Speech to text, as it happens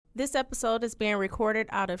This episode is being recorded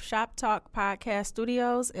out of Shop Talk Podcast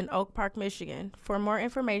Studios in Oak Park, Michigan. For more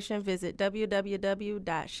information, visit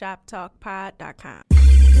www.shoptalkpod.com.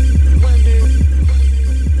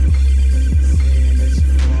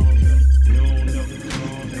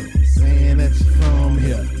 Saying that you from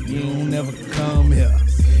here, you don't never come here.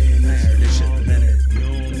 I heard this shit in a minute.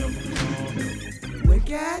 Well,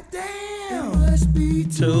 goddamn, must be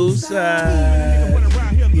Two sides.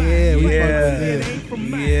 Yeah, we Yeah. fucking with it.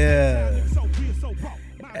 Yeah.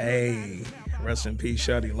 Hey, rest in peace,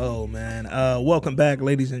 Shawty Low, man. Welcome back,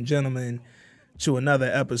 ladies and gentlemen, to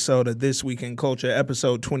another episode of This Week in Culture,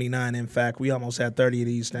 episode 29. In fact, we almost had 30 of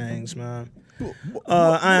these things, man.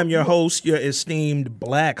 I am your host, your esteemed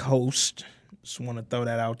black host. Just want to throw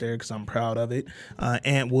that out there because I'm proud of it.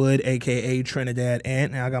 Ant Wood, a.k.a. Trinidad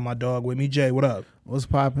Ant. And I got my dog with me. Jay, what up? What's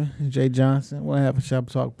poppin'? Jay Johnson. What happened? Shop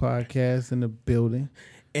Talk Podcast in the building.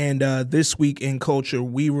 And This Week in Culture,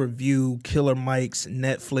 we review Killer Mike's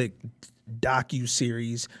Netflix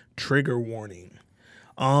docu-series, Trigger Warning.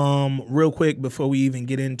 Real quick, before we even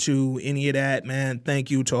get into any of that, man, thank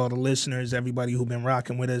you to all the listeners, everybody who've been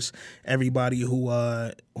rocking with us, everybody who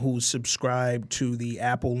subscribed to the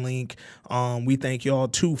Apple link. We thank y'all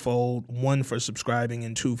twofold, one for subscribing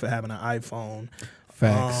and two for having an iPhone.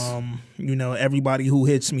 Facts. Everybody who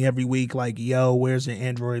hits me every week like, yo, where's the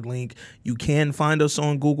Android link? You can find us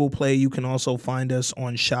on Google Play. You can also find us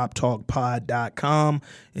on shoptalkpod.com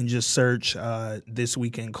and just search This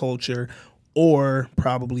Week in Culture. Or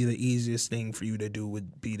probably the easiest thing for you to do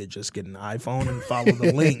would be to just get an iPhone and follow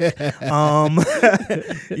the link.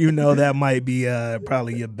 That might be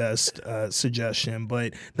probably your best suggestion.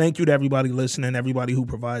 But thank you to everybody listening, everybody who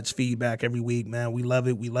provides feedback every week, man. We love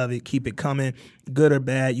it. We love it. Keep it coming, good or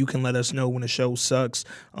bad. You can let us know when the show sucks.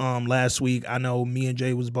 Last week, I know me and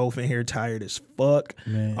Jay was both in here tired as fuck.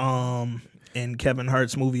 Man. And Kevin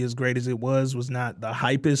Hart's movie, as great as it was not the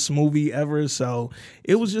hypest movie ever. So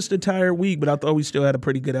it was just a tired week, but I thought we still had a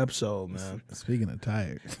pretty good episode, man. Speaking of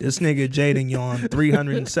tired. This nigga Jaden yawned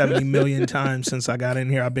 370 million times since I got in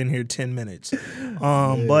here. I've been here 10 minutes.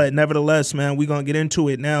 But nevertheless, man, we're going to get into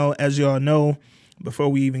it now. As y'all know, before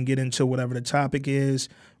we even get into whatever the topic is,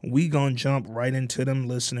 we going to jump right into them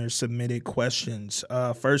listeners submitted questions.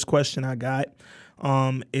 First question I got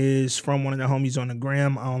is from one of the homies on the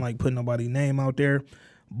gram. I don't like putting nobody's name out there,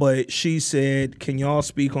 but she said, can y'all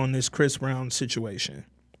speak on this Chris Brown situation?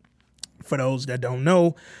 For those that don't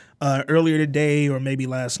know, earlier today or maybe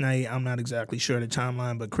last night, I'm not exactly sure the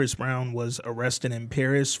timeline, but Chris Brown was arrested in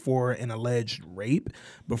Paris for an alleged rape.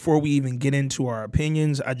 Before we even get into our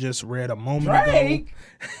opinions, I just read a moment ago.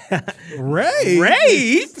 Rape?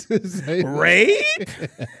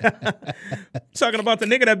 Talking about the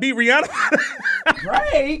nigga that beat Rihanna?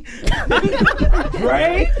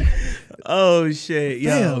 Right? Oh, shit.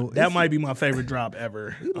 Yo, Damn, that might be my favorite drop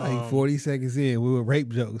ever. Like 40 seconds in, we were rape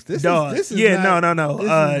jokes. This Dog, is yeah, not, no. This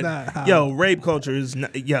is not how. Yo, rape culture is,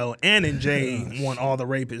 Ann and Jay want all the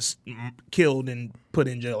rapists killed and put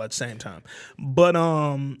in jail at the same time. But,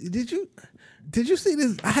 Did you see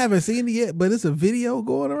this? I haven't seen it yet, but it's a video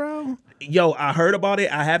going around. yo, I heard about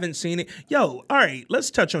it. I haven't seen it. Yo, all right,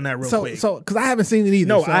 let's touch on that real quick. So, because I haven't seen it either.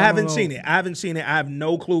 No, so I haven't don't seen know. it. I haven't seen it. I have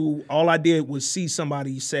no clue. All I did was see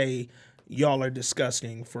somebody say, y'all are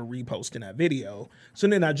disgusting for reposting that video. So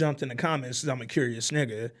then I jumped in the comments because I'm a curious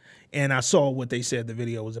nigga, and I saw what they said the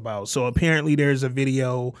video was about. So apparently there's a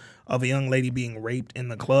video of a young lady being raped in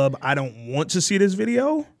the club. I don't want to see this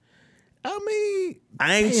video. I mean,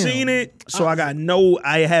 I ain't damn. seen it, so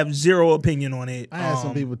I have zero opinion on it. I had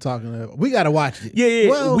some people talking. We got to watch it. Yeah.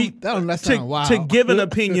 Well, that to, sounds wild. to give an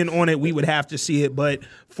opinion on it, we would have to see it, but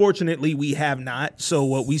fortunately, we have not. So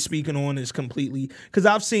what we speaking on is completely because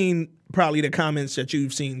I've seen probably the comments that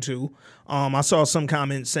you've seen too. I saw some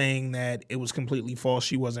comments saying that it was completely false.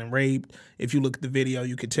 She wasn't raped. If you look at the video,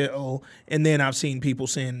 you could tell. And then I've seen people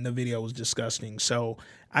saying the video was disgusting. So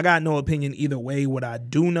I got no opinion either way. What I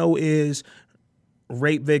do know is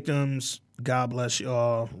rape victims, God bless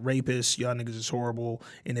y'all. Rapists, y'all niggas is horrible.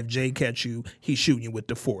 And if Jay catch you, he's shooting you with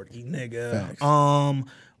the 40, nigga. Facts.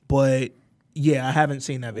 But yeah, I haven't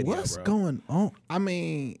seen that video. What's bro. going on? I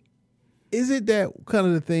mean, is it that kind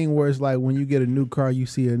of the thing where it's like when you get a new car, you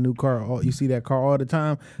see that car all the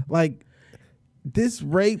time? Like this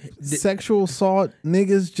rape, sexual assault,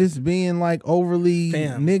 niggas just being like overly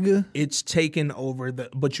Fam, nigga. It's taken over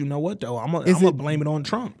but you know what though? I'm gonna blame it on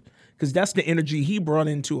Trump because that's the energy he brought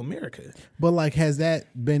into America. But like, has that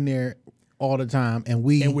been there all the time? And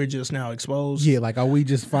we're just now exposed. Yeah, like, are we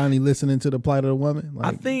just finally listening to the plight of the woman?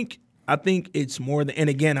 Like, I think I think it's more than, and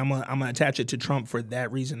again, I'm gonna attach it to Trump for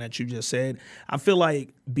that reason that you just said. I feel like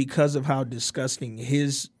because of how disgusting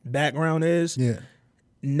his background is,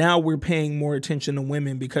 now we're paying more attention to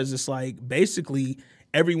women because it's like basically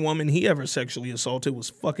every woman he ever sexually assaulted was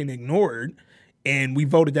fucking ignored. And we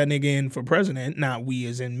voted that nigga in for president. Not we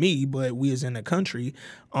as in me, but we as in the country.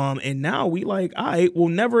 And now we like, all right, well,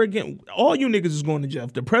 never again. All you niggas is going to jail.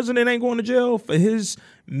 If the president ain't going to jail for his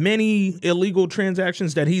many illegal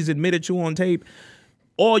transactions that he's admitted to on tape,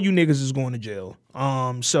 all you niggas is going to jail.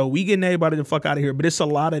 So we getting everybody the fuck out of here. But it's a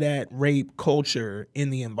lot of that rape culture in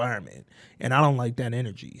the environment. And I don't like that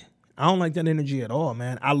energy. I don't like that energy at all,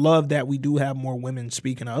 man. I love that we do have more women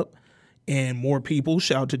speaking up. And more people,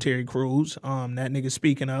 shout out to Terry Crews, that nigga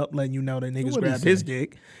speaking up, letting you know that niggas grabbed his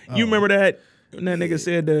dick. You remember that? That nigga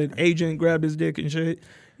said the agent grabbed his dick and shit.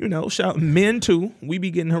 You know, shout men too. We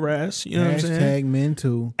be getting harassed. You know what I'm saying? Hashtag men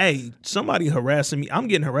too. Hey, somebody harassing me. I'm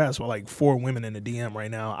getting harassed by like 4 women in the DM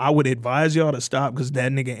right now. I would advise y'all to stop because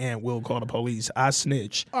that nigga Ant will call the police. I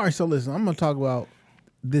snitch. All right, so listen, I'm gonna talk about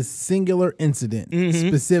this singular incident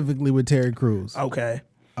specifically with Terry Crews. Okay.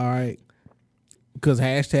 All right. Because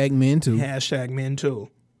hashtag men too. Hashtag men too.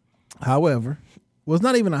 However, well, it's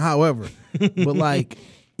not even a however, but like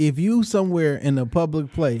if you somewhere in a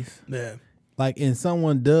public place, like and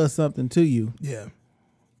someone does something to you,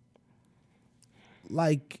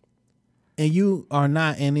 like, and you are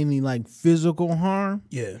not in any like physical harm,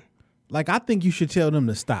 like I think you should tell them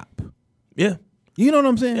to stop. Yeah. You know what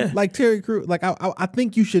I'm saying? Yeah. Like Terry Crews, like I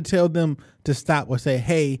think you should tell them to stop or say,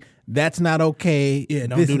 hey, that's not okay. Yeah,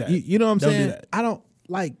 don't do that. You know what I'm saying? Do that. I don't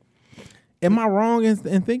like. Am I wrong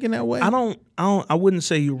in thinking that way? I wouldn't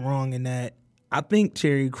say you're wrong in that. I think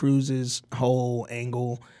Terry Crews's whole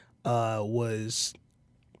angle had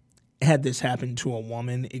this happen to a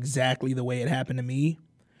woman exactly the way it happened to me,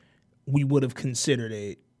 we would have considered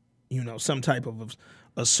it, you know, some type of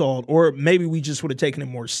assault, or maybe we just would have taken it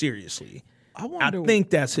more seriously. I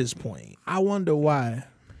think that's his point. I wonder why.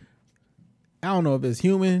 I don't know if it's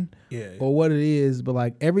human or what it is, but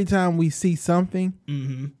like every time we see something,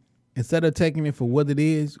 instead of taking it for what it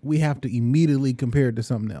is, we have to immediately compare it to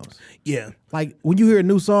something else. Yeah. Like when you hear a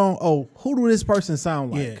new song, oh, who do this person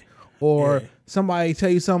sound like? Yeah. Or somebody tell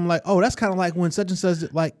you something like, oh, that's kind of like when such and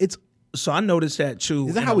such, like it's. So I noticed that too.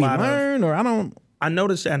 Is that how we learn, or I don't? I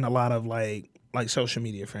noticed that in a lot of like social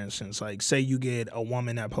media, for instance. Like say you get a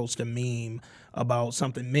woman that posts a meme about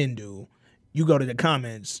something men do. You go to the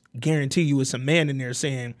comments, guarantee you it's a man in there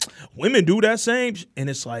saying, women do that same, and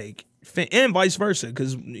it's like, and vice versa,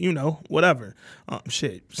 because, you know, whatever.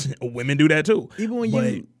 Shit, women do that too. Even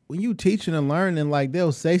when you teaching and learning, like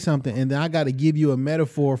they'll say something, and then I got to give you a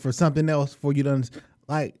metaphor for something else for you to understand.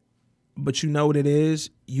 Like, but you know what it is?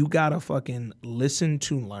 You got to fucking listen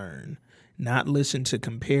to learn. Not listen to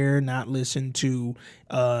compare, not listen to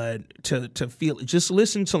feel. Just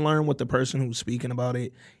listen to learn what the person who's speaking about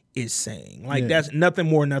it is saying. Like that's nothing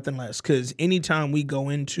more, nothing less. Because anytime we go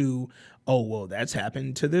into, oh, well, that's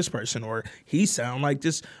happened to this person, or he sound like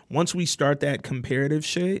this, once we start that comparative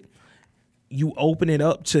shit, you open it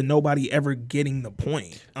up to nobody ever getting the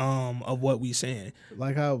point of what we saying.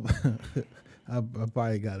 Like how I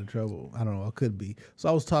probably got in trouble. I don't know. I could be. So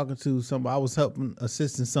I was talking to somebody. I was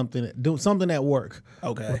assisting doing something at work.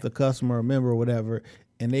 Okay. With a customer, or member, or whatever,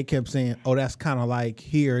 and they kept saying, "Oh, that's kind of like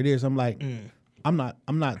here it is." I'm like, I'm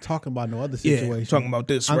not talking about no other situation. Yeah, talking about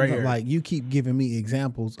this right here. Like you keep giving me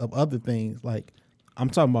examples of other things. Like I'm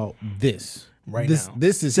talking about this. Right now.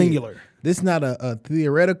 This is singular. This is not a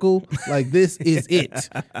theoretical. Like this is it.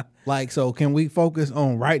 Like, so can we focus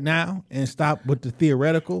on right now and stop with the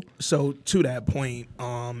theoretical? So to that point,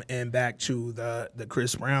 and back to the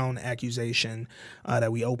Chris Brown accusation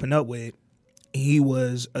that we opened up with, he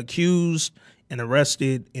was accused and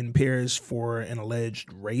arrested in Paris for an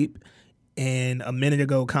alleged rape. And a minute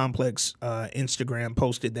ago, Complex Instagram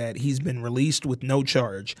posted that he's been released with no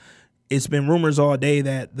charge. It's been rumors all day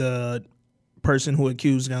that the person who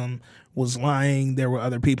accused him was lying. There were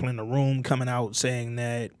other people in the room coming out saying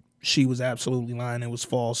that she was absolutely lying. It was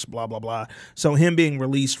false, blah, blah, blah. So him being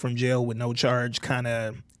released from jail with no charge kind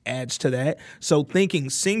of adds to that. So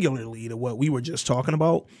thinking singularly to what we were just talking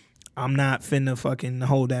about, I'm not finna fucking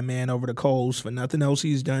hold that man over the coals for nothing else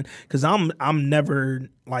he's done. Because I'm never,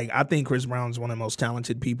 like, I think Chris Brown's one of the most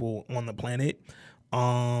talented people on the planet.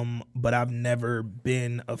 But I've never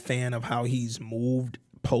been a fan of how he's moved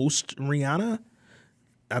post Rihanna.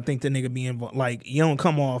 I think the nigga be involved. Like, you don't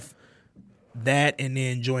come off that and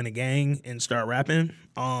then join a gang and start rapping.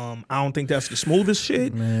 I don't think that's the smoothest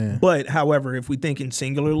shit. Man. But however, if we thinking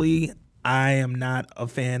singularly, I am not a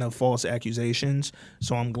fan of false accusations,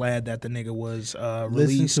 so I'm glad that the nigga was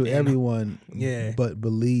released. Listen to everyone, yeah, but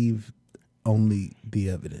believe only the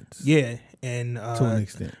evidence. Yeah, and to an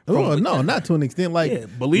extent. Oh no, not to an extent. Like, yeah,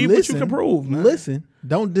 believe what you can prove, man. Listen,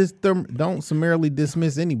 don't summarily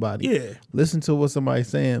dismiss anybody. Yeah, listen to what somebody's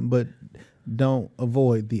saying, but don't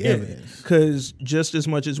avoid the evidence. Because just as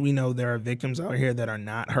much as we know there are victims out here that are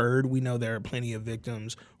not heard, we know there are plenty of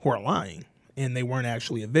victims who are lying and they weren't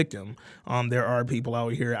actually a victim. There are people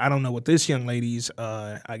out here. I don't know what this young lady's,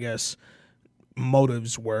 I guess,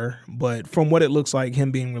 motives were, but from what it looks like, him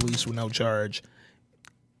being released with no charge,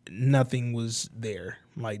 nothing was there.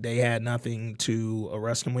 Like, they had nothing to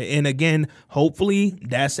arrest him with. And again, hopefully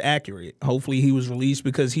that's accurate. Hopefully he was released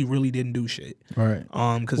because he really didn't do shit. Right.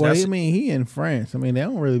 Because I mean, he in France. I mean, they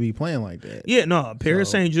don't really be playing like that. Yeah, no.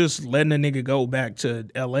 Paris ain't just letting a nigga go back to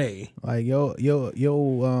L.A. Like, yo,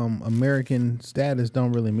 American status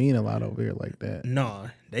don't really mean a lot over here like that. No,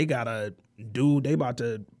 they got a dude they about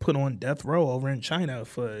to put on death row over in China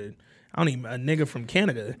for... a nigga from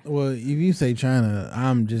Canada. Well, if you say China,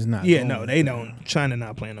 I'm just not. Yeah, no, they don't. China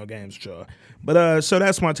not playing no games, sure. But so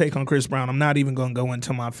that's my take on Chris Brown. I'm not even gonna go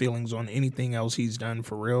into my feelings on anything else he's done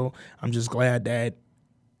for real. I'm just glad that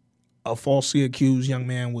a falsely accused young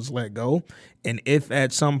man was let go. And if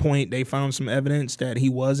at some point they found some evidence that he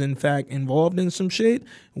was in fact involved in some shit,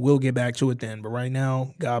 we'll get back to it then. But right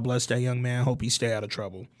now, God bless that young man. Hope he stay out of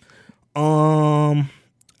trouble.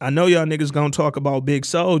 I know y'all niggas gonna talk about Big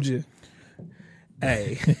Soulja.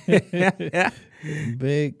 Hey.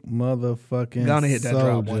 Big motherfucking Gonna hit that Soulja.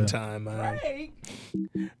 drop one time, man.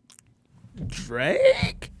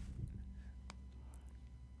 Drake?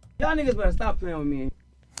 Y'all niggas better stop playing with me.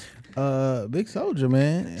 Big Soulja,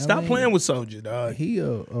 man. Stop playing with Soulja, dog. He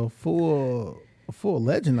a full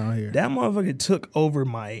legend out here. That motherfucker took over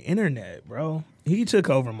my internet, bro. He took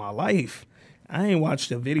over my life. I ain't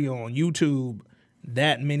watched a video on YouTube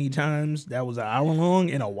that many times that was an hour long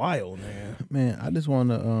in a while, man. Man, I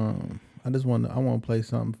want to play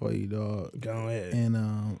something for you, dog. Go ahead.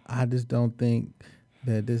 And I just don't think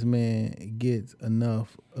that this man gets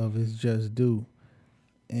enough of his just due.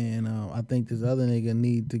 And I think this other nigga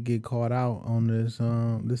need to get caught out on this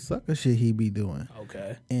sucker shit he be doing.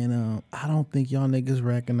 Okay. And I don't think y'all niggas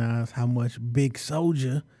recognize how much Big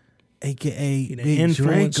Soulja, aka He Big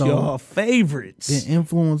influence Draco, your favorites. It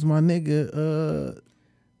influenced my nigga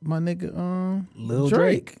Lil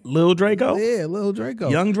Drake. Lil Draco? Yeah, Lil Draco.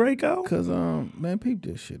 Young Draco? Cause man, peep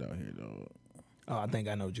this shit out here, dog. Oh, I think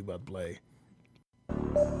I know what you about to play.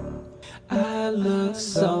 I look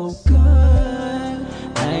so good.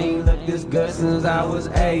 I ain't looked this good since I was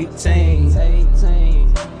 18.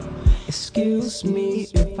 Excuse me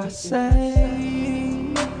if I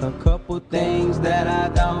say a couple things that I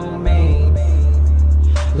don't mean.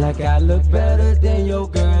 Like I look better than your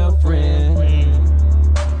girlfriend.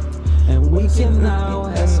 And we can now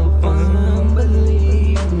have some fun,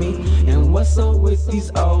 believe me. And what's up with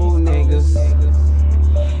these old niggas?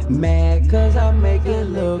 Mad cause I make it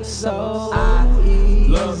look so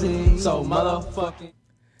easy. So motherfucking.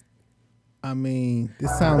 I mean,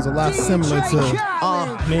 this sounds a lot similar to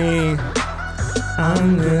Me.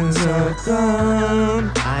 I'm in so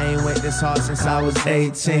dumb. I ain't went this hard since I was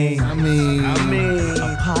 18. I mean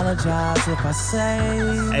Apologize if I say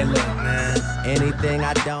Hey, look, man. anything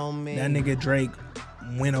I don't mean. That nigga Drake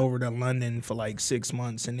went over to London for like 6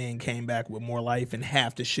 months and then came back with More Life, and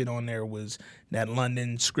half the shit on there was that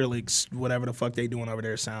London Skrillex, whatever the fuck they doing over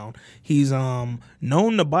there sound. He's known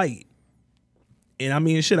to bite. And I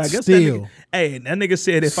mean, shit, I guess that nigga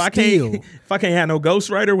said if I can't have no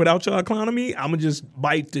ghostwriter without y'all clowning me, I'ma just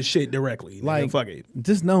bite the shit directly. like fuck it.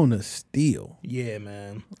 just known to steal. Yeah,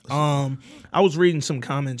 man. I was reading some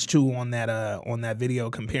comments too on that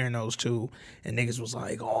video comparing those two, and niggas was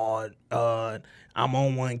like, I'm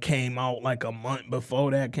on one came out like a month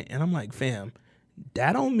before that, and I'm like, fam,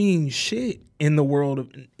 that don't mean shit in the world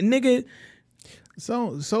of nigga.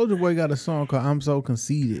 So Soulja Boy got a song called "I'm So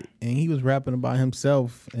Conceited," and he was rapping about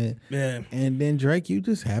himself. And then Drake, you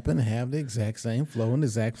just happen to have the exact same flow and the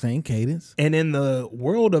exact same cadence. And in the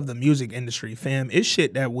world of the music industry, fam, it's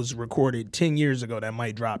shit that was recorded 10 years ago that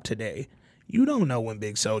might drop today. You don't know when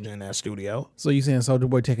Big Soulja in that studio. So you saying Soulja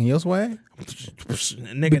Boy taking your swag?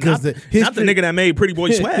 Nigga, Because not the nigga that made Pretty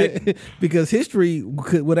Boy Swag. Because history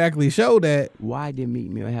would actually show that. Why did Meek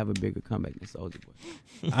Mill have a bigger comeback than Soulja Boy?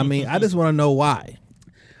 I mean, I just want to know why.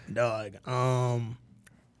 Dog,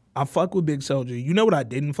 I fuck with Big Soulja. You know what I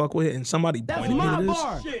didn't fuck with? And somebody pointed me to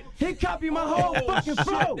this. Shit. He copied my whole fucking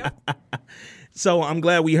flow. So I'm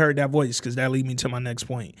glad we heard that voice because that lead me to my next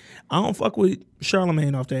point. I don't fuck with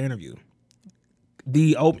Charlamagne off that interview.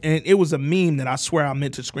 And it was a meme that I swear I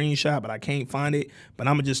meant to screenshot, but I can't find it. But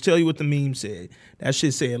I'm gonna just tell you what the meme said. That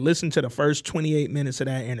shit said, listen to the first 28 minutes of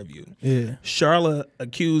that interview. Yeah. Charlotte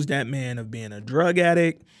accused that man of being a drug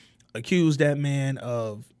addict, accused that man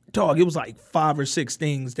of, dog, it was like 5 or 6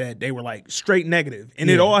 things that they were like straight negative, and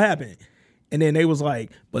it all happened. And then they was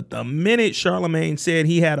like, but the minute Charlamagne said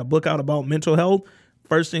he had a book out about mental health,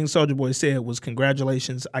 first thing Soulja Boy said was,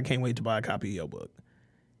 congratulations, I can't wait to buy a copy of your book.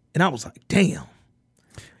 And I was like, damn.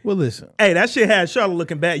 Well, listen. Hey, that shit had Charlotte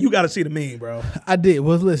looking bad. You got to see the meme, bro. I did.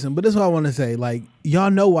 Well, listen, but this is what I want to say. Like,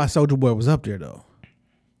 y'all know why Soulja Boy was up there, though.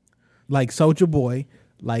 Like, Soulja Boy,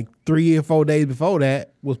 like 3 or 4 days before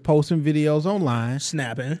that, was posting videos online.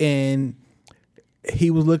 Snapping. And he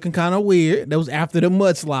was looking kind of weird. That was after the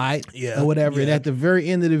mudslide or whatever. Yeah. And at the very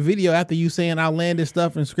end of the video, after you saying outlandish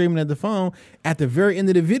stuff and screaming at the phone, at the very end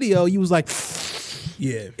of the video, you was like...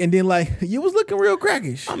 Yeah. And then, like, you was looking real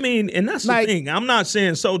crackish. I mean, and that's like, the thing. I'm not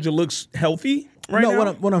saying Soulja looks healthy right now.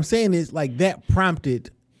 No, what I'm saying is, like, that prompted,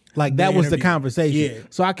 like, that was the conversation. Yeah.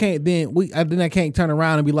 So I can't I can't turn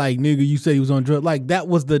around and be like, nigga, you said he was on drugs. Like, that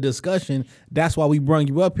was the discussion. That's why we brung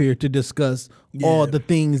you up here to discuss all the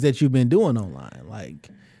things that you've been doing online. Like,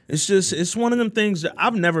 it's one of them things that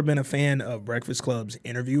I've never been a fan of Breakfast Club's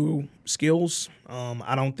interview skills.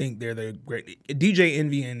 I don't think they're the great. DJ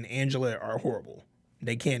Envy and Angela are horrible.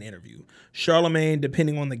 They can't interview. Charlamagne,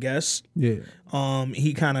 depending on the guest, he's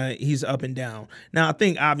up and down. Now, I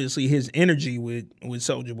think obviously his energy with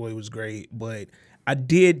Soulja Boy was great, but I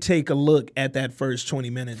did take a look at that first 20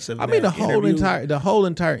 minutes of the whole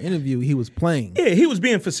entire interview he was playing. Yeah, he was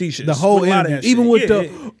being facetious. The whole interview, even with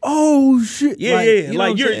oh shit.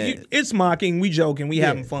 It's mocking, we joking, we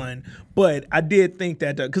having fun. But I did think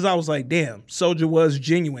that because I was like, damn, Soulja was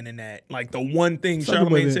genuine in that. Like the one thing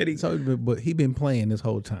Charlamagne said but he been playing this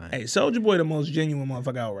whole time. Hey, Soulja Boy the most genuine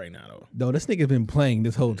motherfucker out right now though. No, this nigga's been playing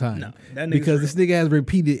this whole time. No, that because this nigga has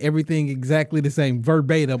repeated everything exactly the same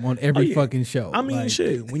verbatim on every fucking show. I mean,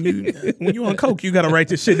 shit. When you on coke, you gotta write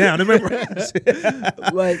this shit down. Remember?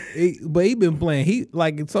 But he been playing. He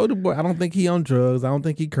like Soulja Boy. I don't think he on drugs. I don't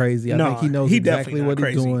think he crazy. I think he knows exactly what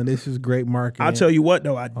he's doing. This is great marketing. I'll tell you what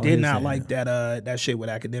though, I did not like that shit with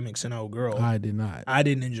Academics and Old Girl. I did not. I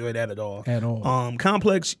didn't enjoy that at all. At all.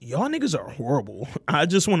 Complex, y'all niggas are horrible. I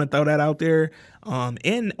just want to throw that out there.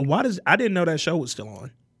 And I didn't know that show was still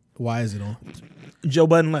on. Why is it on? Joe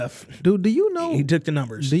Budden left. Dude, do you know he took the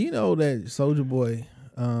numbers? Do you know that Soulja Boy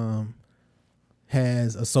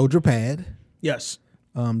has a Soulja Pad? Yes.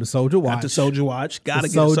 The Soulja Watch. Got the Soulja Watch. Gotta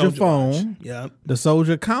the get a Soulja Soulja phone. Watch. Yep. The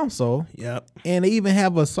Soulja console. Yep. And they even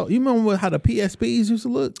have you remember how the PSPs used to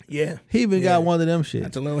look? Yeah. He even got one of them shit.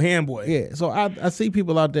 That's a little hand boy. Yeah. So I see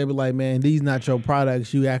people out there be like, man, these not your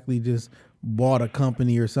products. You actually just bought a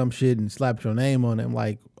company or some shit and slapped your name on it. I'm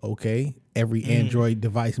like, okay, every Android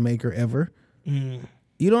device maker ever.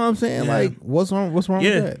 You know what I'm saying? Yeah. Like, what's wrong with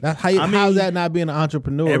that? How's that not being an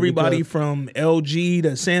entrepreneur? Everybody from LG to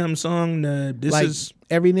Samsung to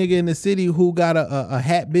every nigga in the city who got a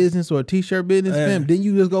hat business or a t-shirt business, fam, didn't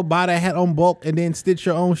you just go buy that hat on bulk and then stitch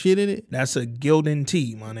your own shit in it? That's a Gildan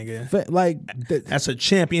tee, my nigga. That's a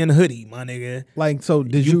Champion hoodie, my nigga. Like, so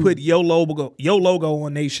did you put your logo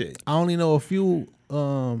on they shit? I only know a few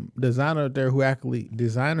designers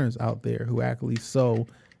out there who actually sew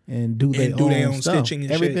and do their own stuff. Stitching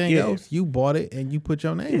and everything shit. else, you bought it and you put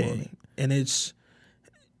your name on it. And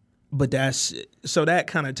that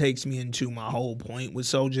kind of takes me into my whole point with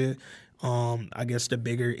Soulja. I guess the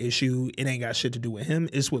bigger issue, it ain't got shit to do with him.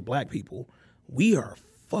 It's with black people. We are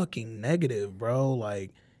fucking negative, bro.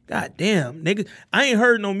 Like, goddamn, niggas. I ain't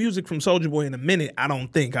heard no music from Soulja Boy in a minute. I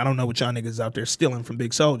don't know what y'all niggas out there stealing from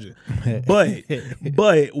Big Soulja.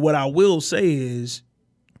 But what I will say is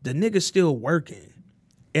the nigga's still working.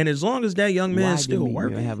 And as long as that young man's still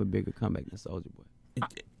working, have a bigger comeback than Soulja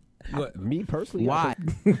Boy. Me personally, why?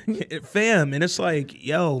 Fam, and it's like,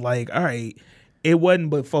 yo, like, all right, it wasn't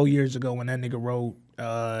but 4 years ago when that nigga wrote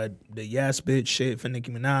the Yes Bitch shit for Nicki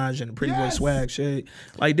Minaj and the Pretty Boy Swag shit.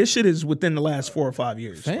 Like, this shit is within the last 4 or 5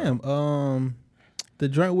 years. Fam, the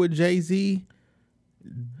joint with Jay-Z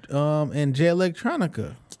and Jay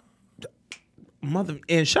Electronica.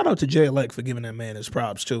 And shout out to Jay Elect for giving that man his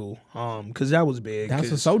props too, because that was big. That's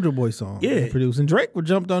a Soulja Boy song. Yeah, producing Drake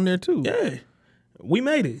jumped on there too. Yeah, we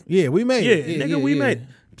made it. Yeah, we made it. Yeah, nigga, we made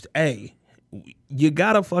it. Hey, you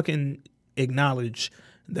gotta fucking acknowledge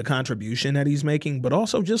the contribution that he's making, but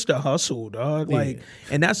also just the hustle, dog. Like,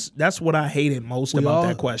 and that's what I hated most about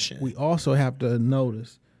that question. We also have to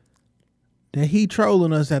notice that he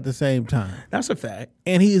trolling us at the same time. That's a fact.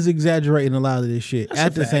 And he is exaggerating a lot of this shit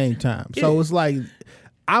at the same time. Yeah. So it's like,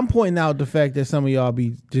 I'm pointing out the fact that some of y'all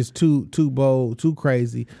be just too bold, too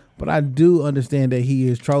crazy. But I do understand that he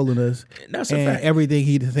is trolling us. That's a and fact. everything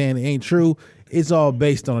he's saying ain't true. It's all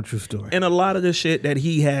based on a true story. And a lot of the shit that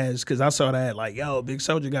he has, because I saw that, like, yo, Big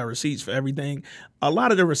Soulja got receipts for everything. A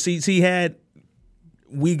lot of the receipts he had,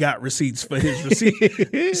 we got receipts for his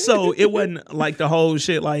receipts. So it wasn't like the whole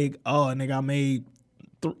shit like, oh, nigga, I made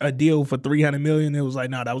a deal for $300 million. It was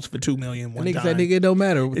like, no, that was for $2 million one Nigga time. said, nigga, it don't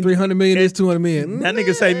matter. 300 million is 200 million. That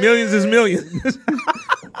nigga say millions is millions.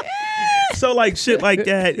 So like shit like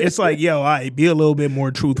that, it's like, yo, all right, be a little bit more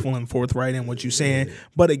truthful and forthright in what you're saying.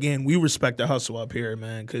 But again, we respect the hustle up here,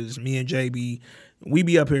 man, because me and JB, we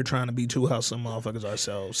be up here trying to be two hustling motherfuckers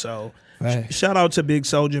ourselves. So Right. shout out to Big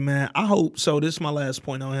Soulja, man. I hope, so this is my last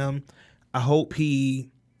point on him, I hope he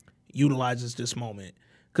utilizes this moment.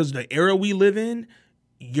 Because the era we live in,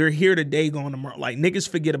 you're here today, going tomorrow. Like, niggas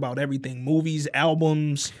forget about everything. Movies,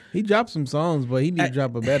 albums. He dropped some songs, but he need to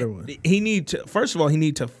drop a better one. He need to, first of all, he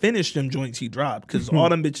need to finish them joints he dropped, because all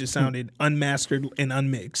them bitches sounded unmastered and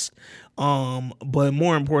unmixed. But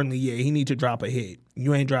more importantly, yeah, he need to drop a hit.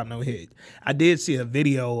 You ain't dropped no hit. I did see a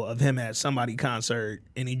video of him at somebody concert,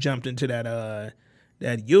 and he jumped into that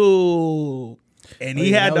you, and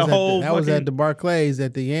he had the whole. That was at the Barclays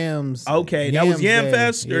at the Yams. Okay, that was Yam Day.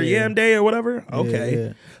 Fest or Yeah. Yam Day or whatever. Okay.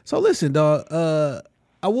 Yeah. So listen, dog.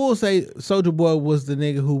 I will say Soulja Boy was the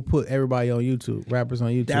nigga who put everybody on YouTube, rappers on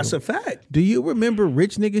YouTube. That's a fact. Do you remember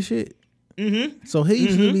Rich Nigga Shit? Mm-hmm. So he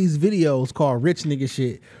used to do these videos called Rich Nigga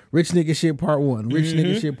Shit, Rich Nigga Shit Part 1, Rich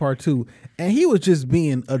Nigga Shit Part 2. And he was just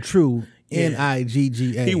being a true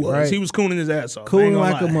Nigga. He was. Right? He was cooning his ass off. I ain't Cooling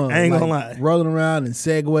gonna like a lie. mother. I ain't gonna like, lie. Rolling around in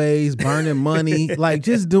Segways, burning money, like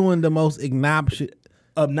just doing the most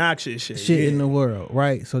Obnoxious shit. shit yeah. in the world,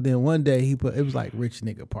 right? So then one day he put, it was like Rich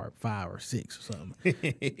Nigga Part 5 or 6 or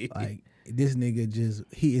something. Like this nigga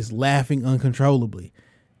he is laughing uncontrollably.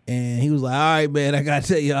 And he was like, all right, man, I gotta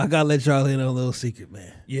tell you, I gotta let y'all in on a little secret,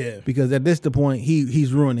 man. Yeah. Because at this the point,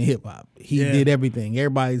 he's ruining hip hop. He Yeah. did everything.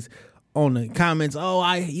 Everybody's on the comments, oh,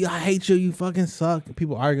 I hate you, you fucking suck.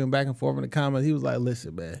 People arguing back and forth in the comments. He was like,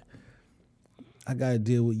 listen, man, I gotta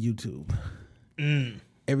deal with YouTube.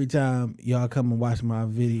 Every time y'all come and watch my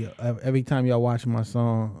video, every time y'all watch my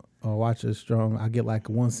song or watch a strong, I get like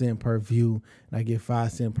 1 cent per view and I get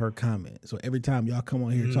 5 cents per comment. So every time y'all come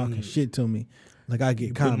on here talking shit to me, like I get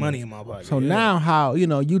Put comments. money in my pocket. So yeah. now how,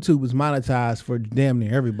 YouTube is monetized for damn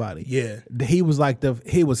near everybody. Yeah. He was like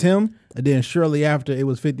he was him, and then shortly after it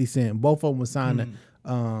was 50 Cent. Both of them was signed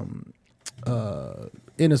to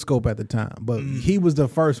Interscope at the time. But he was the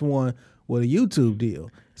first one with a YouTube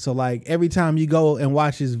deal. So like every time you go and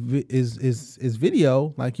watch his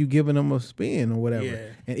video, like you giving him a spin or whatever. Yeah.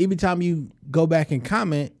 And every time you go back and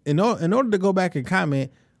comment, in order to go back and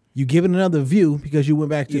comment, you give it another view because you went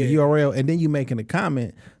back to the URL and then you making a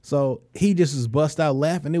comment. So he just was bust out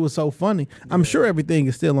laughing. It was so funny. I'm sure everything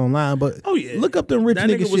is still online, but look up them Rich that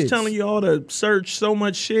nigga nigga was shits. telling you all to search so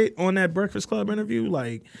much shit on that Breakfast Club interview.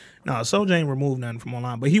 Like, nah, Soulja ain't removed nothing from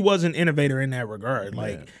online, but he was an innovator in that regard.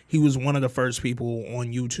 Like, he was one of the first people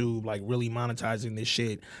on YouTube, like, really monetizing this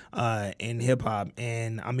shit in hip hop.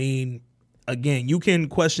 And I mean, again, you can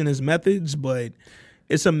question his methods, but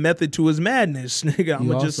it's a method to his madness, nigga. I'm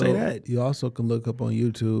gonna just say that. You also can look up on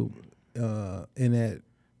YouTube in that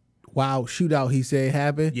wild shootout he said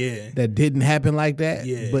happened. Yeah. That didn't happen like that.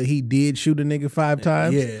 Yeah. But he did shoot a nigga 5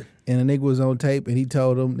 times. Yeah. And the nigga was on tape and he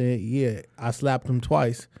told him that, I slapped him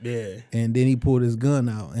twice. Yeah. And then he pulled his gun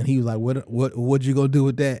out and he was like, what you gonna do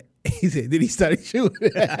with that? He said, then he started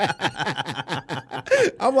shooting.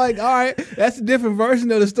 I'm like, all right, that's a different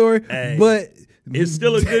version of the story. Hey. But It's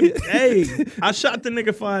still a good. Hey, I shot the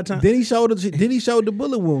nigga 5 times. then he showed the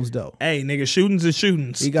bullet wounds though. Hey, nigga, shootings is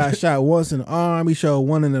shootings. He got shot once in the arm. He showed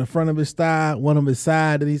one in the front of his thigh, one on his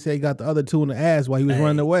side, and he said he got the other 2 in the ass while he was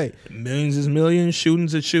running away. Millions is millions,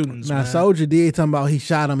 shootings is shootings. Now, man. Soldier did talking about he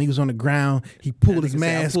shot him. He was on the ground. He pulled his nigga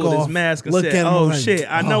said, I mask pulled off. his mask and looked said, at him "Oh, like,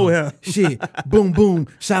 shit, I know him." Shit, boom, boom.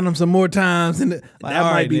 Shot him some more times. And that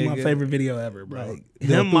might be my favorite video ever, bro. They Him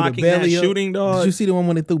threw the mocking that belly up. shooting, dog. Did you see the one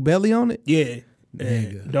when they threw belly on it? Yeah,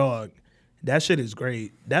 Nigga. dog. That shit is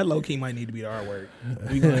great. That low key might need to be the artwork.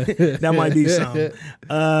 That might be something.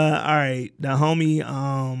 All right, the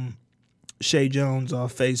homie Shay Jones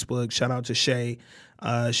off Facebook. Shout out to Shay.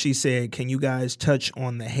 She said, "Can you guys touch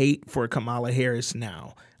on the hate for Kamala Harris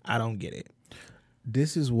now? I don't get it."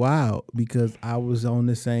 This is wild because I was on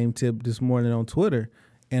the same tip this morning on Twitter,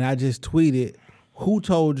 and I just tweeted, "Who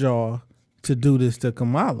told y'all to do this to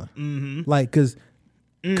Kamala?" Mm-hmm. Like, cause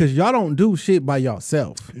y'all don't do shit by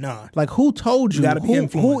yourself. Nah. Like, who told you? You gotta be Who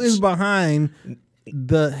influenced. is behind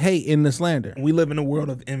the hate and the slander. We live in a world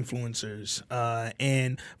of influencers.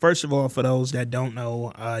 And first of all, for those that don't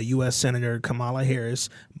know, U.S. Senator Kamala Harris,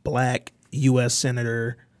 black U.S.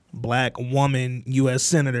 Senator, black woman U.S.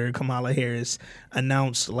 Senator Kamala Harris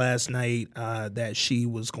announced last night that she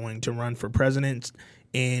was going to run for president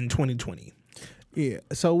in 2020. Yeah,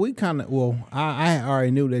 so we kind of, I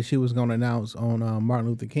already knew that she was going to announce on Martin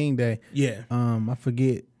Luther King Day. Yeah. I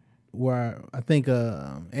forget where, I think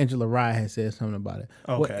Angela Rye had said something about it.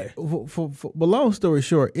 Okay. But long story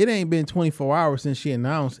short, it ain't been 24 hours since she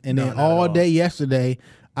announced, and then all day yesterday,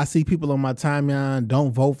 I see people on my timeline,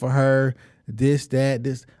 don't vote for her, this.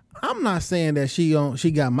 I'm not saying that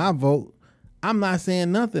she got my vote. I'm not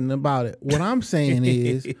saying nothing about it. What I'm saying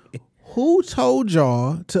is, who told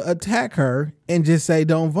y'all to attack her and just say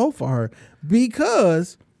don't vote for her?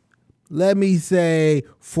 Because, let me say,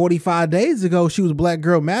 45 days ago, she was Black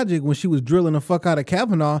Girl Magic when she was drilling the fuck out of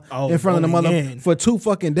Kavanaugh in front of the mother for 2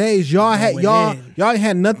 fucking days. Y'all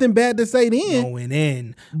had nothing bad to say then. Going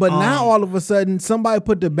in. But now all of a sudden, somebody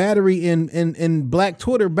put the battery in Black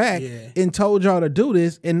Twitter back and told y'all to do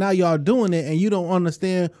this, and now y'all doing it, and you don't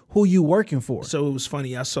understand who you working for. So it was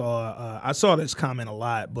funny. I saw this comment a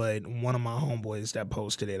lot, but one of my homeboys that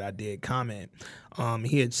posted it, I did comment.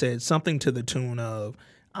 He had said something to the tune of,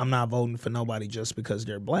 I'm not voting for nobody just because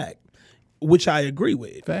they're black, which I agree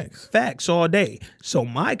with. Facts all day. So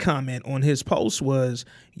my comment on his post was,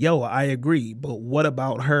 yo, I agree, but what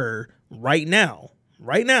about her right now?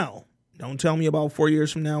 Right now. Don't tell me about 4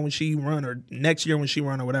 years from now when she run, or next year when she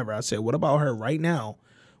run, or whatever. I said, what about her right now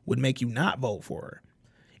would make you not vote for her?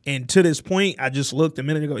 And to this point, I just looked a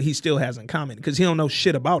minute ago, he still hasn't commented because he don't know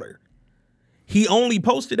shit about her. He only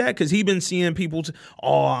posted that because he been seeing people,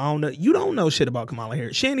 I don't know. You don't know shit about Kamala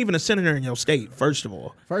Harris. She ain't even a senator in your state, first of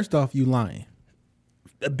all. First off, you lying.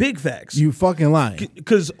 Big facts. You fucking lying.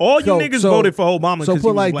 Because all you niggas voted for Obama because he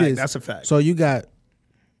was black. That's a fact. So you got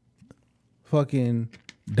fucking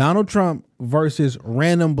Donald Trump versus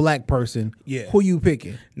random black person. Yeah. Who you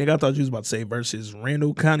picking? Nigga, I thought you was about to say versus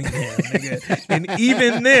Randall Cunningham, nigga. And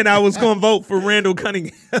even then, I was going to vote for Randall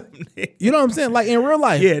Cunningham. You know what I'm saying? Like in real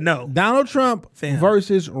life. Yeah, no. Donald Trump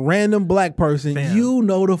versus random black person. You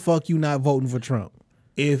know the fuck you not voting for Trump.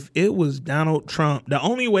 If it was Donald Trump, the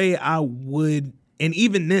only way I would, and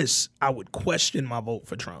even this, I would question my vote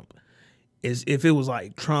for Trump, is if it was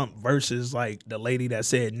like Trump versus like the lady that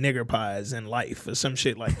said nigger pies in life or some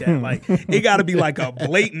shit like that. Like it got to be like a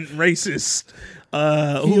blatant racist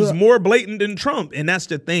who's more blatant than Trump. And that's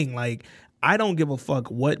the thing. Like, I don't give a fuck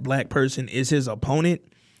what black person is his opponent.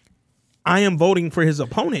 I am voting for his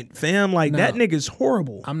opponent, fam. Like, that nigga's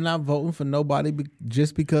horrible. I'm not voting for nobody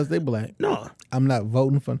just because they black. No. I'm not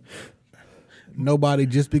voting for nobody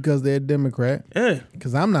just because they're a Democrat. Yeah.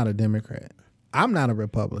 Because I'm not a Democrat. I'm not a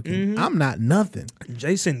Republican. Mm-hmm. I'm not nothing.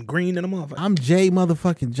 Jason Green and a motherfucker. I'm Jay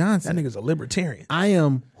motherfucking Johnson. That nigga's a libertarian. I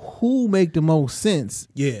am who make the most sense.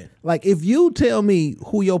 Yeah. Like, if you tell me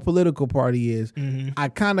who your political party is, I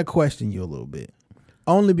kind of question you a little bit.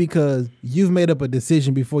 Only because you've made up a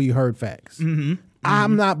decision before you heard facts. Mm-hmm.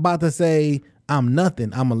 I'm not about to say I'm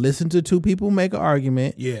nothing. I'm going to listen to two people make an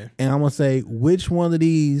argument. Yeah. And I'm going to say which one of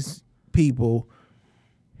these people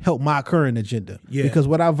help my current agenda. Yeah. Because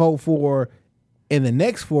what I vote for in the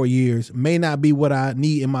next 4 years may not be what I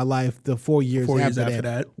need in my life the 4 years, after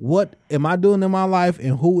that. What am I doing in my life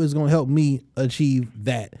and who is going to help me achieve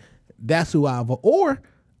that? That's who I vote. Or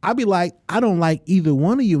I'll be like, I don't like either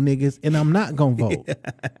one of you niggas and I'm not going to vote.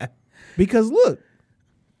 Because look,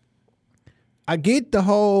 I get the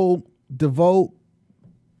whole vote.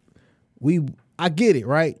 I get it,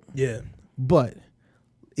 right? Yeah. But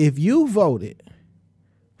if you voted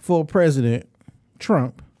for President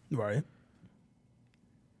Trump, right,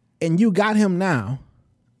 and you got him now,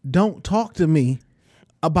 don't talk to me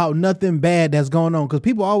about nothing bad that's going on. Because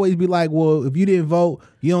people always be like, well, if you didn't vote,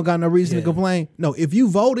 you don't got no reason to complain. No, if you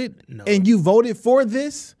voted and you voted for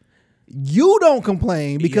this, you don't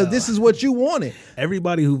complain because this is what you wanted.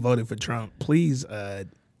 Everybody who voted for Trump, please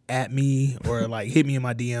at me or like hit me in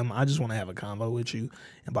my DM. I just want to have a convo with you.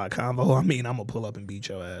 And by convo, I mean I'm going to pull up and beat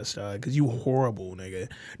your ass because you horrible,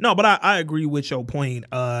 nigga. No, but I agree with your point.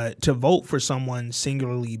 To vote for someone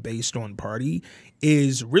singularly based on party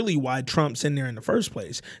is really why Trump's in there in the first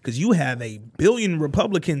place. Because you have 1 billion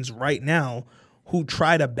Republicans right now who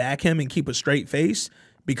try to back him and keep a straight face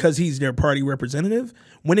because he's their party representative,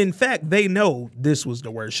 when in fact they know this was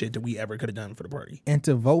the worst shit that we ever could have done for the party. And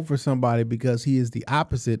to vote for somebody because he is the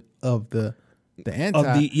opposite of the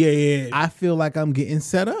anti, I feel like I'm getting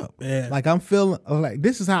set up. Yeah. Like I'm feeling like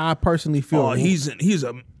this is how I personally feel. Oh, he's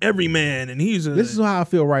a everyman, and this is how I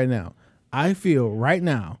feel right now. I feel right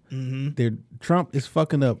now that Trump is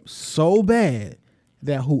fucking up so bad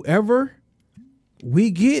that whoever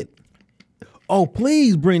we get,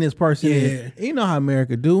 please bring this person in. You know how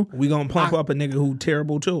America do. We gonna pump up a nigga who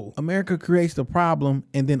terrible too. America creates the problem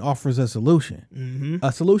and then offers a solution.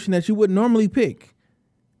 A solution that you would normally pick.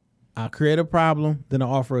 I create a problem, then I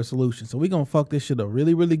offer a solution. So we gonna fuck this shit up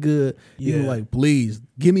really, really good. You like, please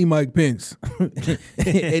give me Mike Pence, and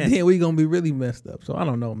then we gonna be really messed up. So I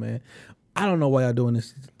don't know, man. I don't know why y'all doing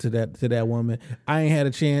this to that woman. I ain't had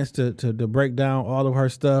a chance to break down all of her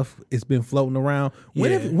stuff. It's been floating around.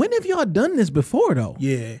 When have y'all done this before though?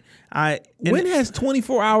 Yeah, when has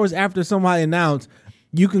 24 hours after somebody announced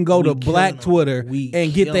you can go to Black Twitter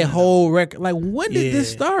and get that whole record? Like, when did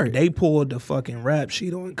this start? They pulled the fucking rap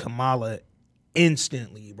sheet on Kamala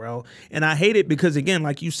instantly, bro. And I hate it because, again,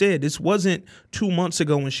 like you said, this wasn't 2 months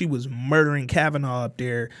ago when she was murdering Kavanaugh up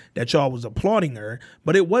there that y'all was applauding her.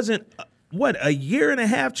 But it wasn't, a year and a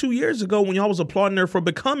half, 2 years ago when y'all was applauding her for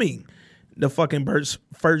becoming the fucking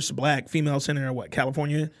first Black female senator in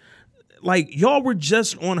California? Like, y'all were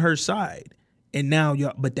just on her side. And now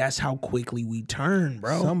but that's how quickly we turn,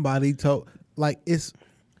 bro. Somebody told, this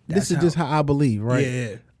is just how I believe, right?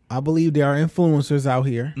 Yeah. I believe there are influencers out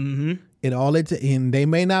here. Mm-hmm. And they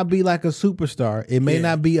may not be like a superstar. It may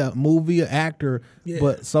not be a movie or actor,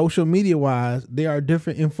 but social media wise, there are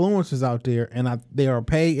different influencers out there, and they are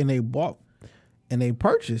paid and they bought and they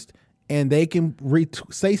purchased, and they can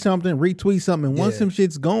say something, retweet something. And once some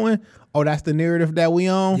shit's going, that's the narrative that we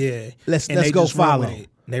on. Yeah, let's go follow.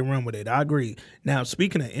 They run with it. I agree. Now,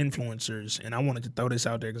 speaking of influencers, and I wanted to throw this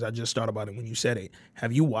out there because I just thought about it when you said it.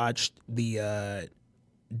 Have you watched the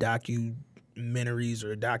documentaries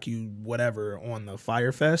or whatever on the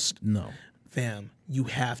Fyre Fest? No. Fam, you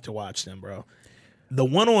have to watch them, bro. The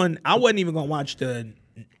one on, I wasn't even going to watch the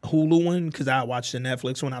Hulu one because I watched the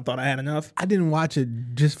Netflix one. I thought I had enough. I didn't watch it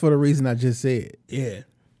just for the reason I just said. Yeah.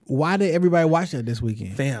 Why did everybody watch that this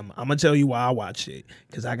weekend? Fam, I'm going to tell you why I watched it.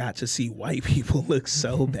 Because I got to see white people look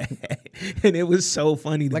so bad. And it was so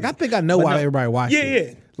funny. I think I know why everybody watched it.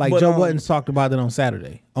 Yeah. Like, Joe Budden talked about it on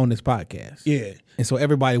Saturday on this podcast. Yeah. And so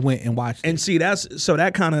everybody went and watched it. And see,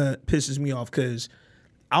 that kind of pisses me off because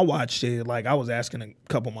I watched it. Like, I was asking a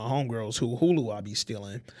couple of my homegirls who Hulu I be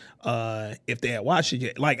stealing if they had watched it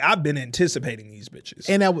yet. Like, I've been anticipating these bitches.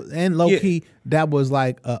 And low key, that was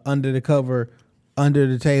like under the cover, under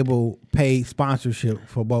the table paid sponsorship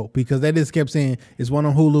for both, because they just kept saying it's one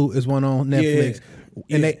on Hulu, it's one on Netflix,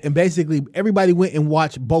 and basically everybody went and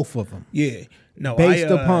watched both of them. Yeah, no,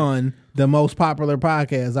 based upon the most popular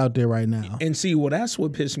podcasts out there right now. And see, well, that's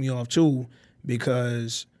what pissed me off too,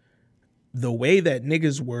 because the way that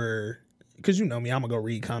niggas were, because you know me, I'm gonna go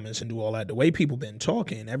read comments and do all that. The way people been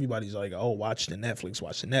talking, everybody's like, "Oh, watch the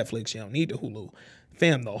Netflix. You don't need the Hulu."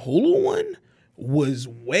 Fam, the Hulu one was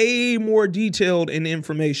way more detailed in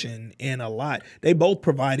information and a lot. They both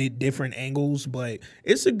provided different angles, but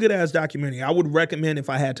it's a good ass documentary. I would recommend, if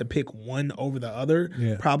I had to pick one over the other,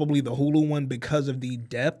 probably the Hulu one because of the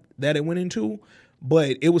depth that it went into.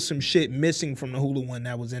 But it was some shit missing from the Hulu one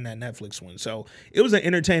that was in that Netflix one. So it was an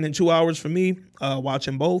entertaining 2 hours for me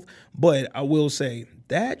watching both. But I will say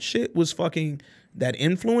that shit was fucking, that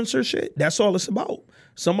influencer shit, that's all it's about.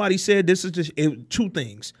 Somebody said this is just two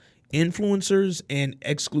things: influencers and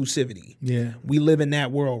exclusivity. Yeah. We live in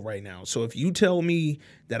that world right now. So if you tell me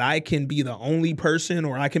that I can be the only person,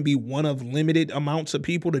 or I can be one of limited amounts of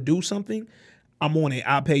people to do something, I'm on it.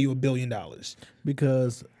 I'll pay you $1 billion.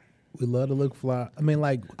 Because we love to look fly. I mean,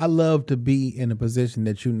 like, I love to be in a position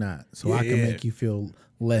that you're not, so I can make you feel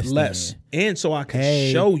less. Than. And so I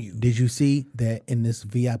can show you. Did you see that in this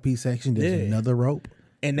VIP section there's another rope?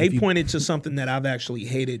 And they pointed to something that I've actually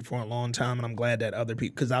hated for a long time, and I'm glad that other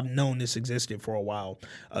people, because I've known this existed for a while.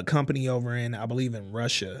 A company over in, I believe in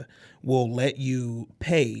Russia, will let you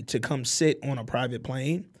pay to come sit on a private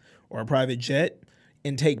plane or a private jet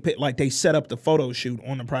and like, they set up the photo shoot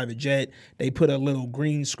on a private jet. They put a little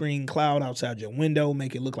green screen cloud outside your window,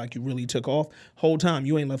 make it look like you really took off. Whole time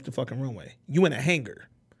you ain't left the fucking runway. You in a hangar.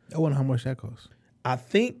 I wonder how much that costs. I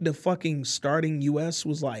think the fucking starting US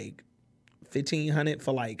was like $1,500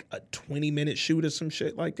 for like a 20-minute shoot or some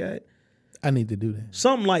shit like that. I need to do that.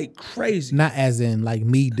 Something like crazy. Not as in like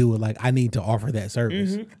me do it. Like, I need to offer that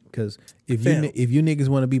service. Because if you niggas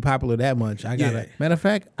want to be popular that much, I got matter of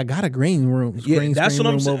fact, I got a green room. That's what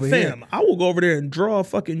I'm saying. Over Fam, here. I will go over there and draw a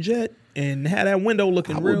fucking jet and have that window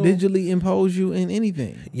looking real. I will digitally impose you in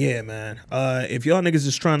anything. Yeah, man. If y'all niggas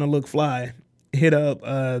is trying to look fly, hit up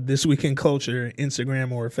This Week in Culture,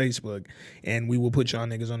 Instagram or Facebook, and we will put y'all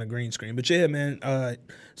niggas on the green screen. But yeah, man,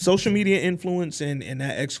 social media influence and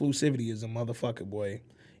that exclusivity is a motherfucker, boy.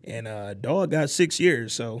 And dog got 6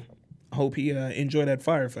 years, so I hope he enjoy that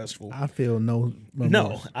Fire Festival. I feel no.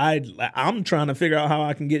 I'm trying to figure out how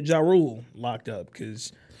I can get Ja Rule locked up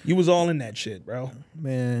because you was all in that shit, bro.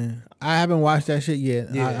 Man, I haven't watched that shit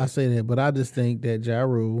yet. Yeah. I say that, but I just think that Ja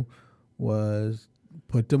Rule was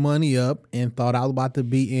put the money up and thought I was about to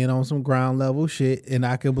be in on some ground level shit, and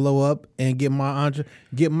I could blow up and get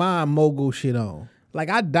my mogul shit on. Like,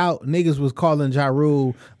 I doubt niggas was calling Ja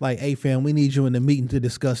Rule like, "Hey fam, we need you in the meeting to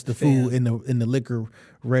discuss the food in the liquor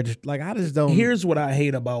register." Like, I just don't. Here's what I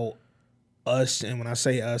hate about us, and when I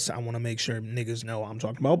say us, I want to make sure niggas know I'm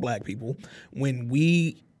talking about black people. When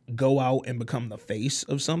we go out and become the face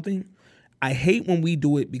of something, I hate when we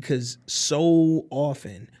do it because so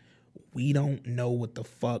often we don't know what the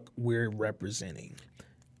fuck we're representing.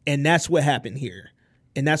 And that's what happened here.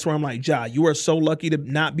 And that's where I'm like, Ja, you are so lucky to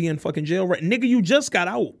not be in fucking jail, right? Nigga, you just got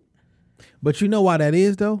out. But you know why that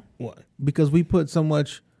is though? What? Because we put so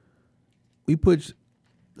much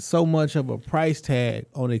of a price tag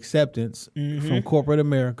on acceptance from corporate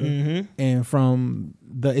America and from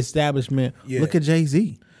the establishment. Yeah. Look at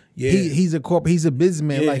Jay-Z. Yeah. He's a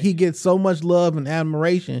businessman. Yeah. Like, he gets so much love and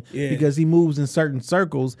admiration because he moves in certain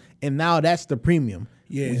circles, and now that's the premium.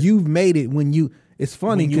 Yeah. You've made it when you. It's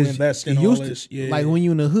funny When you because invest in all this, like when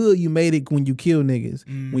you in the hood, you made it when you kill niggas,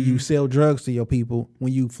 when you sell drugs to your people,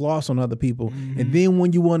 when you floss on other people, and then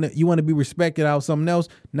when you want to be respected out of something else.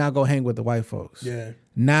 Now go hang with the white folks. Yeah.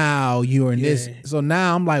 Now you're in this. So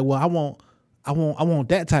now I'm like, well, I want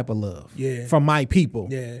that type of love from my people.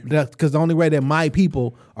 Yeah. Because the only way that my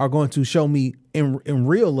people are going to show me in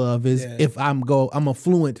real love is if I'm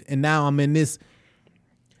affluent, and now I'm in this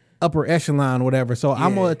upper echelon or whatever. So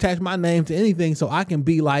I'm gonna attach my name to anything so I can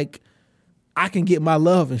be like, I can get my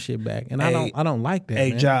love and shit back. And I don't like that.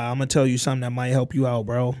 Hey, man. Ja, I'm gonna tell you something that might help you out,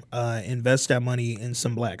 bro. Invest that money in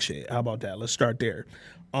some black shit. How about that? Let's start there.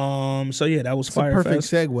 So yeah, that was It's a Fire perfect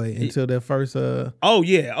Fest. segue into the first. Oh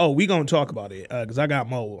yeah. Oh, we gonna talk about it because I got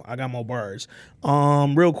more bars.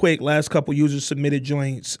 Real quick, last couple users submitted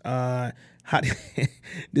joints.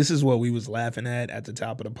 This is what we was laughing at the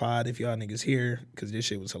top of the pod. If y'all niggas here, because this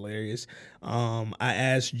shit was hilarious. I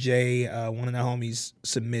asked Jay, one of the homies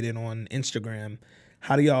submitted on Instagram,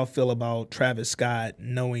 how do y'all feel about Travis Scott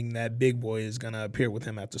knowing that Big Boy is gonna appear with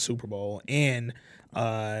him at the Super Bowl? And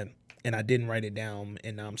I didn't write it down,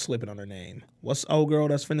 and now I'm slipping on her name. What's the old girl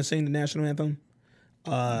that's finna sing the national anthem?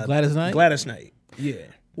 Gladys Knight. Gladys Knight. Yeah.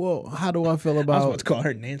 Well, how do I feel I was about? about to call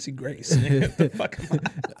her Nancy Grace. What the fuck am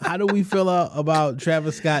I? How do we feel about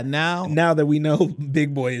Travis Scott now? Now that we know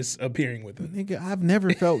Big Boy is appearing with him. Nigga, I've never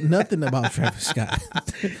felt nothing about Travis Scott.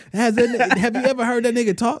 Have you ever heard that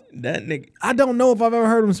nigga talk? That nigga. I don't know if I've ever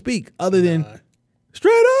heard him speak other than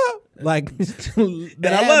straight up. Like, And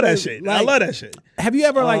I love that shit. I love that shit. Have you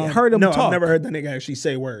ever heard him no, talk? I've never heard that nigga actually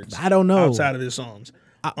say words. I don't know. Outside of his songs.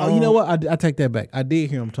 You know what? I take that back. I did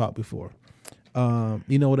hear him talk before.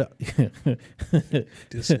 You know what?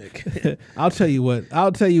 This nigga. I'll tell you what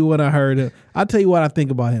I heard. I'll tell you what I think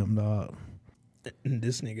about him, dog.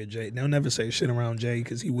 This nigga Jay. They'll never say shit around Jay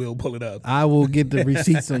because he will pull it up. I will get the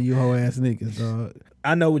receipts on you hoe ass niggas, dog.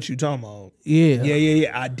 I know what you talking about. Yeah.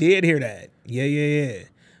 Yeah. I did hear that. Yeah.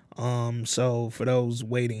 So for those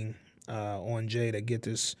waiting on Jay to get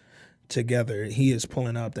this together, he is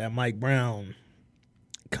pulling up that Mike Brown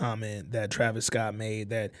comment that Travis Scott made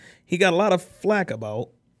that he got a lot of flack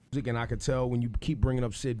about. And I could tell when you keep bringing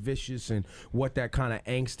up Sid Vicious and what that kind of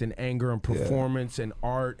angst and anger and performance and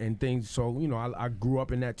art and things. So, you know, I grew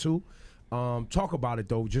up in that too. Talk about it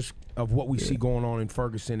though, just of what we see going on in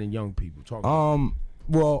Ferguson and young people. Talk about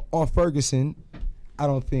well, on Ferguson,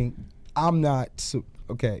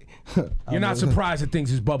 okay. You're not surprised that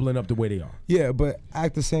things is bubbling up the way they are. Yeah, but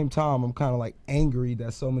at the same time, I'm kind of like angry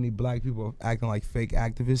that so many black people are acting like fake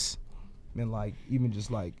activists, and like even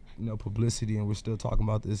just like, you know, publicity, and we're still talking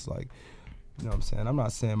about this. Like, you know what I'm saying? I'm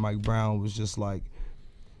not saying Mike Brown was just like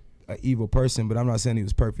an evil person, but I'm not saying he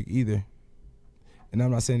was perfect either, and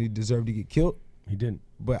I'm not saying he deserved to get killed. He didn't.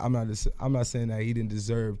 But I'm not saying that he didn't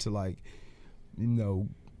deserve to, like, you know,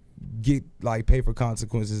 get like pay for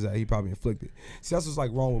consequences that he probably inflicted. See, that's what's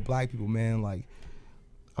like wrong with black people, man. Like,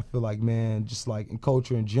 I feel like, man, just like in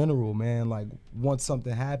culture in general, man, like once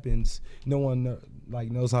something happens, no one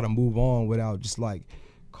like knows how to move on without just like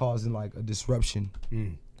causing like a disruption.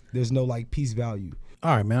 There's no like peace value.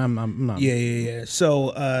 All right, man. I'm not. Yeah.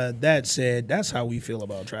 So that said, that's how we feel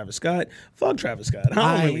about Travis Scott. Fuck Travis Scott.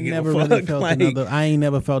 I don't really give a fuck. I ain't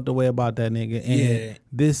never felt the way about that nigga. And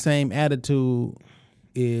this same attitude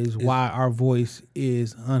is why our voice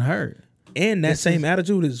is unheard. And that same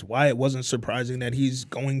attitude is why it wasn't surprising that he's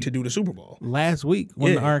going to do the Super Bowl. Last week,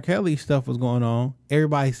 when the R. Kelly stuff was going on,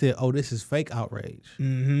 everybody said, oh, this is fake outrage.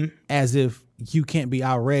 Mm-hmm. As if you can't be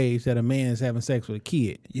outraged that a man's having sex with a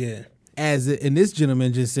kid. Yeah. And this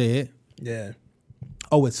gentleman just said, yeah,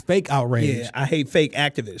 oh, it's fake outrage. Yeah, I hate fake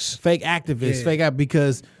activists. Fake activists,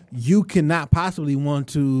 because you cannot possibly want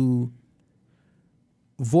to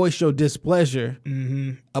voice your displeasure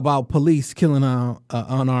about police killing an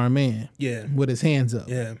unarmed man with his hands up.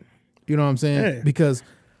 Yeah. You know what I'm saying? Yeah. Because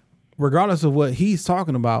regardless of what he's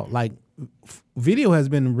talking about, like, video has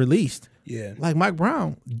been released. Yeah. Like, Mike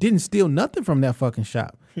Brown didn't steal nothing from that fucking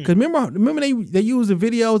shop. Because remember they used the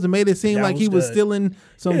videos and made it seem like he was stealing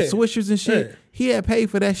some swishers and shit. Yeah. He had paid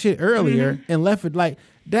for that shit earlier and left it like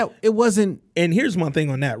that. It wasn't. And here's my thing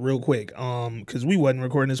on that real quick. Because we wasn't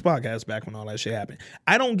recording this podcast back when all that shit happened.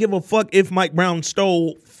 I don't give a fuck if Mike Brown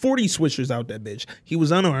stole 40 swishers out that bitch. He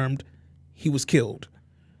was unarmed. He was killed.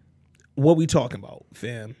 What we talking about,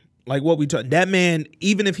 fam? Like, what we talking? That man,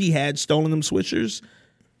 even if he had stolen them swishers,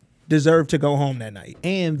 deserved to go home that night.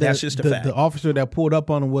 And that's just a fact. The officer that pulled up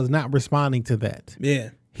on him was not responding to that.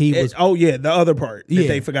 Yeah. He was. Oh, yeah, the other part that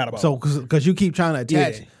they forgot about. So, because you keep trying to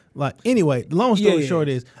attach. Yeah. Like, anyway, the long story short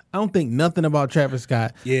is, I don't think nothing about Travis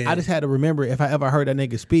Scott. Yeah. I just had to remember if I ever heard that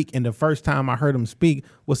nigga speak, and the first time I heard him speak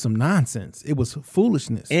was some nonsense. It was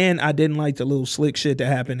foolishness. And I didn't like the little slick shit that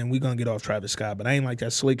happened, and we gonna get off Travis Scott, but I ain't like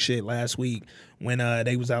that slick shit last week when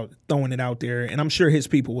they was out throwing it out there, and I'm sure his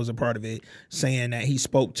people was a part of it, saying that he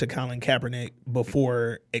spoke to Colin Kaepernick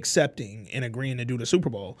before accepting and agreeing to do the Super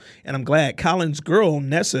Bowl. And I'm glad Colin's girl,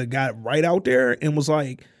 Nessa, got right out there and was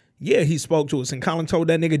like, yeah, he spoke to us. And Colin told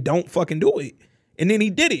that nigga, don't fucking do it. And then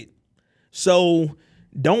he did it. So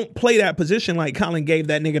don't play that position like Colin gave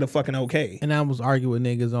that nigga the fucking okay. And I was arguing with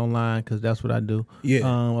niggas online because that's what I do. Yeah,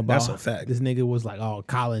 about that's a fact. This nigga was like, oh,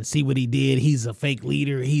 Colin, see what he did. He's a fake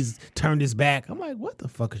leader. He's turned his back. I'm like, what the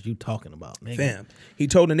fuck is you talking about, nigga? Fam, he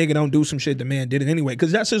told the nigga don't do some shit. The man did it anyway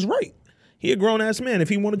because that's his right. He a grown-ass man. If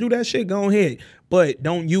he want to do that shit, go ahead. But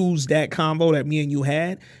don't use that convo that me and you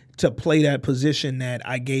had to play that position that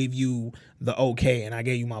I gave you the okay and I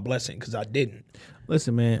gave you my blessing because I didn't.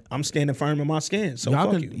 Listen, man. I'm standing firm in my stance, so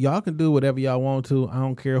y'all fuck you. Y'all can do whatever y'all want to. I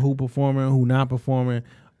don't care who performing, who not performing.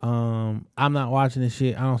 I'm not watching this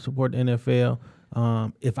shit. I don't support the NFL.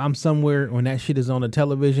 If I'm somewhere when that shit is on the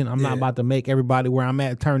television, I'm not about to make everybody where I'm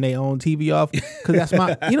at turn their own TV off because that's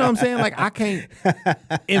my, you know what I'm saying? Like, I can't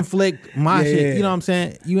inflict my shit. You know what I'm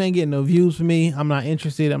saying? You ain't getting no views from me. I'm not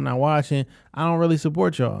interested. I'm not watching. I don't really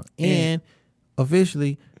support y'all. And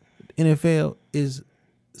officially, NFL is,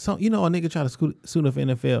 a nigga tried to sue the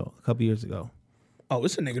NFL a couple years ago. Oh,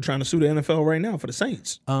 it's a nigga trying to sue the NFL right now for the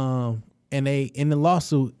Saints. And in the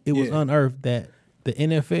lawsuit, it was unearthed that the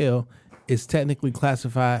NFL is technically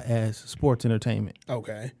classified as sports entertainment.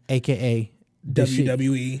 Okay. AKA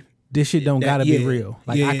WWE. This shit don't gotta be real.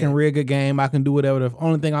 Like, I can rig a game, I can do whatever. The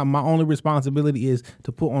only thing, my only responsibility is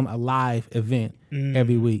to put on a live event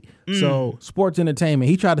every week. So sports entertainment.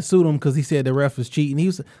 He tried to sue them because he said the ref was cheating. He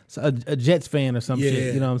was a Jets fan or some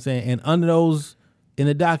shit. You know what I'm saying? And under those, in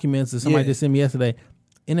the documents that somebody just sent me yesterday,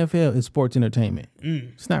 NFL is sports entertainment.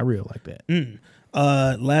 It's not real like that.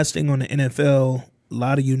 Last thing on the NFL, a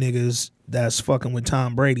lot of you niggas that's fucking with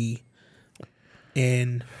Tom Brady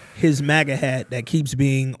and his MAGA hat that keeps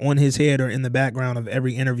being on his head or in the background of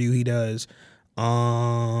every interview he does. A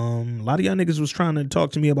lot of y'all niggas was trying to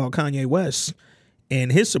talk to me about Kanye West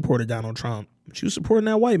and his support of Donald Trump. But you supporting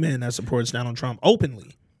that white man that supports Donald Trump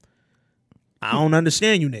openly. I don't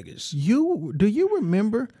understand you niggas. Do you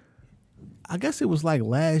remember, I guess it was like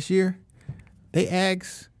last year, they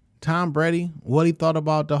asked Tom Brady what he thought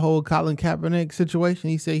about the whole Colin Kaepernick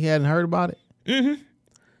situation. He said he hadn't heard about it. Mm-hmm.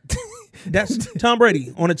 That's Tom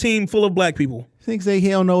Brady on a team full of black people. Think say he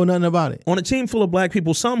don't know nothing about it. On a team full of black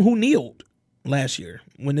people, some who kneeled last year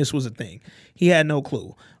when this was a thing. He had no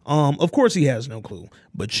clue. Of course he has no clue.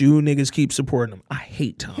 But you niggas keep supporting him. I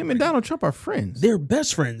hate Tom Brady. Him and Donald Trump are friends. They're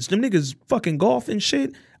best friends. Them niggas fucking golf and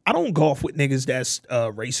shit. I don't golf with niggas that's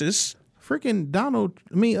racist. Freaking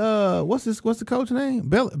what's the coach name?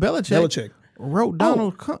 Belichick wrote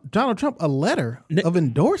Donald Trump a letter of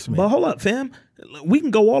endorsement. But hold up, fam. We can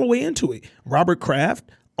go all the way into it. Robert Kraft,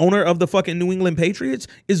 owner of the fucking New England Patriots,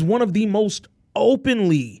 is one of the most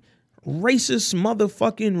openly racist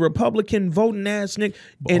motherfucking Republican voting ass nigga,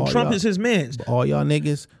 and Trump is his mans. All y'all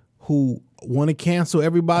niggas who want to cancel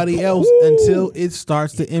everybody else until it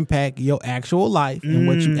starts to impact your actual life and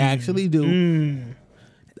what you actually do.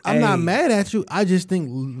 I'm not mad at you. I just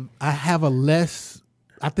think I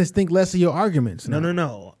just think less of your arguments now.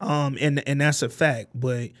 No. And that's a fact.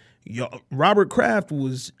 But Robert Kraft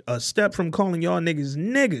was a step from calling y'all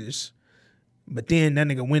niggas, but then that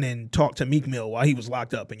nigga went and talked to Meek Mill while he was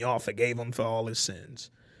locked up, and y'all forgave him for all his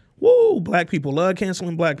sins. Woo, black people love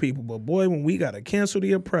canceling black people, but boy, when we gotta cancel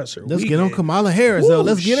the oppressor, let's get on Kamala Harris though.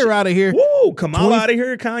 Let's get her out of here. Woo, Kamala out of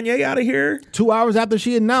here, Kanye out of here. 2 hours after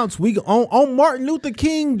she announced we on Martin Luther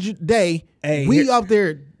King Day, up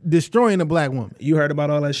there destroying a black woman. You heard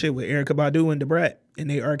about all that shit with Erykah Badu and Da Brat and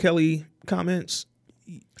they R. Kelly comments?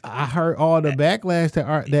 I heard all the backlash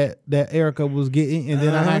that Erykah was getting, and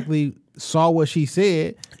then I actually saw what she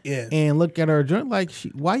said. Yeah. And look at her joint like,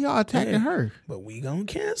 why y'all attacking her? But we gonna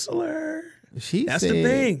cancel her. That's the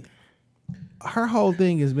thing. Her whole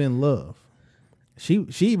thing has been love. She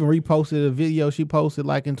even reposted a video she posted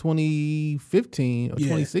like in 2015 or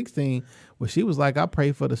 2016 where she was like, I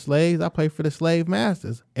pray for the slaves, I pray for the slave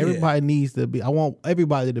masters. Everybody needs to be, I want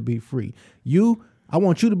everybody to be free. I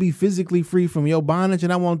want you to be physically free from your bondage,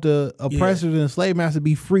 and I want the oppressors and the slave masters to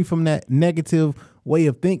be free from that negative way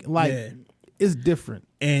of thinking. Like, it's different.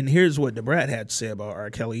 And here's what Da Brat had to say about R.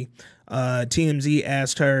 Kelly. TMZ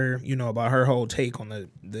asked her, about her whole take on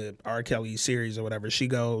the R. Kelly series or whatever. She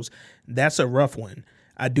goes, that's a rough one.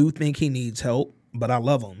 I do think he needs help, but I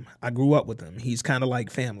love him. I grew up with him. He's kind of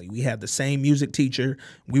like family. We had the same music teacher.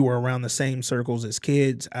 We were around the same circles as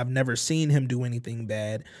kids. I've never seen him do anything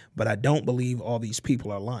bad, but I don't believe all these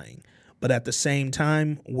people are lying. But at the same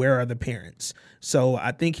time, where are the parents? So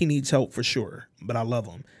I think he needs help for sure, but I love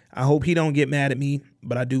him. I hope he don't get mad at me,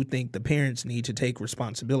 but I do think the parents need to take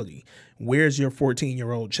responsibility. Where's your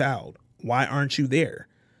 14-year-old child? Why aren't you there?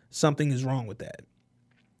 Something is wrong with that.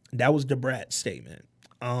 That was Da Brat's statement.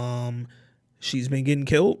 She's been getting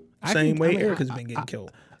killed same way Erykah's been getting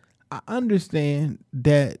killed. I understand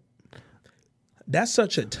that. That's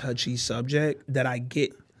such a touchy subject that I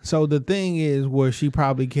get. So the thing is, where she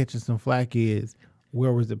probably catching some flack is,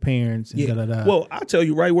 where was the parents? And da-da-da. Well, I'll tell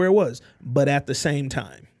you right where it was. But at the same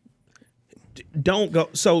time, don't go.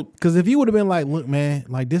 So, because if you would have been like, look, man,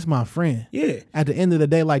 like, this my friend. Yeah. At the end of the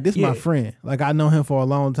day, like, this my friend. Like, I know him for a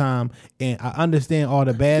long time, and I understand all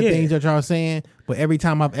the bad things that y'all saying. But every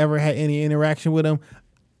time I've ever had any interaction with him,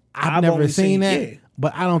 I've never seen that. Yeah.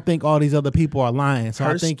 But I don't think all these other people are lying. So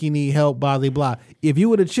I think you need help, blah, blah, blah. If you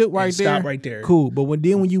would have chipped right there, stop right there, cool. But when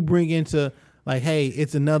you bring into, like, hey,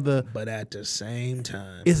 it's another. But at the same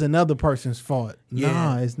time, it's another person's fault. Yeah.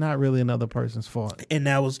 Nah, it's not really another person's fault. And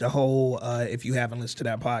that was the whole, if you haven't listened to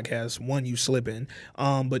that podcast, one, you slipping.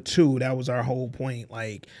 But two, that was our whole point.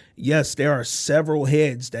 Like, yes, there are several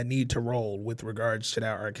heads that need to roll with regards to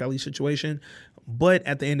that R. Kelly situation. But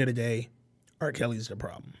at the end of the day, R. Kelly's the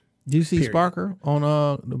problem. Do you see Sparker on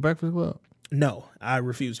The Breakfast Club? No, I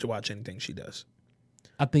refuse to watch anything she does.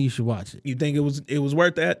 I think you should watch it. You think it was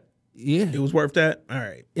worth that? Yeah. It was worth that? All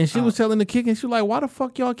right. And she was telling the kick, and she was like, why the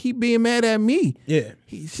fuck y'all keep being mad at me? Yeah.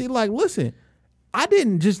 She like, listen, I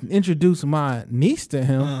didn't just introduce my niece to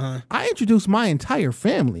him. I introduced my entire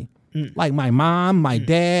family. Like my mom, my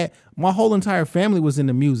dad, my whole entire family was in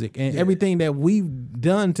the music. And everything that we've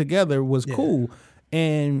done together was cool.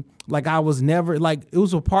 And like, I was never, like, it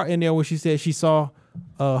was a part in there where she said she saw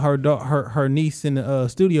her niece in the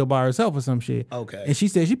studio by herself or some shit. Okay. And she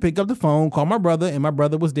said she picked up the phone, called my brother, and my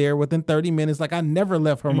brother was there within 30 minutes. Like, I never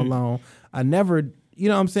left her alone. I never, you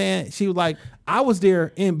know what I'm saying? She was like, I was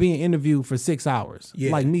there being interviewed for 6 hours.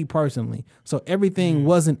 Yeah. Like, me personally. So everything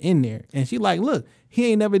wasn't in there. And she like, look,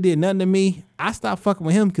 he ain't never did nothing to me. I stopped fucking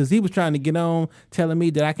with him because he was trying to get on, telling me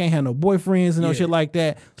that I can't have no boyfriends and no shit like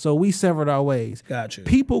that. So we severed our ways. Gotcha.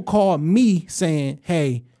 People called me saying,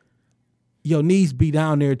 hey, your niece be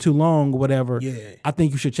down there too long or whatever. Yeah. I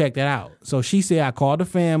think you should check that out. So she said, I called the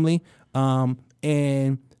family,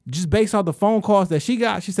 and just based off the phone calls that she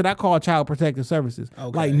got, she said, I called Child Protective Services.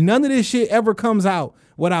 Okay. Like, none of this shit ever comes out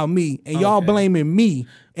without me, and y'all blaming me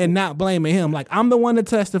and not blaming him. Like, I'm the one that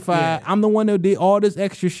testified. I'm the one that did all this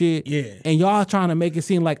extra shit. Yeah. And y'all trying to make it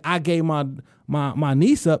seem like I gave my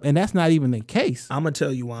niece up, and that's not even the case. I'm going to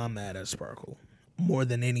tell you why I'm mad at Sparkle more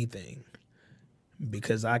than anything.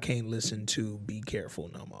 Because I can't listen to Be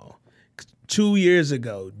Careful no more. 2 years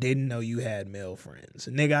ago, didn't know you had male friends.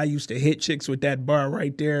 Nigga, I used to hit chicks with that bar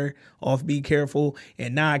right there off Be Careful,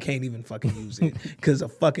 and now I can't even fucking use it because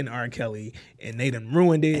of fucking R. Kelly, and they done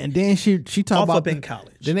ruined it. And then she talked about up in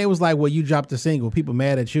college. Then they was like, well, you dropped the single. People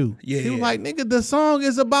mad at you. Yeah. She was like, nigga, the song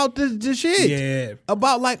is about the shit. Yeah.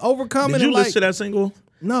 About, like, overcoming. Did you and, listen like, to that single?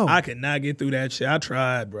 No. I could not get through that shit. I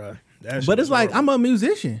tried, bro. But it's like, I'm a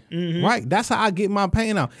musician, right? That's how I get my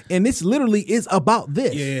pain out. And this literally is about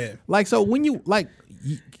this. Yeah. Like, so when you, like,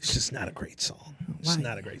 It's just not a great song. It's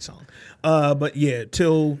not a great song. But yeah,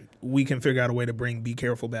 till we can figure out a way to bring Be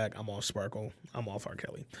Careful back, I'm off Sparkle. I'm off R.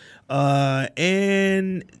 Kelly.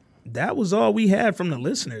 And that was all we had from the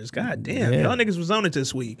listeners. God damn. Y'all niggas was on it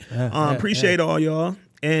this week. Appreciate all y'all.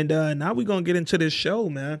 And now we going to get into this show,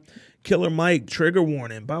 man. Killer Mike, trigger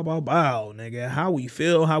warning, bow, bow, bow, nigga. How we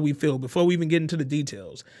feel. Before we even get into the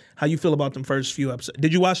details, how you feel about them first few episodes?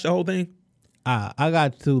 Did you watch the whole thing? I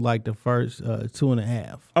got to like the first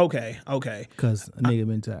 2.5. Okay. Because a nigga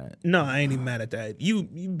been tired. No, I ain't even mad at that. You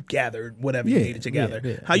gathered whatever you needed to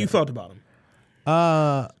gather. How you felt about him?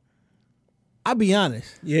 I'll be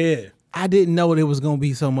honest. Yeah. I didn't know there was going to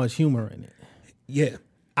be so much humor in it. Yeah.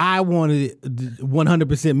 I wanted it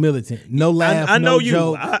 100% militant. No laugh, I know no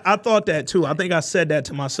joke. I thought that too. I think I said that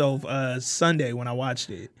to myself Sunday when I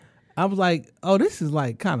watched it. I was like, oh, this is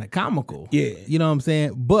like kind of comical. Yeah. You know what I'm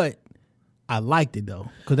saying? But I liked it though,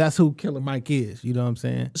 because that's who Killer Mike is. You know what I'm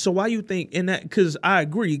saying? So why you think in that? Because I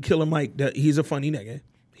agree, Killer Mike, he's a funny nigga.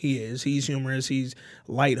 He is. He's humorous. He's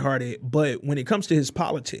lighthearted. But when it comes to his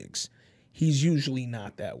politics, he's usually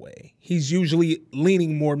not that way. He's usually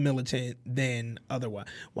leaning more militant than otherwise.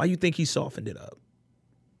 Why you think he softened it up?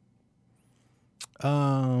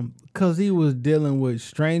 Because he was dealing with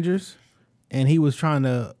strangers, and he was trying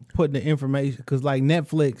to put the information. Because like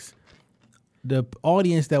Netflix, the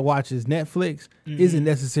audience that watches Netflix isn't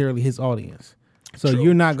necessarily his audience. So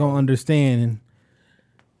you're not gonna understand.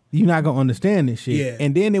 You're not gonna understand this shit. Yeah.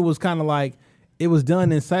 And then it was kind of like it was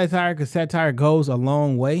done in satire, because satire goes a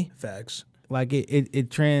long way. Facts. Like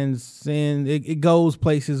it transcends. It goes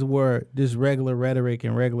places where just regular rhetoric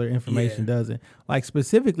and regular information doesn't. Like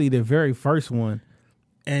specifically the very first one.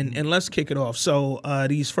 And let's kick it off. So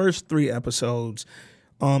these first 3 episodes,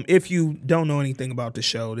 if you don't know anything about the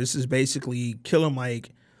show, this is basically Killer Mike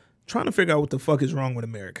trying to figure out what the fuck is wrong with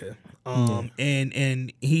America.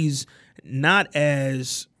 And he's not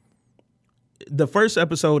as... The first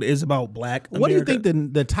episode is about Black America. What do you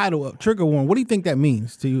think the title of Trigger Warning, what do you think that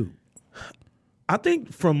means to you? I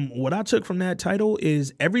think from what I took from that title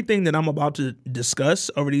is everything that I'm about to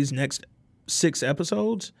discuss over these next 6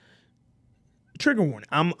 episodes, trigger warning.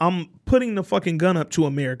 I'm putting the fucking gun up to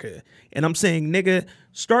America, and I'm saying, nigga,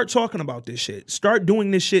 start talking about this shit. Start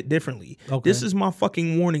doing this shit differently. Okay. This is my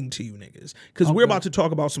fucking warning to you niggas, because we're about to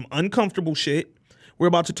talk about some uncomfortable shit. We're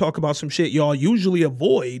about to talk about some shit y'all usually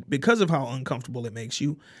avoid because of how uncomfortable it makes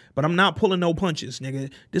you. But I'm not pulling no punches,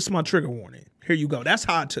 nigga. This is my trigger warning. Here you go. That's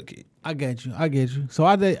how I took it. I get you. So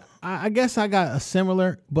I guess I got a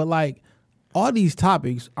similar, but like all these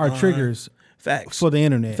topics are triggers. Facts. For the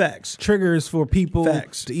internet. Facts. Triggers for people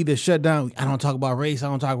Facts. to either shut down. I don't talk about race. I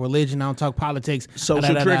don't talk religion. I don't talk politics.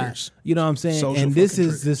 Social triggers. You know what I'm saying? Social and this fucking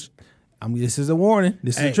is this. I mean, this is a warning.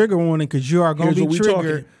 This is a trigger warning, because you are going to be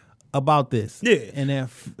triggered about this. Yeah.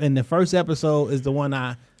 And the first episode is the one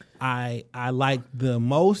I liked the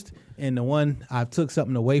most, and the one I took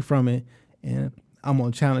something away from it, and I'm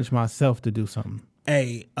gonna challenge myself to do something.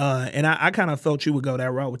 Hey, and I kind of felt you would go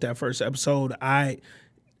that route with that first episode.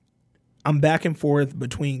 I'm back and forth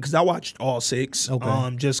between, because I watched all 6,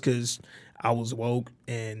 just because I was woke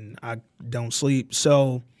and I don't sleep.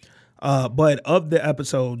 So, but of the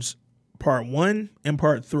episodes, part 1 and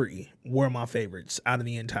part 3 were my favorites out of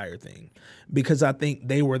the entire thing, because I think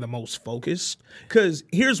they were the most focused. Because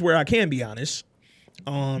here's where I can be honest.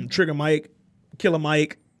 Trigger Mike, Killer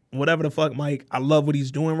Mike, whatever the fuck Mike, I love what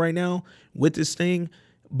he's doing right now with this thing,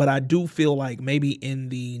 but I do feel like maybe in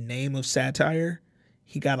the name of satire,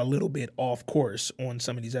 he got a little bit off course on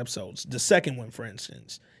some of these episodes. The second one, for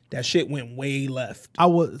instance, that shit went way left. I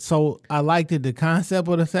liked it, the concept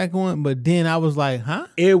of the second one, but then I was like, huh?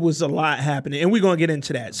 It was a lot happening, and we're going to get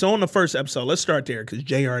into that. So on the first episode, let's start there, because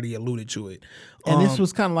Jay already alluded to it. And this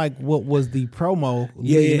was kind of like what was the promo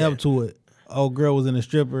leading up to it. Old girl was in a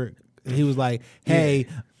stripper. He was like, "Hey,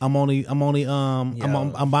 I'm only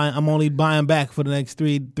buying back for the next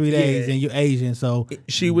three days, and you're Asian." So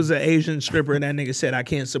she was an Asian stripper, and that nigga said, "I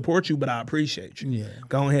can't support you, but I appreciate you. Yeah,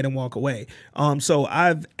 go ahead and walk away." So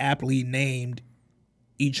I've aptly named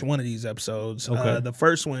each one of these episodes. Okay. The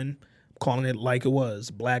first one, calling it like it was,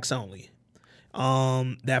 Blacks Only.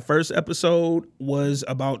 That first episode was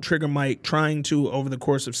about Trigger Mike trying to, over the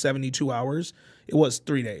course of 72 hours, it was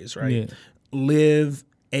 3 days, right? Yeah. Live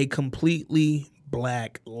a completely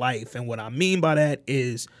Black life. And what I mean by that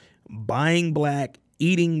is buying Black,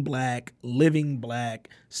 eating Black, living Black,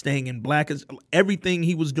 staying in Black. Everything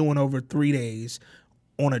he was doing over 3 days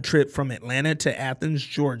on a trip from Atlanta to Athens,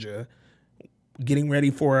 Georgia, getting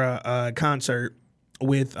ready for a concert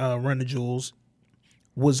with Run the Jewels,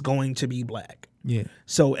 was going to be Black. Yeah.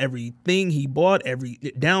 So everything he bought,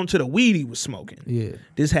 down to the weed he was smoking. Yeah.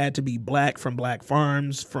 This had to be black, from black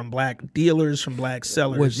farms, from black dealers, from black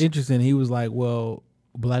sellers. What's interesting, he was like, well,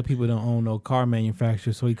 black people don't own no car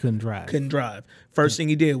manufacturer, so he couldn't drive. Couldn't drive. First thing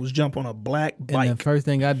he did was jump on a black bike. And the first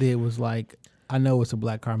thing I did was like, I know it's a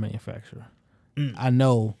black car manufacturer. I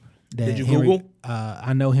know that. Did you Henry, Google?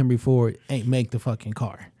 I know Henry Ford ain't make the fucking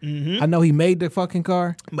car. I know he made the fucking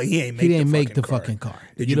car, But he ain't make he the didn't make fucking the car. fucking car.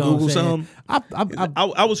 Did you know what Google I'm saying?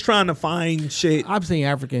 I was trying to find shit. I've seen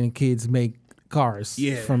African kids make cars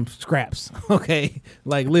Yeah. from scraps. Okay,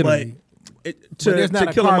 like literally. But But there's not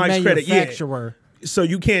a Killer car Mike's credit, manufacturer. So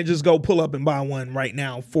you can't just go pull up and buy one right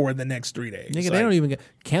now for the next 3 days. Nigga, they don't even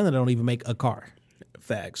Canada don't even make a car.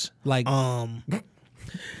 Facts. Like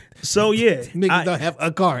So yeah, niggas don't have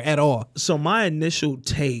a car at all. So my initial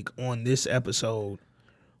take on this episode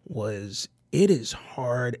was it is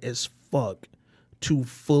hard as fuck to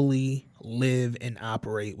fully live and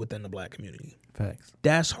operate within the black community. Facts.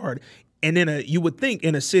 That's hard. And then you would think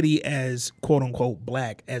in a city as quote unquote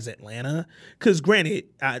black as Atlanta, because granted,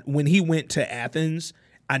 when he went to Athens,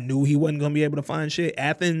 I knew he wasn't going to be able to find shit.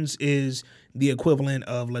 Athens is the equivalent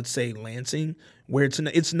of, let's say, Lansing, where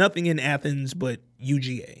it's nothing in Athens but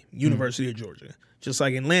UGA, University of Georgia. Just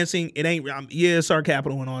like in Lansing, it ain't, it's our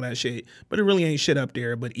capital and all that shit, but it really ain't shit up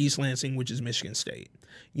there but East Lansing, which is Michigan State.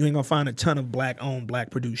 You ain't going to find a ton of black-owned,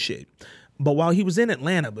 black-produced shit. But while he was in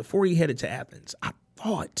Atlanta, before he headed to Athens, I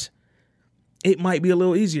thought it might be a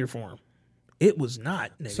little easier for him. It was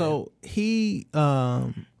not, nigga. So he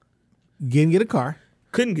didn't get a car.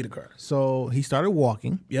 Couldn't get a car. So he started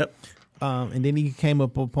walking. Yep. And then he came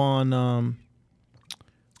up upon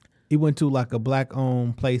he went to like a black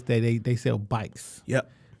owned place that they sell bikes. Yep.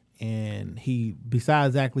 And he,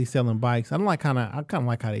 besides actually selling bikes, I kind of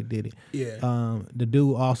like how they did it. Yeah. The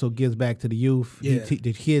dude also gives back to the youth. Yeah.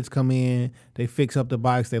 The kids come in, they fix up the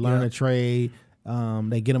bikes, they learn a trade,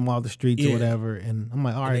 they get them off the streets or whatever. And I'm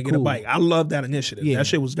like, all right, they cool. get a bike. I love that initiative. Yeah. That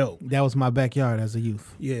shit was dope. That was my backyard as a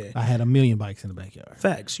youth. Yeah. I had 1 million bikes in the backyard.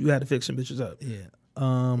 Facts. You had to fix some bitches up. Yeah.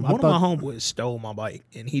 One of my homeboys stole my bike,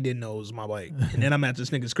 and he didn't know it was my bike. And then I'm at this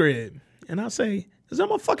nigga's crib, and I say, "Is that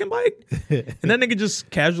my fucking bike?" And that nigga just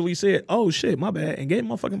casually said, "Oh shit, my bad," and gave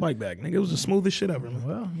my fucking bike back. Nigga, it was the smoothest shit ever. Man.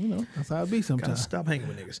 Well, you know, that's how it be Gotta sometimes. stop hanging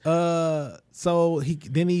with niggas. So he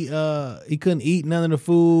couldn't eat none of the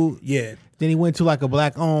food. Yeah. Then he went to like a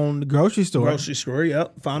black owned grocery store. Grocery store.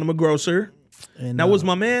 Yep. Found him a grocer. And Now was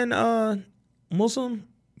my man Muslim?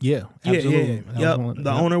 Yeah, absolutely. Yeah. That Yep. was one-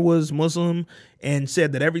 The owner was Muslim and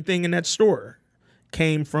said that everything in that store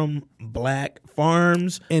came from black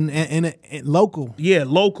farms. and local. Yeah,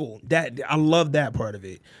 local. That I love that part of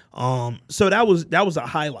it. So that was a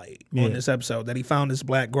highlight on this episode, that he found this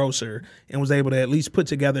black grocer and was able to at least put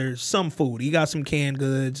together some food. He got some canned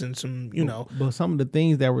goods and some, But some of the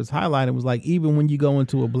things that was highlighted was like, even when you go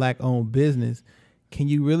into a black owned business, can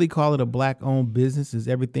you really call it a black owned business? Is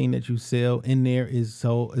everything that you sell in there is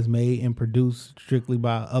made and produced strictly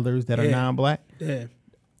by others that are non-black? Yeah.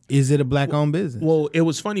 Is it a black owned business? Well, it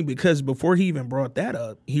was funny because before he even brought that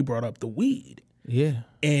up, he brought up the weed. Yeah.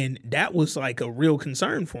 And that was like a real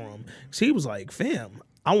concern for him. So he was like, fam,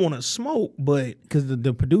 I want to smoke, but... Because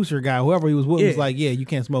the producer guy, whoever he was with, was Yeah. like, yeah, you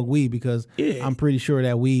can't smoke weed because Yeah. I'm pretty sure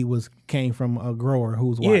that weed came from a grower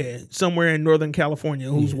who's white. Yeah, somewhere in Northern California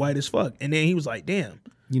who's white as fuck. And then he was like, damn.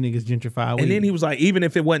 You niggas gentrify weed. And then he was like, even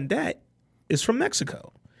if it wasn't that, it's from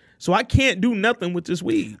Mexico. So I can't do nothing with this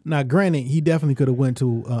weed. Now, granted, he definitely could have went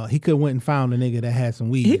and found a nigga that had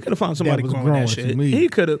some weed. He could have found somebody was growing that some shit. weed. He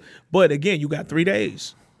could have. But again, you got 3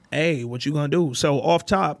 days. Hey, what you gonna do? So off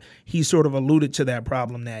top, he sort of alluded to that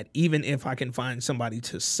problem that even if I can find somebody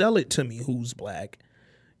to sell it to me who's black,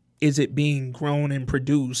 is it being grown and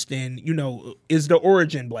produced? And, is the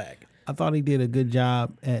origin black? I thought he did a good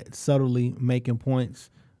job at subtly making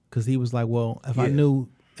points because he was like, well, if I knew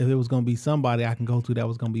if it was going to be somebody I can go to that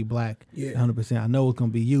was going to be black, 100%, I know it's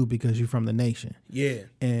going to be you because you're from the nation. Yeah.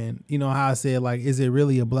 And you know how I said, like, is it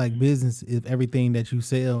really a black business if everything that you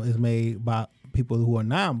sell is made by people who are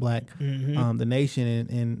non-black? The nation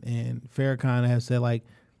and Farrakhan have said, like,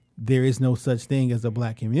 there is no such thing as a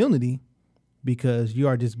black community because you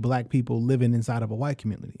are just black people living inside of a white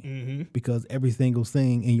community because every single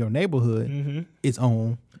thing in your neighborhood is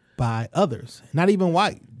owned by others, not even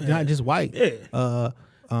white, not just white,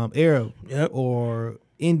 Arab or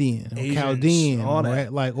Indian or Asians, Chaldean, all that.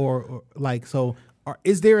 right? Like or like so.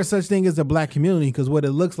 Is there a such thing as a black community? Because what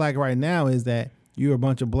it looks like right now is that you're a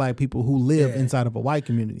bunch of black people who live inside of a white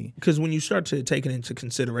community. Because when you start to take it into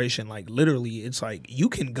consideration, like literally, it's like you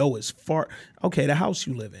can go as far. Okay, the house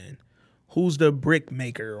you live in, who's the brick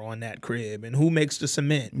maker on that crib, and who makes the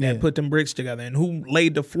cement that Yeah. put them bricks together, and who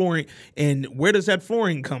laid the flooring, and where does that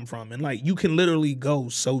flooring come from? And like, you can literally go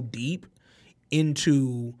so deep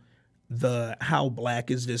into the how black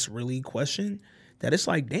is this really question that it's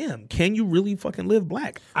like, damn, can you really fucking live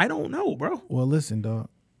black? I don't know, bro. Well, listen, dog.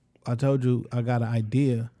 I told you I got an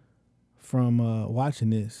idea from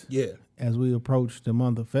watching this. Yeah. As we approach the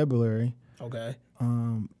month of February, Okay.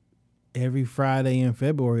 every Friday in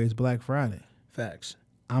February is Black Friday. Facts.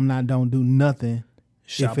 Don't do nothing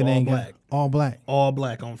Shop if it all ain't black. all black. All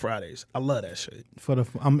black on Fridays. I love that shit. For the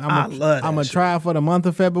I love that I'm gonna shit. try for the month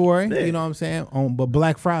of February. Yeah. You know what I'm saying? But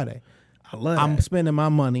Black Friday, I love I'm that. spending my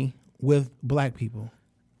money with black people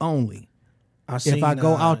only. Seen, If I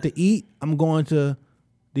go out to eat, I'm going to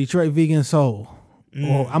Detroit Vegan Soul,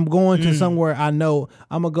 or I'm going to somewhere I know.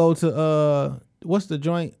 I'm gonna go to what's the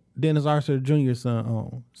joint Dennis Arthur Jr. son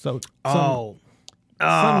owned?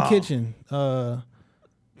 Some kitchen. I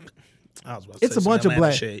was about to It's say a some bunch of Atlanta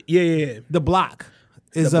black shit. Yeah. The Block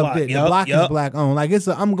is The up Block, there. yup, The Block yup. is black owned. Like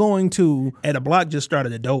I'm going to. And the Block just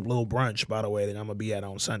started a dope little brunch, by the way, that I'm gonna be at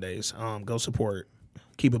on Sundays. Go support.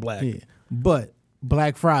 Keep it black. Yeah. But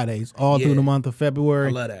Black Fridays all Yeah. through the month of February.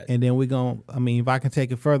 I love that. And then if I can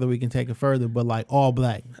take it further, we can take it further. But like all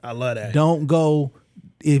black. I love that. Don't go.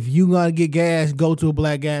 If you gotta get gas, go to a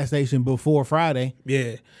black gas station before Friday.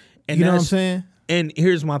 Yeah. And You know what I'm that's- saying? And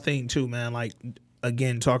here's my thing too, man. Like,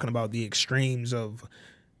 again, talking about the extremes of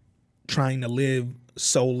trying to live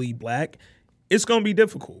solely black, it's gonna be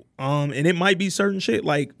difficult. And it might be certain shit.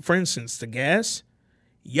 Like, for instance, the gas.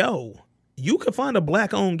 Yo, you could find a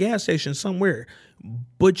black-owned gas station somewhere,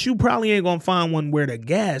 but you probably ain't gonna find one where the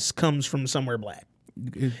gas comes from somewhere black.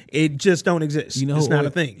 It just don't exist. You know it's who not oil-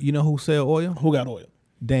 a thing. You know who sell oil? Who got oil?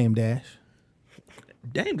 Dame Dash.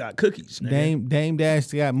 Dame got cookies. Nigga. Dame Dash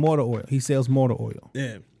got motor oil. He sells motor oil.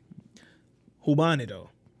 Yeah. Who buying it though?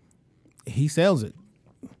 He sells it.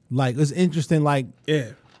 Like it's interesting. Like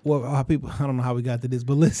Yeah. well, how people. I don't know how we got to this,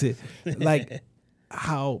 but listen, like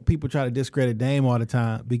how people try to discredit Dame all the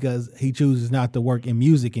time because he chooses not to work in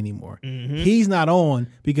music anymore. He's not on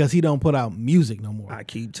because he don't put out music no more. I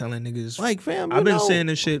keep telling niggas, Like, fam, I've been know- saying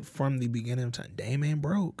this shit from the beginning of time. Dame ain't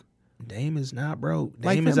broke. Dame is not broke.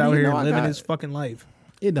 Like, Dame is fam, out you here know I living got- his fucking life.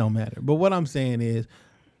 It don't matter. But what I'm saying is,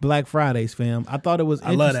 Black Fridays, fam. I thought it was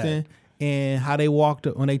I love that. interesting. And how they walked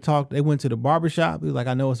when they talked, they went to the barbershop. He was like,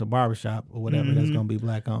 I know it's a barbershop or whatever that's gonna be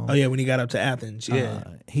black owned. Oh yeah, when he got up to Athens, yeah.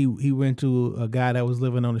 He went to a guy that was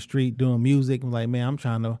living on the street doing music and was like, man, I'm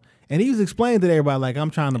trying to, and he was explaining to everybody like,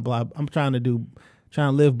 I'm trying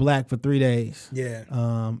to live black for 3 days.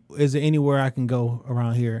 Yeah. Is there anywhere I can go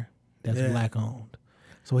around here that's Yeah. black owned?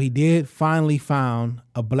 So he did finally found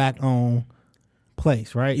a black owned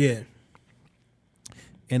place, right? Yeah.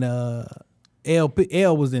 And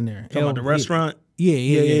L was in there. Talking about the restaurant. Yeah.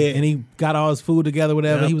 And he got all his food together,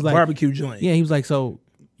 whatever. Yep, He was like, barbecue joint. yeah, he was like, so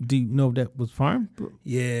do you know if that was farm?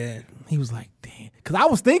 Yeah. He was like, damn. Because I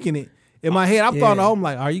was thinking it in my head. I'm yeah. thought at home,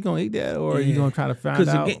 like, are you going to eat that or are you going to try to find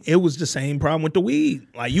out? Because it was the same problem with the weed.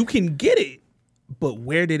 Like, you can get it, but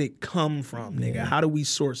where did it come from, nigga? How do we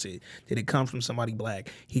source it? Did it come from somebody black?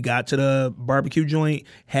 He got to the barbecue joint,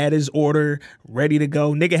 had his order, ready to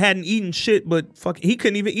go. Nigga hadn't eaten shit, but he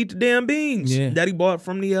couldn't even eat the damn beans that he bought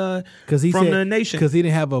from the the nation. Because he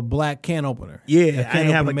didn't have a black can opener. Yeah, A I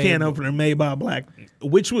didn't have a opener can made- opener made by a black,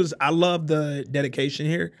 which was, I love the dedication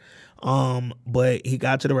here. But he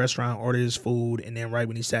got to the restaurant, ordered his food, and then right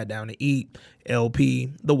when he sat down to eat,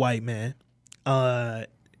 LP, the white man,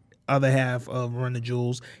 other half of Run the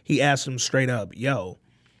Jewels, he asked him straight up, yo,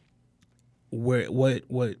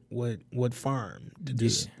 what farm did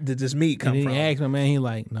this meat come And from? he asked my man, he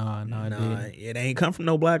like, nah, It ain't come from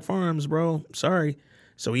no black farms, bro. Sorry.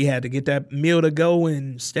 So he had to get that meal to go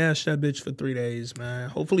and stash that bitch for 3 days, man.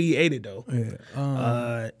 Hopefully he ate it though.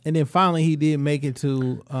 Yeah. And then finally he did make it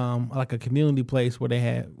to like a community place where they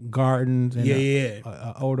had gardens and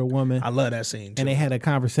a older woman. I love that scene too. And they had a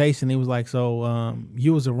conversation. He was like, so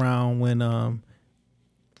you was around when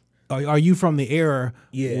are you from the era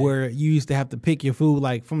where you used to have to pick your food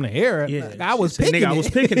like from the era? Yeah, Like, I was she said, picking nigga,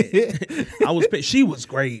 it. I was picking it. She was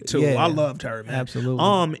great too. Yeah. I loved her, man.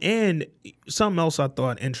 Absolutely. And something else I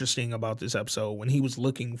thought interesting about this episode, when he was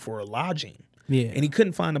looking for a lodging, and he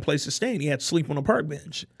couldn't find a place to stay, and he had to sleep on a park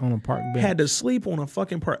bench. On a park bench. Had to sleep on a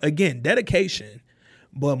fucking park. Again, dedication.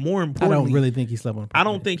 But more importantly, I don't really think he slept on a park I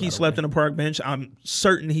don't bench, think he by the slept way. on a park bench. I'm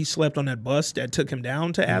certain he slept on that bus that took him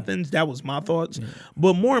down to Athens. That was my thoughts.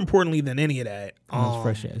 But more importantly than any of that, On those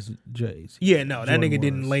fresh ass J's. yeah, no, that Jordan nigga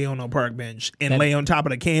didn't was. lay on no park bench and lay on top of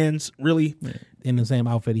the cans. Really, in the same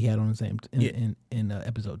outfit he had on the same in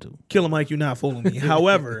episode 2. Killer Mike, you not fooling me.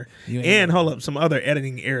 However, and hold up, some other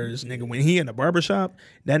editing errors, nigga. When he in the barbershop,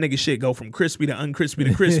 that nigga shit go from crispy to uncrispy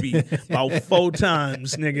to crispy about 4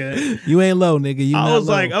 times, nigga. You ain't low, nigga. You I was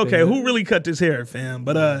low, like, okay, fam. who really cut this hair, fam?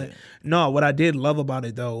 But no, what I did love about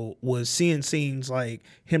it though was seeing scenes like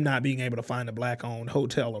him not being able to find a black-owned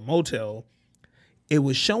hotel or motel. It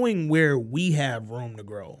was showing where we have room to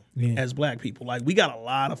grow as black people. Like, we got a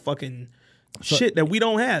lot of fucking shit that we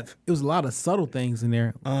don't have. It was a lot of subtle things in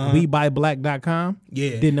there. WeBuyBlack.com.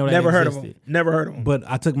 Yeah. Didn't know that Never heard existed. of them. Never heard of them. But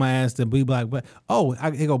I took my ass to We Black. But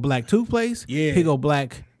he go black toothpaste. Yeah. He go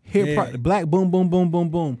black hair. Black boom boom boom boom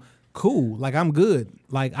boom. Cool. Like, I'm good.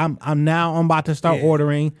 Like, I'm about to start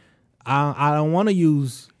ordering. I don't want to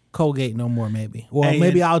use Colgate no more. Maybe. Or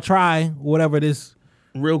maybe I'll try whatever this.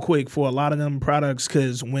 Real quick, for a lot of them products,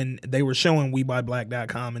 because when they were showing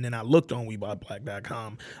WeBuyBlack.com and then I looked on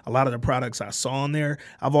WeBuyBlack.com, a lot of the products I saw on there,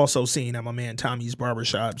 I've also seen at my man Tommy's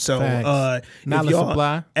Barbershop. So Knowledge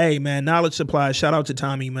Supply. Hey man, Knowledge Supply. Shout out to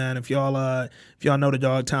Tommy, man. If y'all know the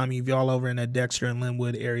dog Tommy, if y'all over in that Dexter and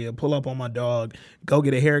Linwood area, pull up on my dog. Go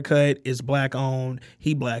get a haircut. It's black owned.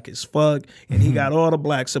 He black as fuck. And he got all the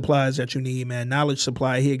black supplies that you need, man. Knowledge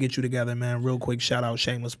Supply, he'll get you together, man. Real quick, shout out,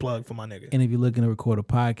 shameless plug for my nigga. And if you're looking to record a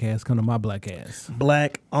podcast, come to my black ass.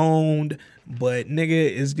 Black owned, but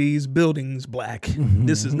nigga, is these buildings black?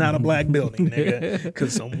 This is not a black building, nigga.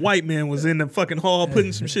 Because some white man was in the fucking hall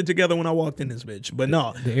putting some shit together when I walked in this bitch. But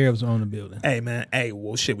no. The Arabs own the building. Hey, man. Hey,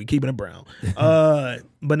 well, shit, we keeping it brown.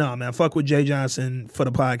 But no, man, fuck with Jay Johnson for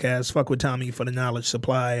the podcast. Fuck with Tommy for the Knowledge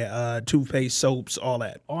Supply, toothpaste, soaps, all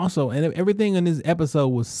that. Also, and everything in this episode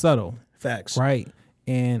was subtle. Facts. Right.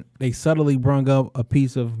 And they subtly brung up a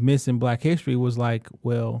piece of missing black history. Was like,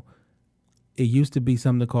 well, it used to be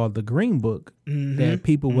something called the Green Book that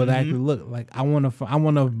people would actually look like. I want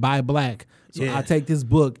to buy black. So I take this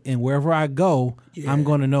book, and wherever I go, I'm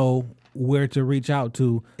going to know where to reach out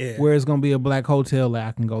to, where it's going to be a black hotel that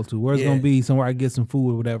I can go to, where it's going to be somewhere I get some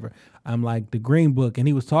food or whatever. I'm like, the Green Book. And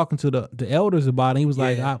he was talking to the elders about it. He was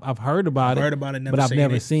like, I've heard about it, but I've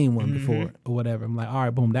never seen one before or whatever. I'm like, all right,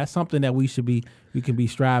 boom. That's something that we can be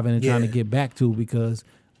striving and trying to get back to, because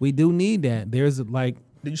we do need that. There's like.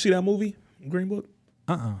 Did you see that movie, Green Book?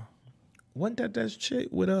 Wasn't that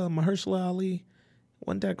shit with Mahershala Ali?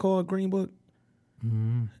 Wasn't that called Green Book?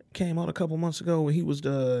 Came out a couple months ago where he was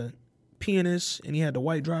the pianist and he had the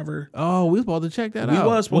white driver. Oh, we supposed to check that out. We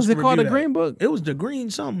was supposed to it called review the that. Green Book? It was the Green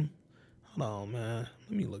something. Hold on, man.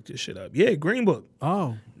 Let me look this shit up. Yeah, Green Book.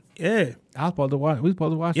 Oh. Yeah. I was supposed to watch. We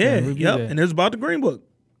supposed to watch Yeah, that. yep. And it was about the Green Book.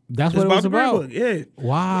 That's what it was about. Yeah.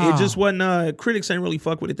 Wow. It just wasn't, critics ain't really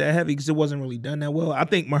fuck with it that heavy because it wasn't really done that well. I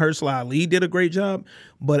think Mahershala Ali did a great job,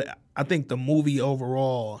 but I think the movie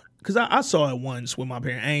overall, because I saw it once with my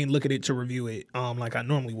parents. I ain't look at it to review it like I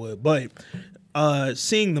normally would. But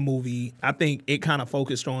seeing the movie, I think it kind of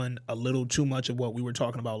focused on a little too much of what we were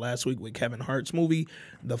talking about last week with Kevin Hart's movie,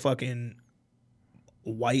 the fucking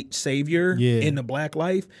white savior in the black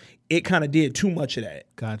life. It kind of did too much of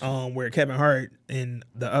that. Gotcha. Where Kevin Hart in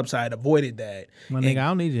The Upside avoided that. My nigga, I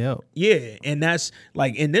don't need your help. Yeah, and that's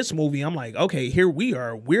like in this movie, I'm like, okay, here we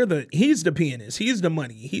are. He's the pianist. He's the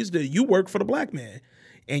money. You work for the black man.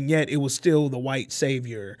 And yet it was still the white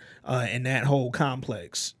savior and that whole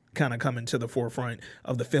complex kind of coming to the forefront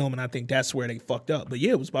of the film. And I think that's where they fucked up. But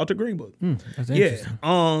yeah, it was about the Green Book. That's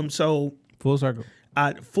interesting. So full circle.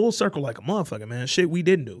 Full circle like a motherfucker, man. Shit we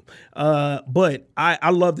didn't do. But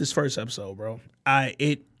I love this first episode, bro.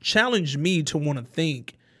 It challenged me to want to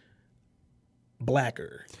think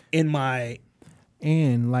blacker in my.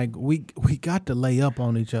 And like we got to lay up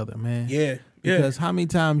on each other, man. Yeah. Because how many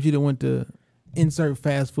times you done went to insert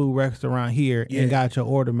fast food restaurant here and got your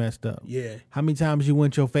order messed up? Yeah. How many times you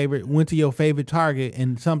went to your favorite Target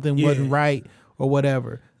and something wasn't right or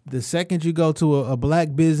whatever? The second you go to a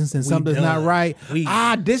black business and something's not right,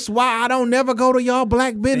 this why I don't never go to y'all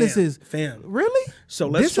black businesses. Fam. Really? So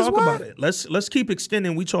let's talk about it. Let's keep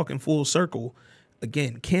extending. We talking full circle.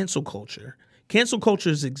 Again, cancel culture. Cancel culture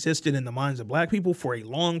has existed in the minds of black people for a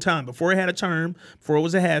long time. Before it had a term, before it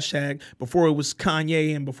was a hashtag, before it was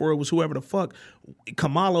Kanye, and before it was whoever the fuck,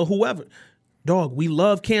 Kamala, whoever. Dog, we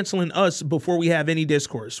love canceling us before we have any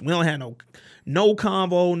discourse. We don't have no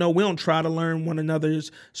convo. No, we don't try to learn one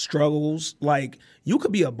another's struggles. Like, you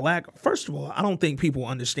could be a black. First of all, I don't think people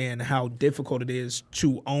understand how difficult it is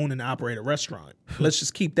to own and operate a restaurant. Let's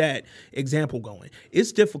just keep that example going.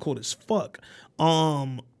 It's difficult as fuck.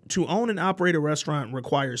 To own and operate a restaurant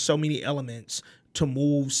requires so many elements to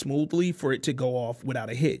move smoothly for it to go off without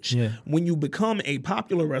a hitch. Yeah. When you become a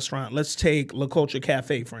popular restaurant, let's take La Culture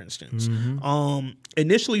Cafe, for instance.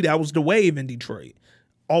 Initially, that was the wave in Detroit.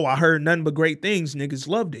 Oh, I heard nothing but great things. Niggas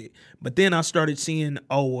loved it. But then I started seeing,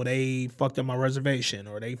 oh, well, they fucked up my reservation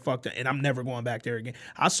or they fucked up, and I'm never going back there again.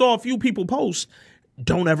 I saw a few people post,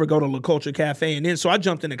 don't ever go to La Culture Cafe. And then so I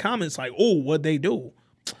jumped in the comments like, oh, what'd they do?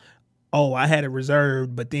 Oh, I had it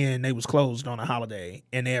reserved, but then they was closed on a holiday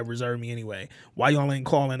and they had reserved me anyway. Why y'all ain't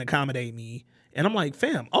call and accommodate me? And I'm like,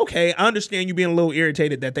 fam, okay, I understand you being a little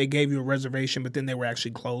irritated that they gave you a reservation, but then they were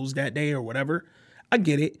actually closed that day or whatever. I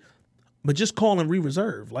get it. But just call and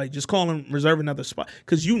re-reserve. Like, just call and reserve another spot.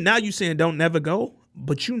 Because you saying don't never go,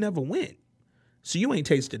 but you never went. So you ain't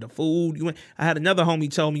tasted the food. I had another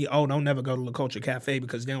homie tell me, oh, don't never go to La Culture Cafe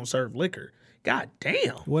because they don't serve liquor. God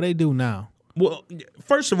damn. What they do now? Well,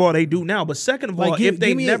 first of all, they do now. But second of all, if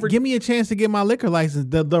they never give me a chance to get my liquor license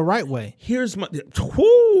the right way. Here's my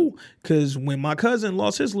because when my cousin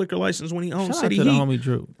lost his liquor license when he owned Shout City out to Heat. the homie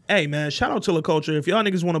Drew. Hey man, shout out to La Culture. If y'all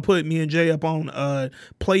niggas want to put me and Jay up on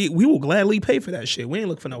play, we will gladly pay for that shit. We ain't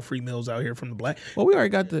looking for no free meals out here from the black. Well, we already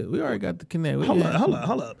got the connect. Hold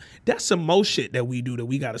up. That's some more shit that we do that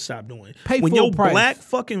we gotta stop doing. Pay when full your price. black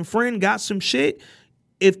fucking friend got some shit.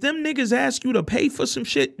 If them niggas ask you to pay for some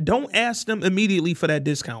shit, don't ask them immediately for that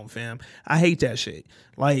discount, fam. I hate that shit.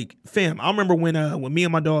 Like, fam, I remember when me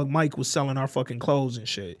and my dog Mike was selling our fucking clothes and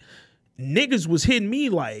shit. Niggas was hitting me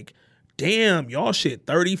like, damn, y'all shit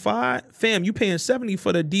 35? Fam, you paying 70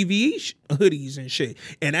 for the DVE hoodies and shit.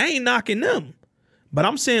 And I ain't knocking them. But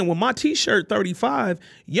I'm saying with my t-shirt 35,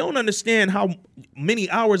 you don't understand how many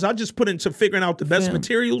hours I just put into figuring out the best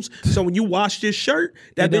materials. So when you wash this shirt,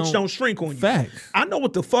 that bitch don't shrink on you. Facts. I know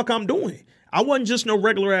what the fuck I'm doing. I wasn't just no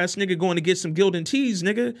regular ass nigga going to get some Gildan tees,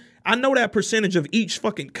 nigga. I know that percentage of each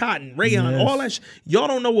fucking cotton, rayon, all that y'all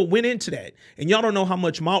don't know what went into that. And y'all don't know how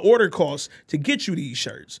much my order costs to get you these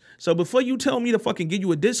shirts. So before you tell me to fucking give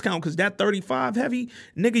you a discount because that 35 heavy,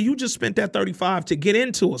 nigga, you just spent that 35 to get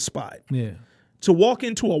into a spot. Yeah. To walk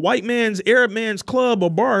into a white man's, Arab man's club or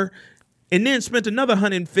bar and then spent another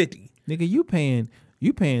 150. Nigga, you paying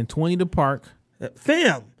 20 to park.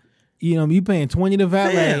 Fam. You know, you paying 20 to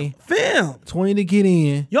valet. Fam. 20 to get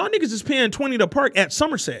in. Y'all niggas is paying 20 to park at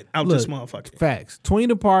Somerset out this motherfucker. Facts. 20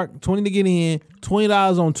 to park, 20 to get in,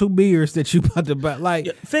 $20 on 2 beers that you about to buy. Like,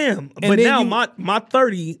 yeah, fam. But now my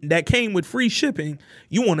 30 that came with free shipping,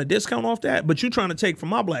 you want a discount off that? But you trying to take from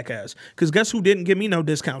my black ass. Because guess who didn't give me no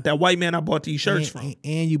discount? That white man I bought these shirts from.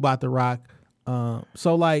 And you bought the rock.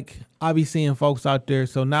 So like I be seeing folks out there.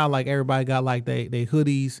 So now like everybody got like they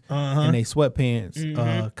hoodies and they sweatpants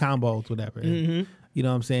combos, whatever. And, you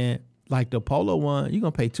know what I'm saying? Like the polo one, you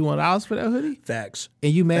gonna pay $200 for that hoodie? Facts.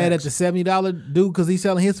 And you mad at the $70 dude because he's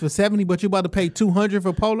selling his for $70, but you about to pay $200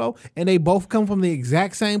 for polo, and they both come from the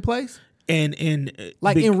exact same place? And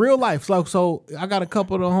like in real life, so I got a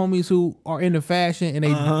couple of the homies who are into fashion and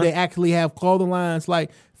they actually have clothing lines.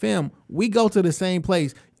 Like, fam, we go to the same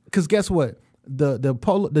place because guess what?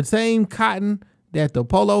 The same cotton that the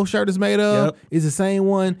polo shirt is made of is the same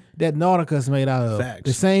one that Nautica's made out of. Facts.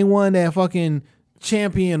 The same one that fucking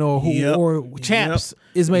Champion or Chaps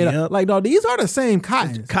is made of. Like, no, these are the same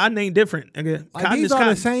cottons. Cotton ain't different. Nigga. Like, Cotton these is are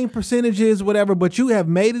cotton. the same percentages, whatever, but you have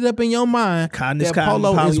made it up in your mind Cotton that is cotton,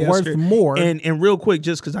 polo is worth polyester. more. And real quick,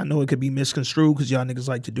 just because I know it could be misconstrued because y'all niggas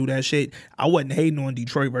like to do that shit, I wasn't hating on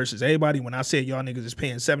Detroit versus everybody when I said y'all niggas is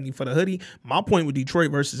paying 70 for the hoodie. My point with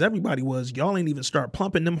Detroit versus everybody was y'all ain't even start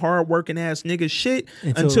pumping them hard working ass niggas shit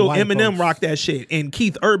until Eminem folks rocked that shit and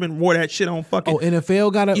Keith Urban wore that shit on fucking. Oh,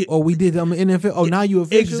 NFL got it. We did NFL. Oh, now you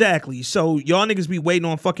official? Exactly. So y'all niggas be waiting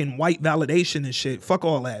on fucking white validation and shit. Fuck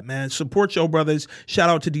all that, man. Support your brothers. Shout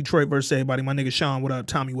out to Detroit versus everybody. My nigga Sean, what up?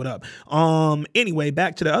 Tommy, what up? Anyway,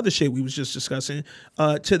 back to the other shit we was just discussing.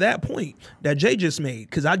 To that point that Jay just made,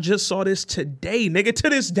 because I just saw this today, nigga. To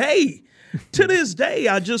this day. To this day,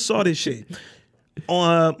 I just saw this shit.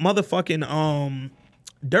 On motherfucking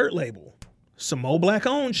Dirt Label. Some old black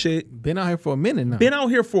owned shit. Been out here for a minute now. Been out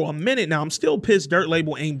here for a minute now. I'm still pissed Dirt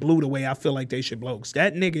Label ain't blue the way I feel like they should blow. Cause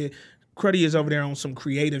that nigga Cruddy is over there on some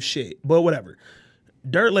creative shit. But whatever.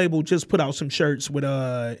 Dirt Label just put out some shirts with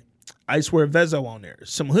Icewear Vezo on there.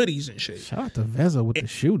 Some hoodies and shit. Shout out to Vezo with the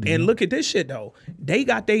shoe deal. And look at this shit though. They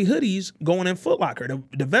got their hoodies going in Foot Locker.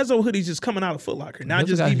 The Vezo hoodies is coming out of Foot Locker. Not Vezo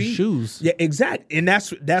just got DV. his shoes. Yeah, exact. And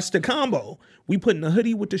that's the combo. We putting the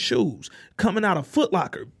hoodie with the shoes coming out of Foot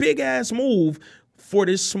Locker. Big ass move for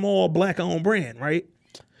this small black owned brand, right?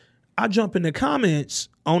 I jump in the comments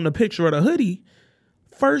on the picture of the hoodie.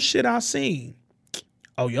 First shit I seen.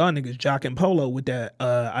 Oh, y'all niggas jocking polo with that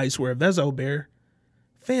Icewear Vezo bear.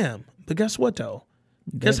 Fam, but guess what though?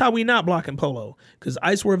 Guess how we not blocking Polo? Because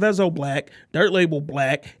Icewear Vezo black, Dirt Label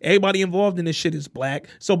black, everybody involved in this shit is black.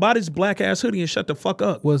 So buy this black ass hoodie and shut the fuck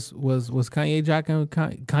up. Was Kanye jocking?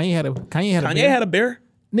 Kanye had a Kanye had a bear.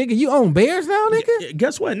 Nigga, you own bears now, nigga?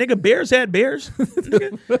 Guess what? Nigga, bears had bears.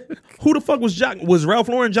 Nigga. Who the fuck was jocking? Was Ralph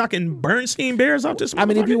Lauren jocking Bernstein bears out this motherfucker? I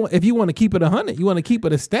mean, if you want to keep it 100, you want to keep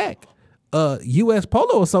it a stack. U.S.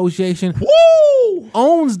 Polo Association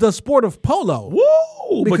owns the sport of polo.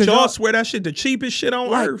 Woo! But Because y'all y'all- swear that shit the cheapest shit on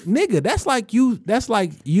Like, earth. nigga, that's like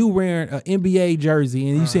you wearing an NBA jersey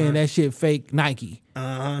and you saying that shit fake Nike.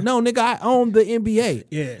 No, nigga, I own the NBA.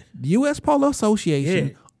 Yeah. The U.S. Polo Association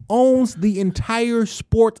Yeah. owns the entire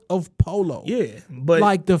sport of polo. Yeah, but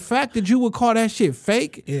Like, the fact that you would call that shit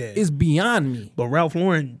fake Yeah. is beyond me. but Ralph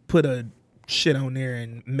Lauren put a shit on there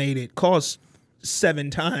and made it cost 7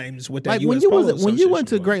 times what that Like US when you Polo was when you went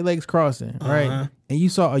to Association Great Lakes Crossing, right, Uh-huh. and you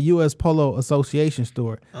saw a U.S. Polo Association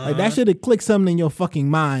store, like that should have clicked something in your fucking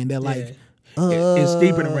mind that like, It's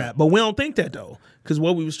deeper than rap. But we don't think that though. Because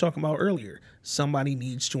what we was talking about earlier, somebody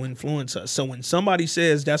needs to influence us. So when somebody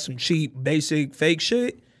says that's some cheap, basic, fake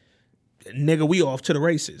shit, nigga, we off to the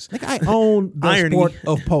races. like I own the Irony. sport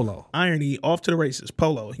of polo. Irony, off to the races.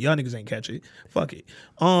 Polo. Y'all niggas ain't catch it. Fuck it.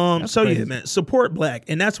 So crazy. yeah, man. Support black.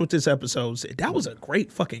 And that's what this episode said. That was a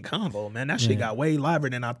great fucking combo, man. That shit got way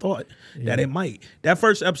liver than I thought that it might. That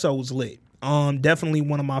first episode was lit. Definitely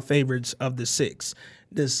one of my favorites of the 6.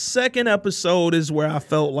 The second episode is where I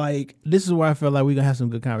felt like, This is where I feel like we're gonna have some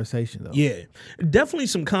good conversation though. yeah, definitely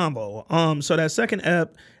some combo. So that second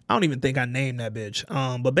ep, I don't even think I named that bitch.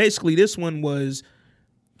 But basically this one was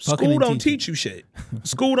Fucking school and don't teaching. teach you shit.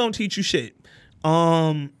 School don't teach you shit.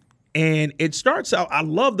 And it starts out, I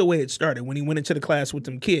love the way it started when he went into the class with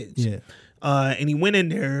them kids. Yeah. And he went in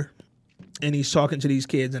there and he's talking to these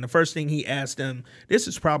kids. And the first thing he asked them, this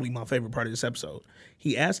is probably my favorite part of this episode.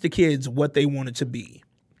 He asked the kids what they wanted to be.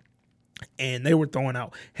 And they were throwing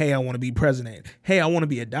out, hey, I want to be president. Hey, I want to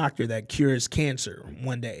be a doctor that cures cancer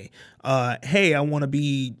one day. Hey, I want to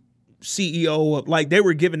be CEO of, like, they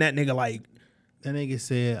were giving that nigga like, That nigga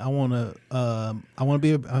said, I wanna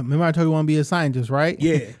be remember I told you I wanna be a scientist, right?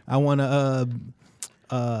 Yeah. I wanna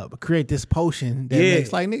create this potion that Yeah.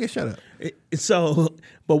 makes like nigga shut up. So,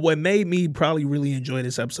 but what made me probably really enjoy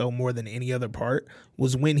this episode more than any other part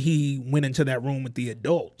was when he went into that room with the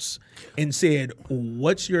adults and said,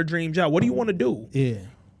 what's your dream job? What do you want to do? Yeah.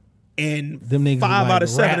 And Them niggas 5 was out of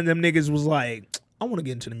like, 7 rap. of them niggas was like, I want to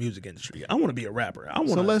get into the music industry. I want to be a rapper. I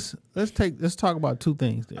want So to. let's talk about two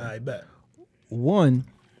things there. I bet. One,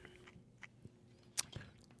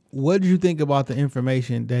 what did you think about the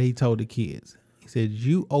information that he told the kids? He said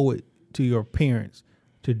you owe it to your parents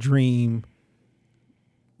to dream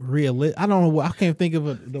real. I don't know. I can't think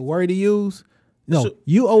of the word to use. No, So-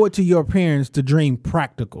 you owe it to your parents to dream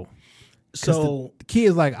practical. 'Cause So the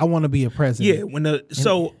kid's like, I want to be a president. yeah, when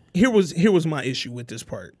here was my issue with this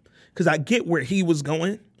part, because I get where he was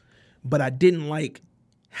going, but I didn't like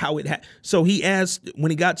how it had. So he asked, when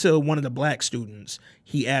he got to one of the black students,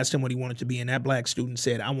 he asked him what he wanted to be, and that black student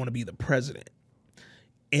said, I want to be the president.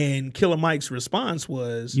 And Killer Mike's response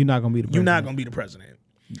was, You're not gonna be the You're not president. gonna be the president.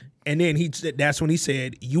 And then that's when he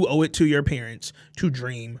said, you owe it to your parents to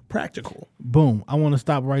dream practical. Boom. I want to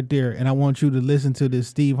stop right there, and I want you to listen to this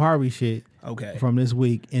Steve Harvey shit Okay. from this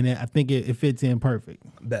week, and I think it fits in perfect.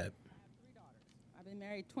 Bet. I've been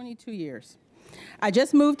married 22 years. I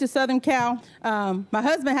just moved to Southern Cal. My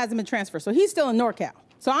husband hasn't been transferred, so he's still in NorCal.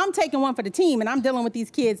 So I'm taking one for the team, and I'm dealing with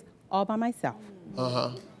these kids all by myself.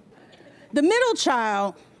 The middle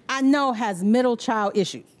child, I know, has middle child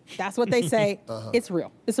issues. That's what they say. It's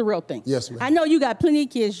real. It's a real thing. Yes, ma'am. I know you got plenty of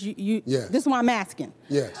kids. Yes. This is why I'm asking.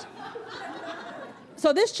 Yes.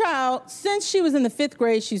 So this child, since she was in the 5th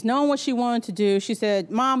grade, she's known what she wanted to do. She said,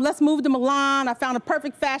 Mom, let's move to Milan. I found a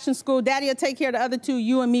perfect fashion school. Daddy will take care of the other two.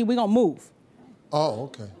 You and me, we're going to move. Oh,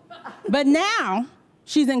 okay. But now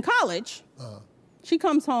she's in college. She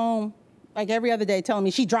comes home like every other day telling me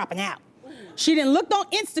she's dropping out. She done looked on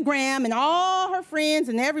Instagram and all her friends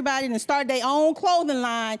and everybody and started their own clothing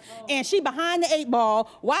line, and she behind the 8 ball.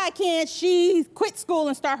 Why can't she quit school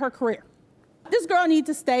and start her career? This girl needs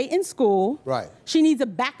to stay in school. Right. She needs a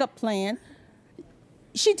backup plan.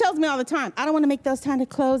 She tells me all the time, I don't want to make those kind of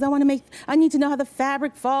clothes. I need to know how the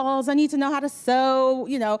fabric falls. I need to know how to sew,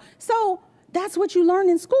 So that's what you learn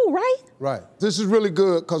in school, right? Right. This is really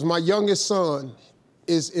good because my youngest son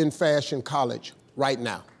is in fashion college right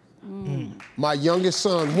now. My youngest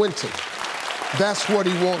son, Winton, that's what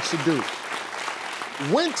he wants to do.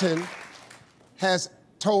 Winton has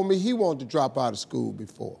told me he wanted to drop out of school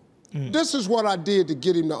before. This is what I did to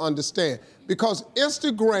get him to understand, because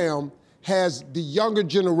Instagram has the younger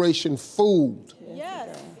generation fooled.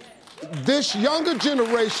 Yes. This younger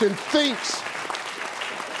generation thinks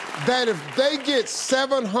that if they get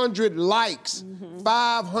 700 likes,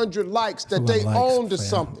 500 likes, that they own to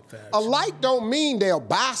something. A like don't mean they'll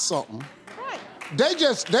buy something. Right.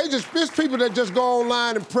 There's people that just go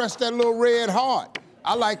online and press that little red heart.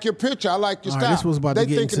 I like your picture, I like your All style. right, this was about to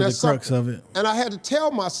get into the crux of it. And I had to tell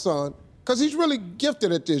my son, because he's really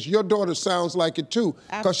gifted at this. Your daughter sounds like it too,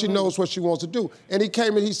 because she knows what she wants to do. And he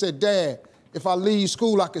came and he said, Dad, if I leave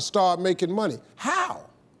school, I can start making money. How?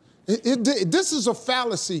 This is a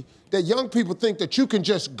fallacy that young people think that you can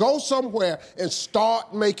just go somewhere and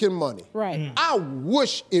start making money. Right. I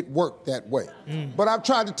wish it worked that way. But I've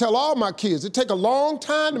tried to tell all my kids, it takes a long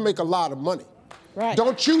time to make a lot of money. Right.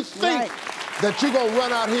 Don't you think that you're gonna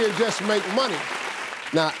run out here and just make money.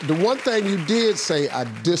 Now, the one thing you did say I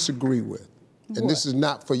disagree with, and this is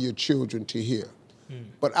not for your children to hear,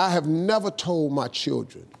 but I have never told my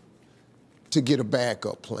children to get a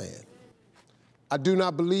backup plan. I do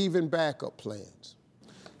not believe in backup plans.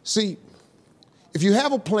 See, if you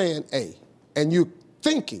have a plan A and you're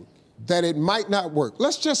thinking that it might not work,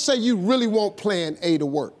 let's just say you really want plan A to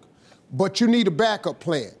work, but you need a backup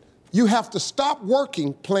plan. You have to stop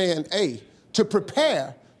working plan A to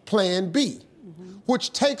prepare plan B,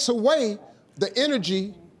 which takes away the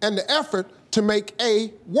energy and the effort to make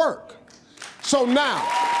A work. So now,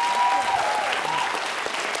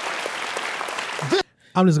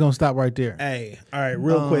 I'm just gonna stop right there. Hey, all right,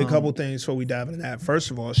 real quick, couple things before we dive into that.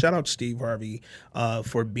 First of all, shout out to Steve Harvey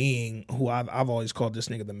for being who I've always called this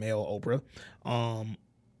nigga the male Oprah.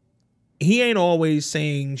 He ain't always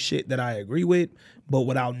saying shit that I agree with, but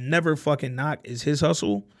what I'll never fucking knock is his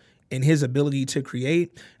hustle and his ability to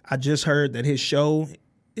create. I just heard that his show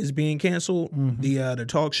is being canceled, the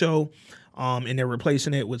talk show, and they're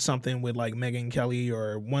replacing it with something with like Megyn Kelly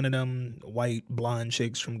or one of them white blonde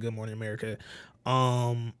chicks from Good Morning America.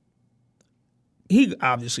 He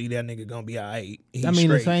obviously that nigga gonna be alright. I mean,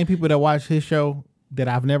 the same people that watch his show that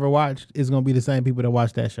I've never watched is gonna be the same people that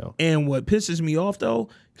watch that show. And what pisses me off though,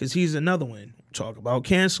 because he's another one. Talk about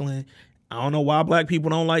canceling. I don't know why black people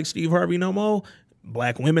don't like Steve Harvey no more.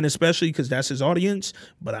 Black women especially, because that's his audience.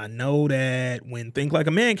 But I know that when Think Like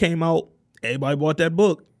a Man came out, everybody bought that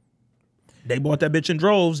book. They bought that bitch in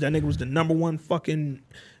droves. That nigga was the #1 fucking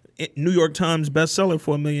New York Times bestseller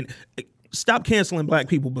for $1 million. Stop canceling black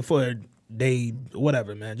people before they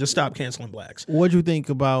whatever, man. Just stop canceling blacks. What'd you think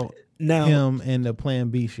about Now, him and the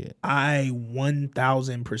Plan B shit? I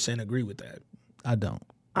 1000% agree with that. I don't.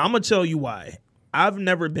 I'm gonna tell you why. I've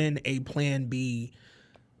never been a Plan B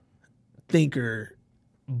thinker,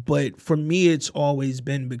 but for me it's always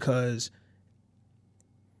been because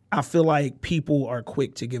I feel like people are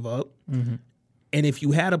quick to give up. And if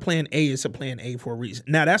you had a plan A, it's a plan A for a reason.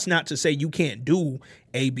 Now, that's not to say you can't do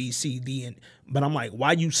A, B, C, D, but I'm like,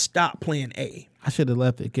 why you stop plan A? I should have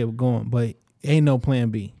left it, kept going, but ain't no Plan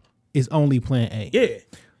B. It's only Plan A. Yeah.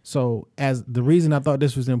 So as the reason I thought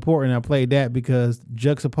this was important, I played that because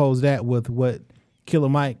juxtapose that with what Killer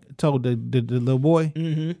Mike told the little boy.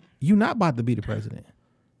 You not about to be the president.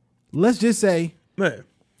 Let's just say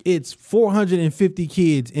it's 450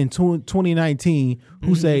 kids in 2019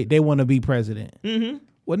 who say they want to be president.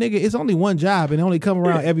 Well, nigga, it's only one job and it only come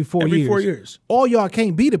around every 4 years. Every 4 years. All y'all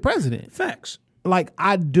can't be the president. Facts. Like,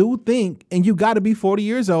 I do think, and you got to be 40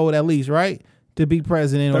 years old at least, right? To be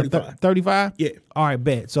president. 35. Or 35? Yeah. All right,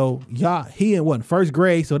 bet. So y'all, he in what, first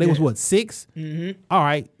grade? So they was what, 6? All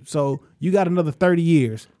right. So you got another 30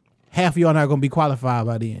 years. Half of y'all not going to be qualified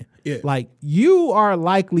by then. Yeah. Like, you are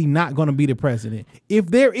likely not going to be the president. If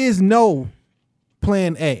there is no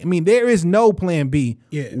plan A, I mean, there is no plan B,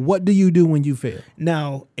 what do you do when you fail?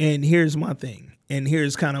 Now, and here's my thing. And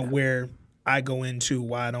here's kind of where I go into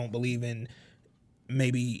why I don't believe in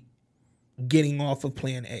maybe getting off of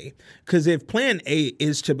plan A. Because if plan A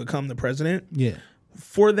is to become the president,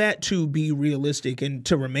 for that to be realistic and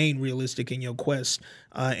to remain realistic in your quest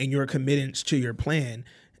and your commitments to your plan,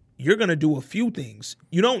 you're going to do a few things.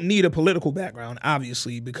 You don't need a political background,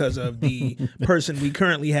 obviously, because of the person we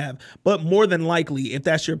currently have. But more than likely, if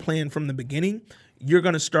that's your plan from the beginning, you're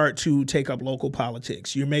going to start to take up local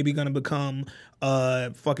politics. You're maybe going to become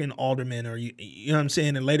fucking alderman, or you know what I'm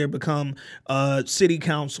saying, and later become city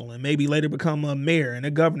council, and maybe later become a mayor and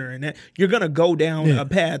a governor. And that, you're going to go down a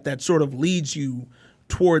path that sort of leads you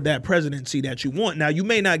toward that presidency that you want. Now, you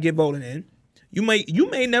may not get voted in. You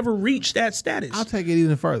may never reach that status. I'll take it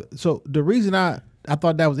even further. So the reason I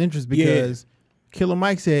thought that was interesting because Killer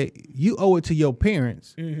Mike said you owe it to your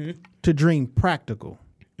parents to dream practical.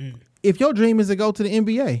 If your dream is to go to the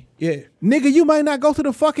NBA, nigga, you might not go to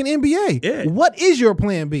the fucking NBA. What is your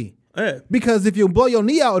plan B? Yeah. Because if you blow your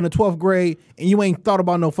knee out in the 12th grade and you ain't thought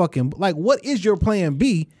about no fucking, like, what is your plan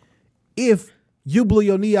B if you blew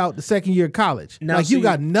your knee out the second year of college? Now, like, see, you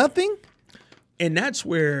got nothing? And that's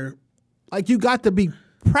where, like, you got to be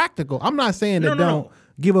practical. I'm not saying that don't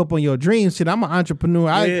give up on your dreams. Shit, I'm an entrepreneur.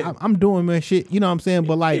 I'm doing my shit. You know what I'm saying?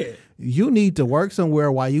 But like, you need to work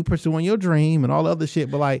somewhere while you pursuing your dream and all the other shit.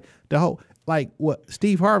 But like the whole, like what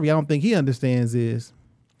Steve Harvey, I don't think he understands is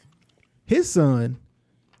his son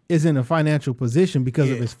is in a financial position because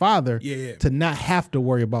of his father to not have to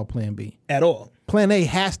worry about plan B at all. Plan A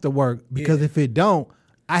has to work because if it don't,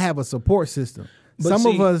 I have a support system. But Some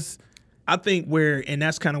see, of us, I think and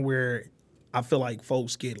that's kind of where I feel like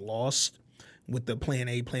folks get lost with the plan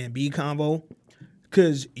A, plan B convo,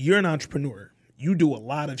 because you're an entrepreneur. You do a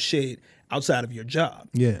lot of shit outside of your job.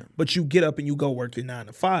 Yeah. But you get up and you go work your 9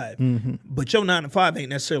 to 5. Mm-hmm. But your 9 to 5 ain't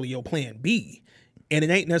necessarily your plan B. And it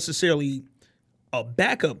ain't necessarily a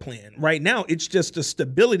backup plan. Right now, it's just a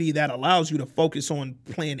stability that allows you to focus on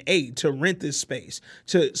plan A, to rent this space.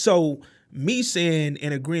 So me saying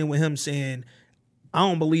and agreeing with him saying, I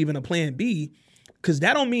don't believe in a plan B, because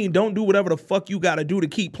that don't mean don't do whatever the fuck you got to do to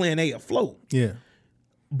keep plan A afloat. yeah.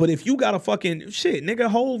 But if you got a fucking shit, nigga,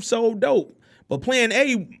 Hov sold dope. But plan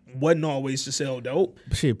A wasn't always to sell dope.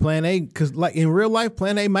 Shit, plan A, because like in real life,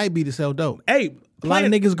 plan A might be to sell dope. Hey, a lot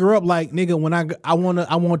of niggas grew up like, nigga, when I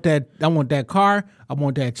want that car, I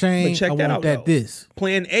want that chain, But check I that want out, that though. this.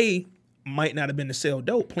 Plan A might not have been to sell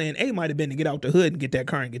dope. Plan A might have been to get out the hood and get that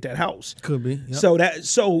car and get that house. Could be. Yep.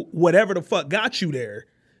 So whatever the fuck got you there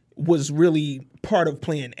was really part of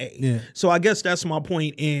plan A. Yeah. So I guess that's my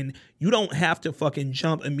point in you don't have to fucking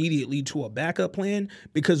jump immediately to a backup plan,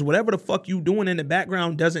 because whatever the fuck you doing in the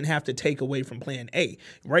background doesn't have to take away from plan A.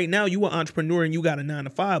 Right now you an entrepreneur and you got a 9 to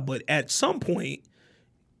 5, but at some point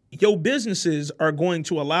your businesses are going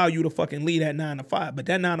to allow you to fucking lead that 9 to 5, but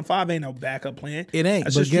that 9 to 5 ain't no backup plan. It ain't.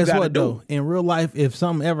 That's But just you guess gotta what do. though? In real life, if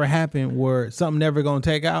something ever happened where something never gonna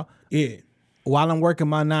take out, while I'm working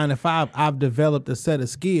my 9 to 5, I've developed a set of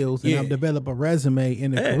skills and I've developed a resume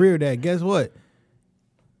and a career that, guess what?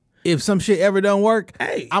 If some shit ever don't work,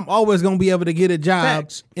 I'm always gonna be able to get a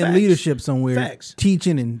job in leadership somewhere,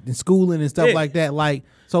 teaching and schooling and stuff like that. Like,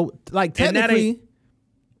 so, like, technically.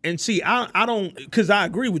 And see, I don't, because I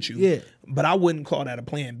agree with you. Yeah. But I wouldn't call that a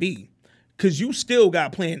plan B, because you still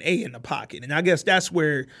got plan A in the pocket. And I guess that's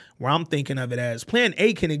where I'm thinking of it as plan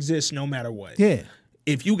A can exist no matter what. Yeah.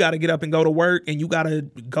 If you got to get up and go to work and you got to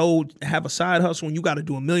go have a side hustle and you got to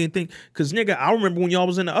do a million things. Because, nigga, I remember when y'all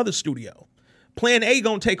was in the other studio. Plan A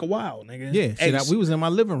gonna take a while, nigga. Yeah, shit, we was in my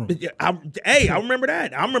living room. I remember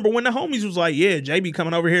that. I remember when the homies was like, yeah, JB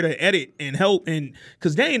coming over here to edit and help, and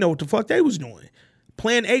because they didn't know what the fuck they was doing.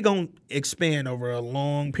 Plan A gonna expand over a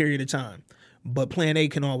long period of time, but plan A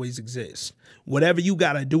can always exist. Whatever you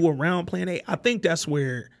gotta do around plan A, I think that's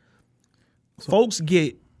where folks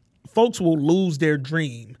will lose their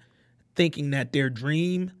dream thinking that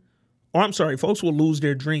folks will lose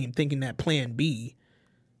their dream thinking that plan B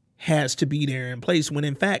has to be there in place, when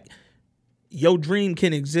in fact your dream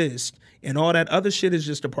can exist and all that other shit is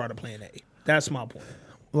just a part of plan A. That's my point.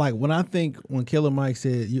 Like, when Killer Mike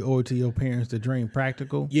said you owe it to your parents to dream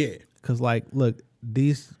practical. Yeah. Because, like, look,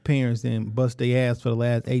 these parents didn't bust their ass for the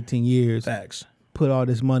last 18 years. Facts. Put all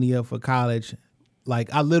this money up for college.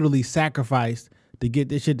 Like, I literally sacrificed to get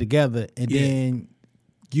this shit together. And then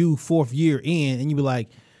you 4th year in and you be like,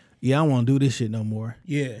 yeah, I don't want to do this shit no more.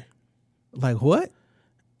 Yeah. Like, what?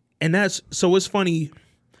 And so it's funny.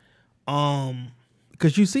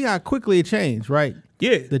 Because you see how quickly it changed, right?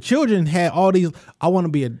 Yeah. The children had all these. I want to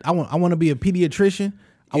be a pediatrician.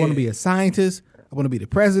 I want to be a scientist. I want to be the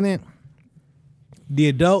president. The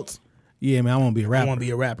adults, yeah, man, I want to be a rapper. I want to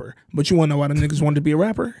be a rapper. But you want to know why the niggas wanted to be a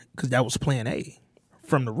rapper? Because that was plan A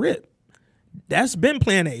from the rip. That's been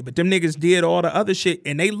plan A, but them niggas did all the other shit,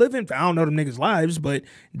 and they living. I don't know them niggas' lives, but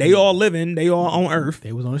they all living. They all on Earth.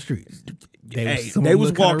 They was on the streets. They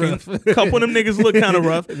was walking. A couple of them niggas look kind of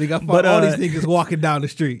rough. They got all these niggas walking down the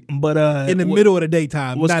street. But in the middle of the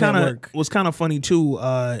daytime, not at work. Was kind of funny too.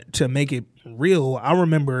 To make it real, I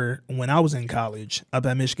remember when I was in college up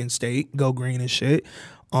at Michigan State, go green and shit.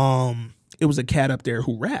 It was a cat up there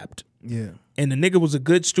who rapped. Yeah. And the nigga was a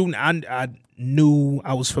good student. I knew,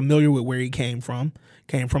 I was familiar with where he came from.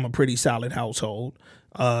 Came from a pretty solid household.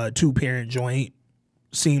 2-parent joint.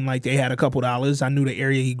 Seemed like they had a couple dollars. I knew the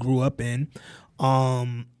area he grew up in.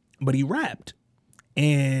 But he rapped.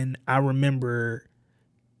 And I remember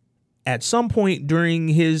at some point during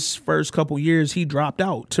his first couple years, he dropped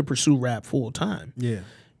out to pursue rap full time. Yeah.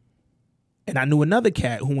 And I knew another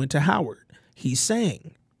cat who went to Howard. He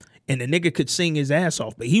sang. And the nigga could sing his ass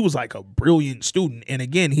off, but he was like a brilliant student. And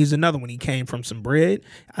again, he's another one. He came from some bread.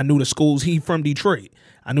 I knew the schools. He from Detroit.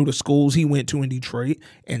 I knew the schools he went to in Detroit.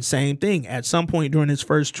 And same thing. At some point during his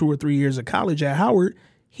first 2 or 3 years of college at Howard,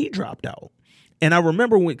 he dropped out. And I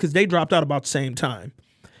remember because they dropped out about the same time.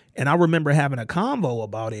 And I remember having a convo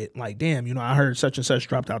about it. Like, damn, you know, I heard such and such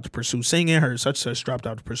dropped out to pursue singing, heard such and such dropped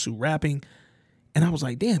out to pursue rapping. And I was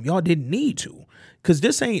like, damn, y'all didn't need to. Because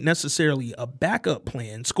this ain't necessarily a backup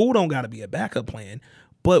plan. School don't got to be a backup plan.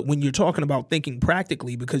 But when you're talking about thinking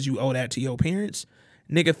practically because you owe that to your parents,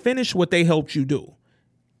 nigga, finish what they helped you do.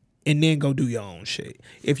 And then go do your own shit.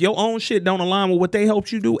 If your own shit don't align with what they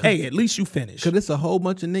helped you do, hey, at least you finish. Because it's a whole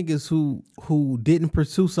bunch of niggas who didn't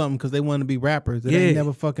pursue something because they wanted to be rappers. They ain't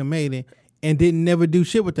never fucking made it and didn't never do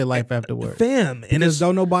shit with their life afterwards. Fam. And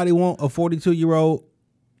don't nobody want a 42-year-old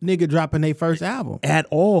nigga dropping their first album. At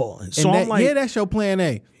all. So I'm like, yeah, that's your plan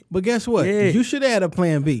A. But guess what? Yeah. You should have had a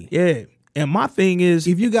plan B. Yeah. And my thing is,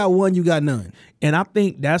 if you got one, you got none. And I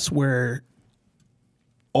think that's where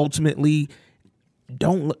ultimately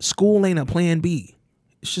school ain't a plan B.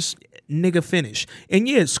 It's just nigga finish. And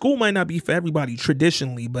yeah, school might not be for everybody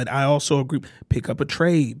traditionally, but I also agree. Pick up a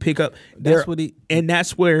trade.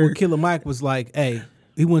 That's where Killer Mike was like, hey,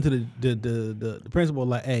 he went to the principal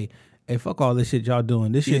like, hey, fuck all this shit y'all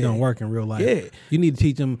doing. This shit don't work in real life. Yeah. You need to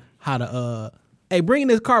teach them how to hey, bring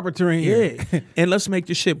this carpenter in here. Yeah. And let's make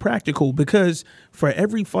this shit practical, because for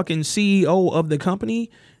every fucking CEO of the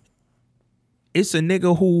company, it's a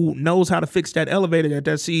nigga who knows how to fix that elevator that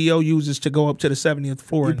CEO uses to go up to the 70th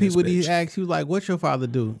floor. And people, he asked, he was like, what's your father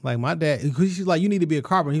do? Like, my dad, because she's like, you need to be a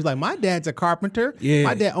carpenter. He's like, my dad's a carpenter. Yeah.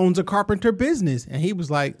 My dad owns a carpenter business. And he was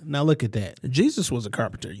like, now look at that. Jesus was a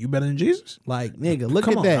carpenter. You better than Jesus? Like, nigga, look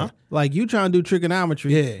Come at on, that. huh? Like, you trying to do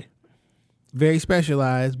trigonometry. Yeah. Very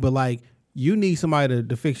specialized, but like, you need somebody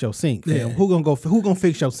to fix your sink. Yeah. Who gonna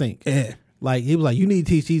fix your sink? Yeah. Like, he was like, you need to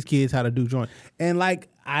teach these kids how to do joint. And like,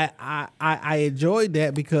 I enjoyed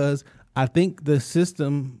that because I think the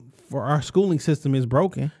system for our schooling system is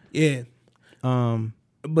broken. Yeah.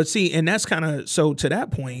 But see, and that's kind of, so to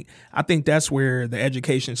that point, I think that's where the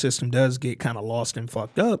education system does get kind of lost and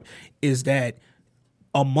fucked up, is that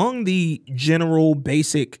among the general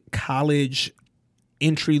basic college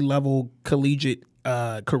entry level collegiate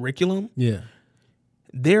curriculum,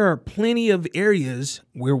 there are plenty of areas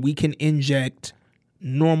where we can inject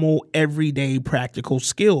normal, everyday, practical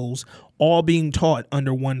skills, all being taught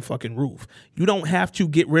under one fucking roof. You don't have to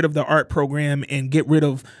get rid of the art program and get rid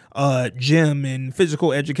of gym and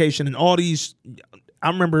physical education and all these. I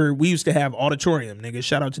remember we used to have auditorium, nigga.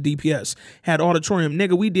 Shout out to DPS. Had auditorium,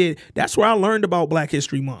 nigga. That's where I learned about Black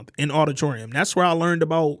History Month in auditorium. That's where I learned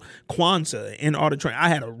about Kwanzaa in auditorium. I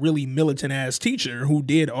had a really militant ass teacher who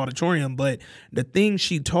did auditorium, but the things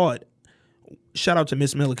she taught, shout out to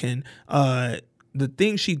Miss Milliken, the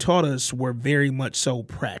things she taught us were very much so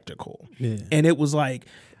practical. Yeah. And it was like,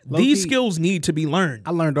 these skills need to be learned.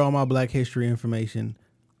 I learned all my Black history information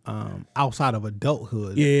outside of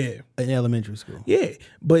adulthood. Yeah. In elementary school. Yeah.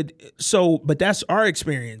 But that's our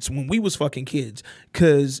experience when we was fucking kids.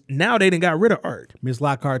 Cause now they done got rid of art. Miss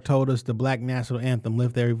Lockhart told us the Black National Anthem,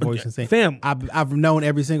 lift every voice and sing. Fam, I've known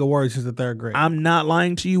every single word since the 3rd grade. I'm not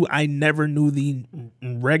lying to you. I never knew the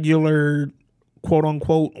regular quote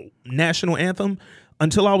unquote national anthem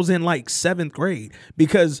until I was in like 7th grade,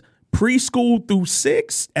 because preschool through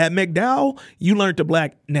 6th at McDowell, you learned the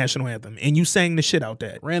Black national anthem and you sang the shit out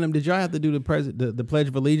that. Random, did y'all have to do the Pledge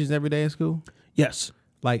of Allegiance every day at school? Yes.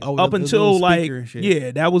 Like up until like,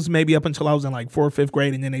 yeah, that was maybe up until I was in like 4th, 5th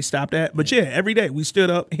grade, and then they stopped that. But yeah, every day we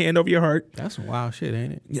stood up, hand over your heart. That's some wild shit,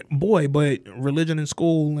 ain't it? Yeah, boy, but religion in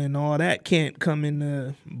school and all that can't come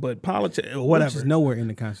in but politics or whatever. Which is nowhere in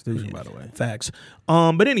the Constitution, by the way. Facts.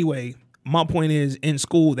 But anyway, my point is, in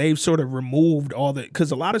school, they've sort of removed all the,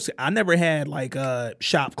 because I never had like a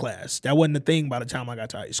shop class. That wasn't a thing by the time I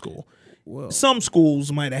got to high school. Well, some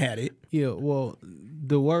schools might have had it. Yeah, well,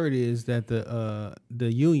 the word is that the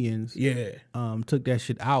unions took that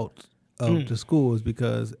shit out of the schools,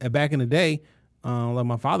 because back in the day, like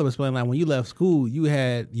my father was explaining, like when you left school,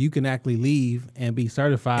 you can actually leave and be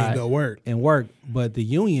certified and go work, but the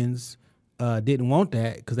unions didn't want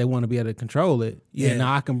that because they want to be able to control it. Yeah. And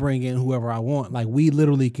now I can bring in whoever I want. Like, we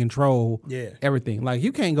literally control everything. Like,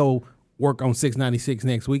 you can't go work on 696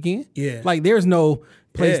 next weekend. Yeah. Like, there's no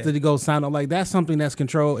place to go sign up. Like, that's something that's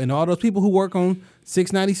controlled. And all those people who work on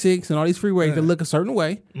 696 and all these freeways, they look a certain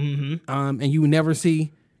way. Mm-hmm. And you never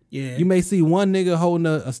see. Yeah. You may see one nigga holding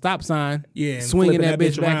a stop sign, swinging that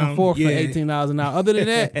bitch back and forth for $18 an hour. Other than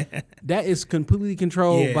that, that is completely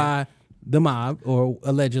controlled by the mob, or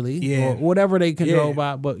allegedly, Yeah. or whatever they control Yeah.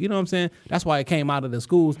 by. But you know what I'm saying? That's why it came out of the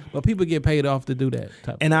schools. But people get paid off to do that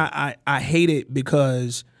type And of I hate it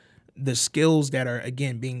because the skills that are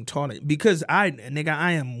again being taught, because I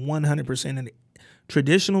am 100% in it.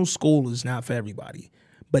 Traditional school is not for everybody,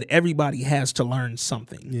 but everybody has to learn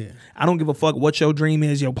something. Yeah. I don't give a fuck what your dream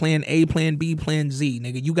is, your plan A, plan B, plan Z,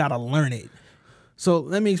 nigga. You gotta learn it. So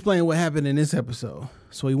let me explain what happened in this episode.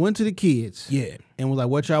 So he went to the kids, and was like,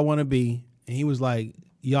 "What y'all want to be?" And he was like,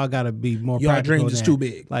 "Y'all got to be more Y'all practical dreams is than- too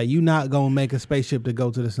big. Like, you not gonna make a spaceship to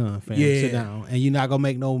go to the sun, fam. Yeah. Sit down, and you're not gonna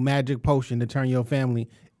make no magic potion to turn your family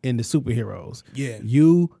into superheroes. Yeah.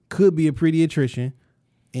 You could be a pediatrician,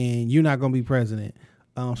 and you're not gonna be president.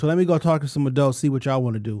 So let me go talk to some adults, see what y'all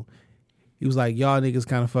want to do." He was like, "Y'all niggas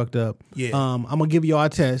kind of fucked up. Yeah. I'm gonna give y'all a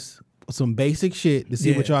test, some basic shit to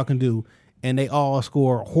see what Yeah. y'all can do." And they all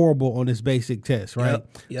score horrible on this basic test, right?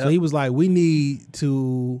 Yep. So he was like, "We need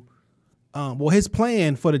to." Well, his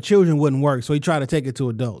plan for the children wouldn't work, so he tried to take it to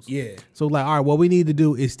adults. Yeah. So like, all right, what we need to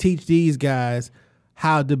do is teach these guys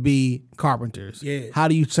how to be carpenters. Yeah. How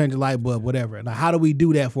do you change a light bulb, whatever. Now, how do we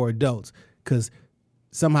do that for adults? Because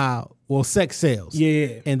somehow, well, sex sells.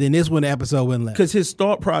 Yeah. And then this one, the episode went left. Because his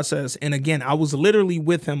thought process, and again, I was literally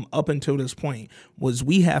with him up until this point, was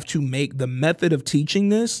we have to make the method of teaching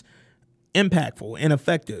this impactful and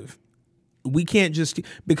effective. We can't just,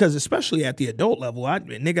 because especially at the adult level,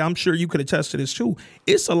 nigga, I'm sure you could attest to this too.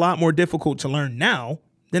 It's a lot more difficult to learn now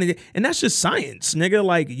than it, and that's just science, nigga.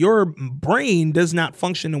 Like, your brain does not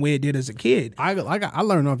function the way it did as a kid. I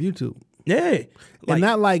learned off YouTube. Yeah. And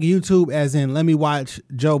not like YouTube as in, let me watch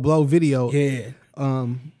Joe Blow video. Yeah.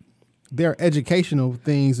 There are educational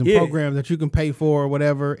things and Yeah. programs that you can pay for or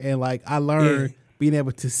whatever. And like, I learned being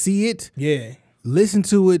able to see it. Yeah. Listen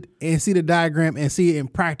to it and see the diagram and see it in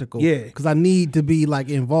practical. Yeah. Because I need to be like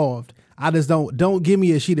involved. I just don't give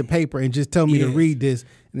me a sheet of paper and just tell me to Yeah. read this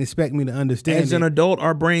and expect me to understand As an it. adult,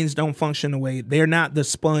 our brains don't function the way, they're not the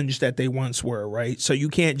sponge that they once were, right? So you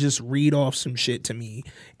can't just read off some shit to me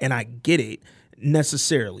and I get it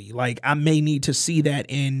necessarily. Like, I may need to see that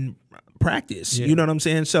in practice. Yeah. You know what I'm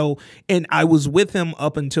saying? So, and I was with him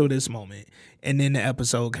up until this moment, and then the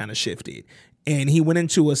episode kind of shifted. And he went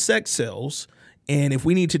into a sex sales. And if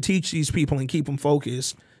we need to teach these people and keep them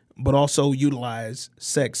focused, but also utilize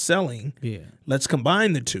sex selling, let's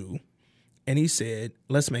combine the two. And he said,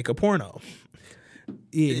 let's make a porno.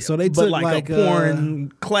 Yeah, so they But took like a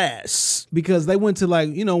porn class. because they went to like,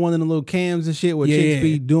 you know, one of the little cams and shit where Yeah. chicks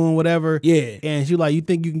be doing whatever. Yeah. And she like, you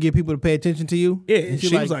think you can get people to pay attention to you? Yeah, And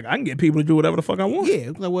she was like, I can get people to do whatever the fuck I want.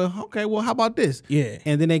 Yeah, like, well, okay, well, how about this? Yeah.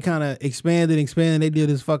 And then they kind of expanded. They did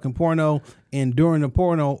this fucking porno, and during the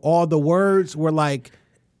porno, all the words were like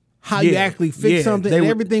how you actually fix something, They and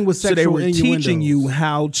were- everything was so sexual. they were innuendos. teaching you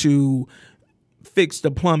how to fix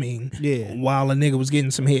the plumbing Yeah. while a nigga was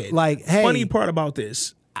getting some head. Like, hey, funny part about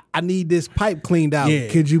this, I need this pipe cleaned out. Yeah.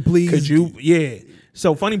 Could you please? Could you? Yeah.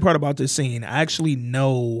 So funny part about this scene, I actually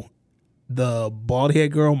know the bald head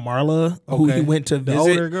girl Marla, who Okay. he went to The visit.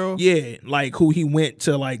 older girl? Yeah, like who he went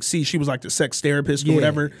to like see. She was like the sex therapist or Yeah.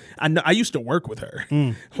 whatever. I know. I used to work with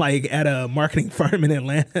her, like at a marketing firm in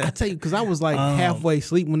Atlanta. I tell you, because I was like halfway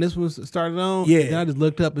asleep when this was started on. Yeah. And I just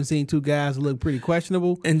looked up and seen two guys that looked pretty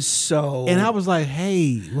questionable. And so, And I was like,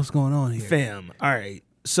 hey, what's going on here? fam, all right.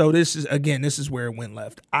 So this is where it went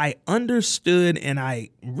left. I understood and I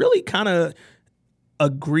really kind of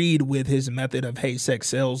agreed with his method of, hey, sex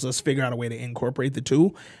sells, let's figure out a way to incorporate the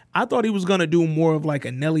two. I thought he was going to do more of like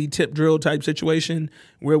a Nelly tip drill type situation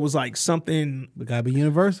where it was like something But gotta be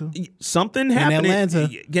universal. happening. Atlanta.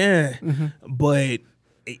 Yeah. But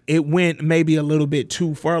it went maybe a little bit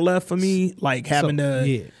too far left for me, like having to.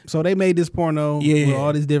 Yeah. So they made this porno with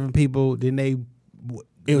all these different people. Then they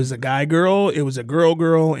It was a guy girl, it was a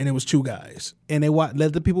girl, and it was two guys. and they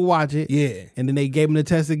let the people watch it. Yeah. And then they gave them the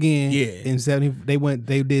test again. Yeah. And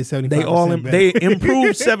they did 75%. They better. they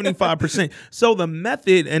improved 75%. So the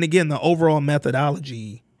method, and again, the overall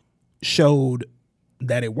methodology showed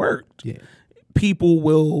that it worked. Yeah. People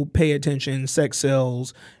will pay attention, sex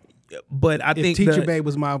sells, but I If think Teacher Babe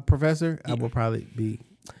was my professor, I would probably be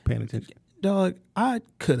paying attention. dog, I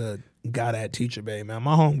could have got at Teacher Babe, man.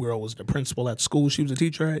 My homegirl was the principal at school she was a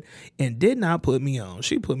teacher at and did not put me on.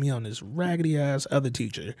 She put me on this raggedy ass other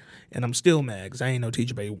teacher, and I'm still mad because I ain't know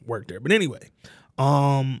Teacher Babe worked there. But anyway,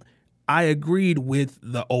 I agreed with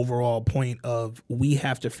the overall point of we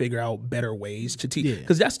have to figure out better ways to teach.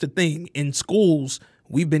 Because that's the thing. In schools,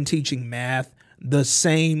 we've been teaching math the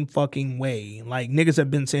same fucking way. Like, niggas have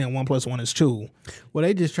been saying 1 + 1 is 2. Well,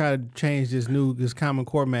 they just try to change this Common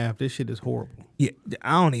Core math. This shit is horrible. Yeah,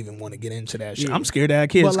 I don't even want to get into that shit. Yeah. I'm scared to have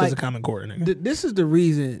kids But, because like, of Common Core, nigga. This is the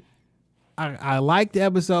reason I like the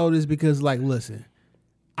episode is because, like, listen,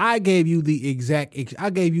 I gave you the exact. I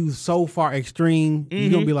gave you so far extreme.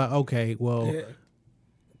 You're gonna be like, okay, well,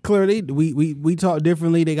 clearly we talk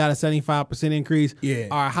differently. They got a 75% increase. Yeah.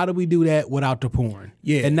 All right, how do we do that without the porn?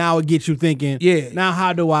 Yeah. And now it gets you thinking. Yeah. Now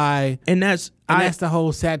how do I? And that's the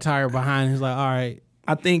whole satire behind it. It's like, all right.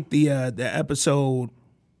 I think the episode.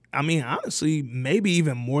 I mean, honestly, maybe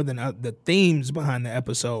even more than the themes behind the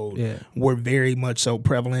episode were very much so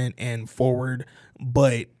prevalent and forward.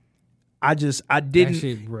 But I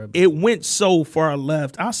didn't. It went so far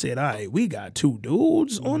left. I said, all right, we got two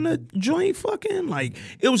dudes on the joint fucking. Like,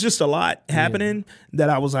 it was just a lot happening that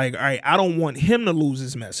I was like, all right, I don't want him to lose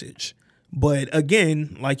his message. But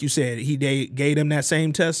again, like you said, he gave them that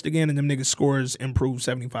same test again, and them niggas' scores improved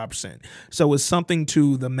 75%. So it's something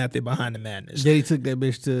to the method behind the madness. Yeah, he took that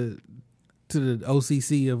bitch to the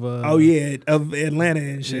OCC of of Atlanta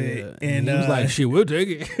and shit. Yeah. And he was like, shit, we'll take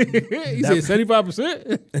it. He said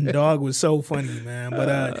 75%. And dog was so funny, man.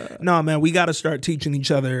 But no, man, we got to start teaching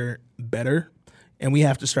each other better. And we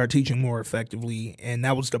have to start teaching more effectively. And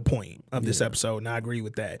that was the point of this episode. And I agree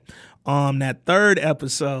with that. That third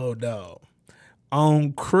episode, though,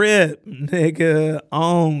 on Crip, nigga,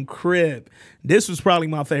 on Crip. This was probably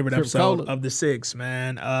my favorite episode of the 6,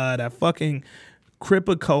 man. That fucking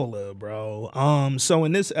Cripicola, bro. So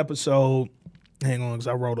in this episode, hang on, because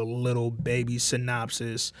I wrote a little baby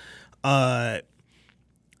synopsis. I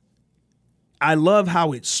love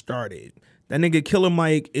how it started. That nigga Killer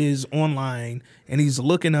Mike is online and he's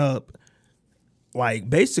looking up like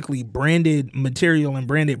basically branded material and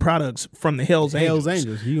branded products from the Hells Angels.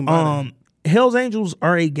 Hells Angels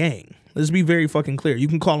are a gang. Let's be very fucking clear. You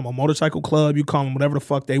can call them a motorcycle club. You call them whatever the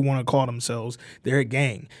fuck they want to call themselves. They're a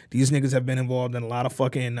gang. These niggas have been involved in a lot of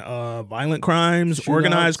fucking violent crimes,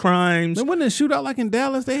 organized crimes. They wasn't a shootout like in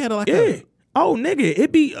Dallas. They had Oh, nigga,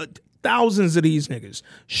 it be thousands of these niggas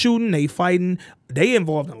shooting, they fighting. They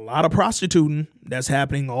involved in a lot of prostituting that's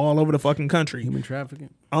happening all over the fucking country. Human trafficking.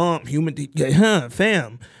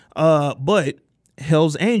 Fam. But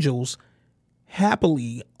Hells Angels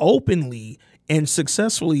happily, openly, and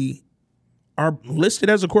successfully are listed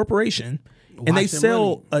as a corporation, and they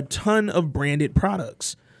sell a ton of branded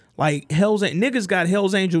products. Like niggas got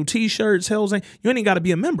Hells Angel t-shirts. You ain't even got to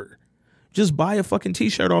be a member. Just buy a fucking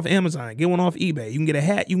t-shirt off Amazon. Get one off eBay. You can get a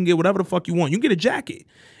hat. You can get whatever the fuck you want. You can get a jacket.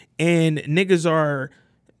 And niggas are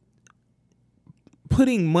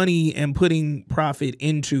putting money and putting profit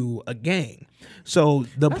into a gang. So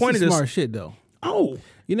the point of this smart shit though. Oh,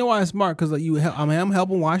 you know why it's smart? Because like I'm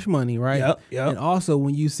helping wash money, right? Yep. And also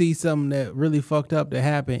when you see something that really fucked up that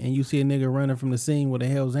happened, and you see a nigga running from the scene with a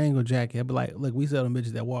Hell's Angel jacket, I'd be like, look, we sell them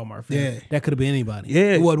bitches at Walmart. Fam. Yeah, that could have been anybody.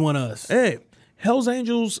 Yeah, it wasn't one of us. Hey, Hells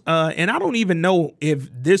Angels, and I don't even know if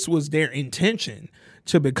this was their intention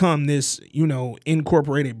to become this,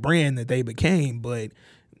 incorporated brand that they became, but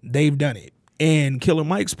they've done it. And Killer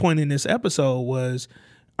Mike's point in this episode was,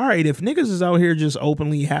 all right, if niggas is out here just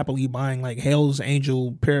openly, happily buying like Hells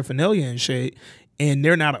Angel paraphernalia and shit, and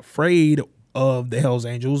they're not afraid of the Hells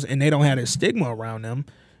Angels and they don't have a stigma around them,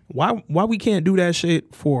 why we can't do that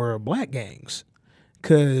shit for black gangs?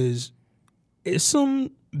 Because it's some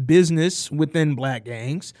business within black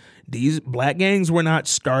gangs. These black gangs were not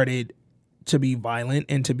started to be violent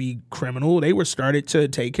and to be criminal. They were started to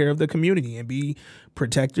take care of the community and be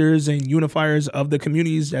protectors and unifiers of the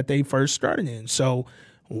communities that they first started in. So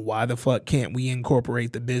why the fuck can't we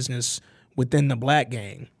incorporate the business within the black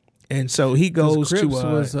gang? And so he goes Crips to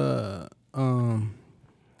was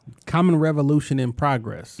Common Revolution in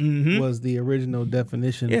Progress was the original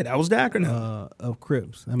definition. Yeah, that was the acronym of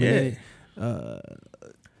Crips. I mean,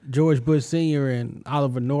 George Bush Sr. and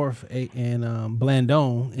Oliver North and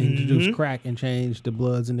Blandone introduced crack and changed the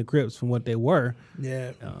Bloods and the Crips from what they were.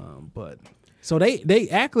 Yeah. But so they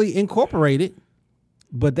actually incorporated,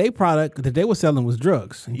 but their product that they were selling was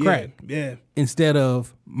drugs and crack. Yeah. Instead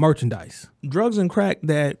of merchandise. Drugs and crack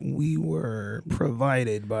that we were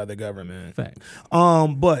provided by the government. Facts.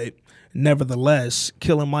 But nevertheless,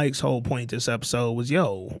 Killer Mike's whole point this episode was,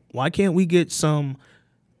 why can't we get some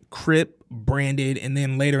Crip branded and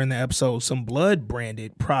then later in the episode some Blood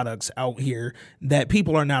branded products out here that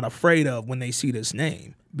people are not afraid of when they see this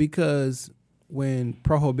name? Because when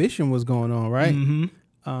Prohibition was going on, right?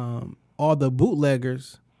 All the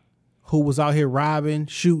bootleggers who was out here robbing,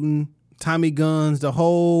 shooting, Tommy guns, the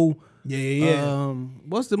whole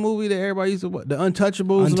what's the movie that everybody used to watch? The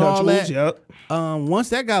Untouchables and all that. Yep. Once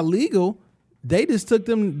that got legal, they just took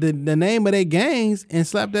them the name of their gangs and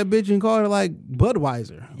slapped that bitch and called it like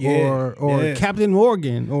Budweiser or Captain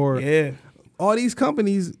Morgan or all these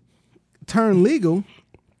companies turned legal.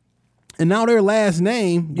 And now their last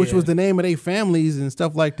name, which Yeah. was the name of their families and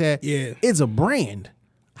stuff like that, Yeah. is a brand.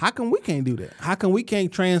 How come we can't do that? How come we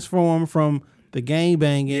can't transform from the gang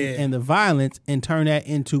banging and the violence and turn that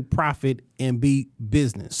into profit and be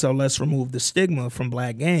business? So let's remove the stigma from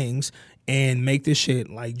black gangs and make this shit,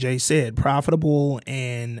 like Jay said, profitable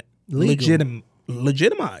and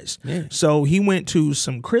legitimized. Yeah. So he went to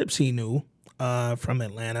some Crips he knew from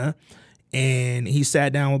Atlanta, and he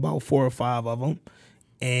sat down with about 4 or 5 of them.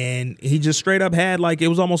 And he just straight up had it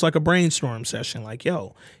was almost like a brainstorm session. Like,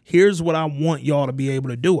 yo, here's what I want y'all to be able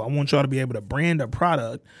to do. I want y'all to be able to brand a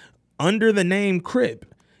product under the name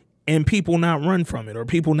Crip and people not run from it or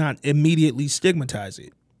people not immediately stigmatize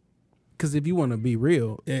it. Because if you want to be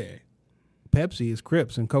real, Pepsi is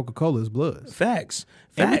Crips and Coca-Cola is Bloods. Facts.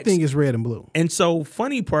 Everything is red and blue. And so,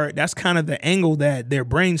 funny part, that's kind of the angle that their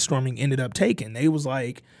brainstorming ended up taking. They was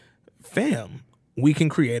like, fam, we can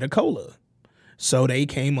create a cola. So they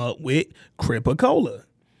came up with Crip-A-Cola.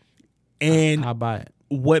 And I'll buy it.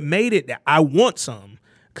 What made it, I want some,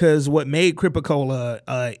 because what made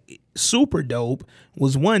Crip-A-Cola super dope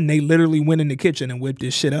was, one, they literally went in the kitchen and whipped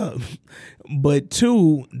this shit up. But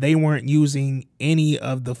 2, they weren't using any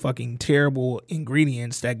of the fucking terrible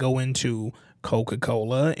ingredients that go into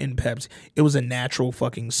Coca-Cola and Pepsi. It was a natural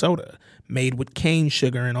fucking soda made with cane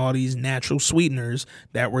sugar and all these natural sweeteners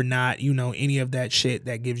that were not, any of that shit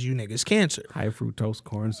that gives you niggas cancer. High fructose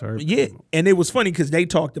corn syrup. Yeah, and it was funny because they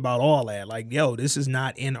talked about all that. Like, yo, this is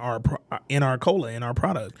not in our cola, in our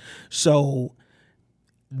product. So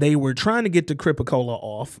they were trying to get the Crip-A-Cola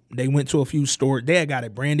off. They went to a few stores. They had got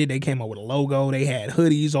it branded. They came up with a logo. They had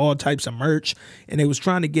hoodies, all types of merch, and they was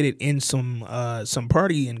trying to get it in some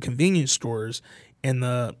party and convenience stores. And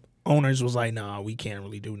the owners was like, nah, we can't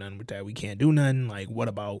really do nothing with that. We can't do nothing. Like, what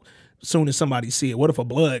about as soon as somebody see it? What if a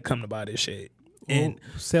blood come to buy this shit? And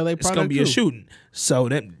sell a it's gonna product be too. a shooting. So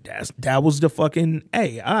that was the fucking,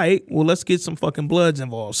 hey, all right, well, let's get some fucking bloods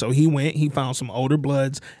involved. So he went, he found some older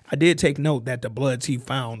bloods. I did take note that the bloods he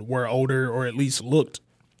found were older, or at least looked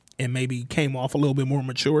and maybe came off a little bit more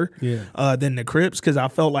mature than the Crips, because I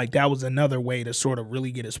felt like that was another way to sort of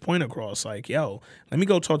really get his point across. Like, yo, let me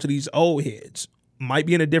go talk to these old heads. Might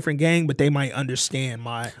be in a different gang, but they might understand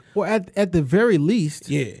my... Well, at the very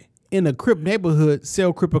least, in a Crip neighborhood,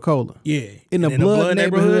 sell Crip-A-Cola. Yeah. In a And blood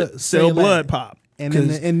neighborhood, sell blood pop. And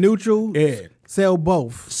in neutral, sell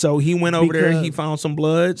both. So he went over there, he found some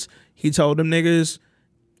bloods. He told them niggas,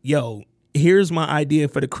 yo, here's my idea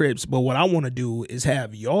for the Crips, but what I want to do is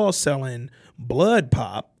have y'all selling blood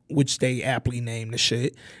pop, which they aptly named the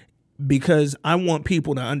shit, because I want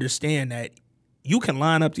people to understand that you can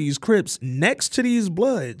line up these Crips next to these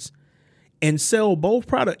bloods and sell both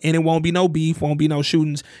products, and it won't be no beef, won't be no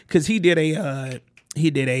shootings. Because he did a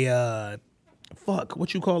fuck,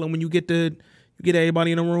 what you call it when you get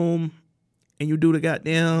everybody in a room and you do the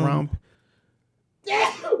goddamn romp.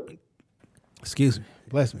 Excuse me,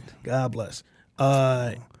 bless me. God bless.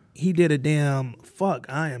 He did a damn fuck.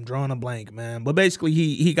 I am drawing a blank, man. But basically,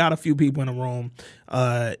 he got a few people in a room,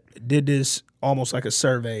 did this almost like a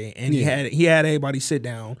survey, and he had everybody sit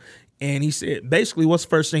down, and he said, basically, what's the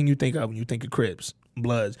first thing you think of when you think of Crips?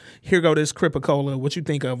 Bloods. Here go this Crip-A-Cola. What you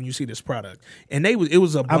think of when you see this product? And it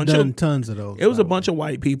was a bunch I've done tons of those. It was a bunch of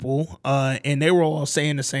white people, and they were all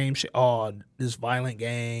saying the same shit. Oh, this violent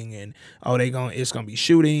gang, and it's gonna be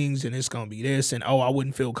shootings, and it's gonna be this, and I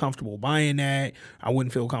wouldn't feel comfortable buying that. I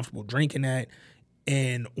wouldn't feel comfortable drinking that.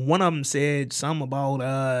 And one of them said something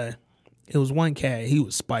about it was one cat. He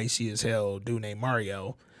was spicy as hell, dude named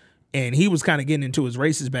Mario. And he was kind of getting into his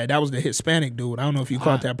racist bag. That was the Hispanic dude. I don't know if you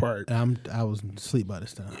caught that part. I was asleep by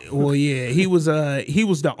this time. Well, yeah, he was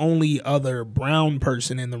the only other brown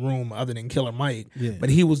person in the room other than Killer Mike. Yeah. But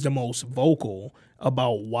he was the most vocal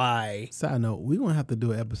about why. Side note, we're gonna have to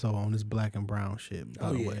do an episode on this black and brown shit,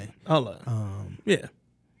 by the way. Hold yeah.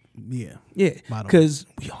 Yeah. Yeah. Because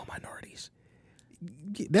we all minorities.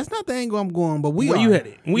 That's not the angle I'm going, but we are. You had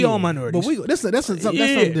it. We all minorities. But that's something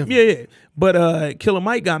different. Yeah. But Killer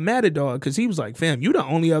Mike got mad at dog because he was like, fam, you the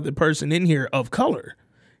only other person in here of color.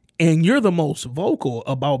 And you're the most vocal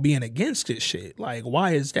about being against this shit. Like,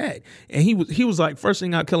 why is that? And he was like, first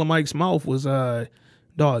thing out Killer Mike's mouth was,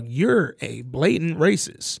 dog, you're a blatant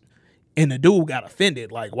racist. And the dude got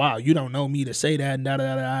offended, like, wow, you don't know me to say that, and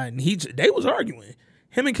da-da-da-da. And they was arguing.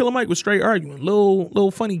 Him and Killer Mike was straight arguing,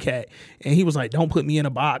 little funny cat. And he was like, don't put me in a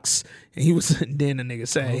box. And he was, then the nigga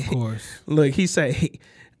say, of course. Look, he say,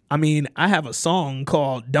 I mean, I have a song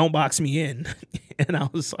called Don't Box Me In. And I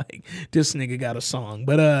was like, this nigga got a song.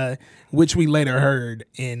 But which we later heard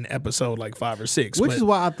in episode like 5 or 6. Which is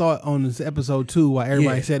why I thought on this episode 2, why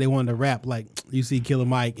everybody Yeah. said they wanted to rap, like you see Killer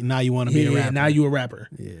Mike and now you want to be a rapper. Now you a rapper.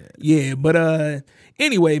 Yeah. Yeah, but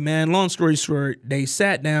anyway, man, long story short, they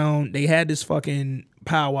sat down, they had this fucking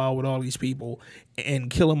powwow with all these people,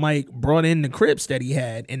 and Killer Mike brought in the Crips that he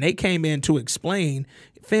had, and they came in to explain,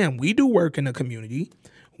 fam, we do work in the community.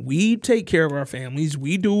 We take care of our families.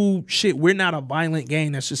 We do shit. We're not a violent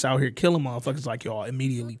gang that's just out here killing motherfuckers like y'all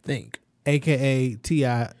immediately think. AKA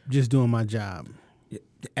T.I. just doing my job.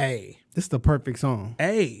 Hey. This is the perfect song.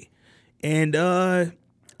 Hey. And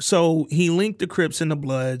so he linked the Crips and the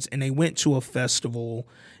Bloods, and they went to a festival,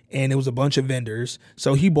 and it was a bunch of vendors.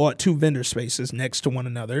 So he bought 2 vendor spaces next to one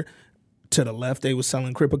another. To the left, they were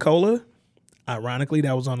selling Cripicola. Ironically,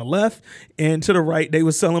 that was on the left. And to the right, they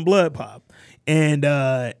were selling Blood Pop.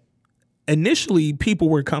 And initially, people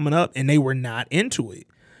were coming up, and they were not into it.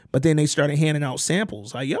 But then they started handing out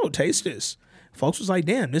samples. Like, yo, taste this. Folks was like,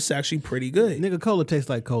 damn, this is actually pretty good. Nigga, cola tastes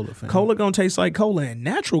like cola, fam. Cola gonna taste like cola, and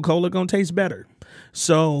natural cola gonna taste better.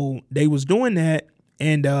 So they was doing that,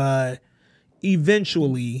 and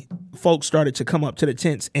eventually folks started to come up to the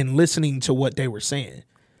tents and listening to what they were saying.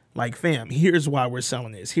 Like, fam, here's why we're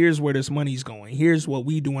selling this. Here's where this money's going. Here's what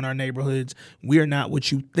we do in our neighborhoods. We're not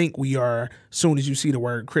what you think we are as soon as you see the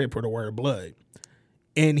word Crip or the word Blood.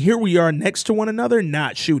 And here we are next to one another,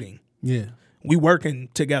 not shooting. Yeah. We working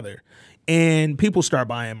together. And people start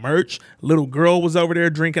buying merch. Little girl was over there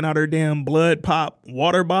drinking out her damn Blood Pop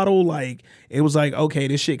water bottle. Like, it was like, okay,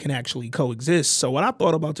 this shit can actually coexist. So what I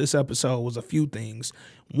thought about this episode was a few things.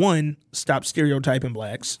 1, stop stereotyping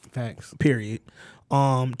blacks. Facts. Period.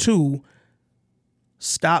 2,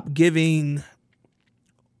 stop giving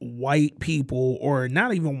white people, or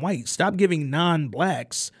not even white, stop giving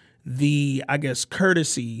non-blacks the, I guess,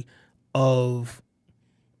 courtesy of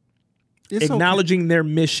acknowledging their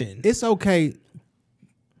mission. It's okay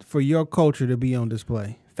for your culture to be on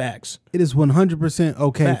display. Facts. It is 100%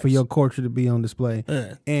 okay Facts. for your culture to be on display.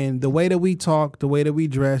 And the way that we talk, the way that we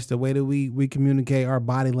dress, the way that we communicate, our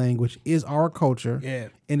body language is our culture. Yeah.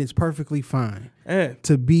 And it's perfectly fine Yeah.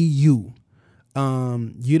 to be you.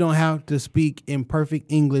 You don't have to speak in perfect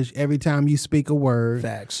English every time you speak a word.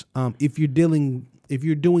 Facts. If you're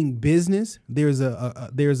doing business, there's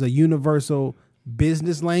a universal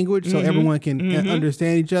business language, so everyone can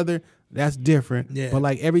understand each other. That's different. Yeah. But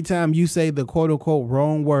like every time you say the quote unquote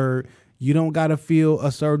wrong word, you don't gotta feel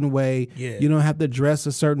a certain way. Yeah. You don't have to dress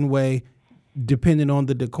a certain way, depending on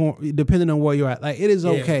the decor, depending on where you're at. Like, it is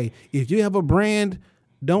okay if you have a brand.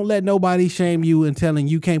 Don't let nobody shame you and telling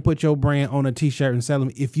you can't put your brand on a t-shirt and sell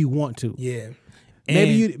them if you want to. Yeah.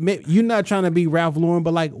 Maybe you're not trying to be Ralph Lauren,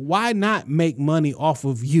 but like, why not make money off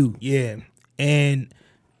of you? Yeah. And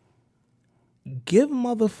give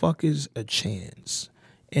motherfuckers a chance.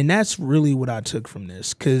 And that's really what I took from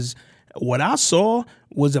this. Because what I saw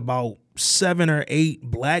was about 7 or 8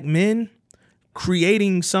 black men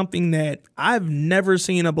creating something that I've never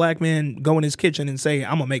seen a black man go in his kitchen and say,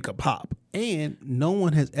 I'm going to make a pop. And no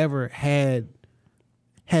one has ever has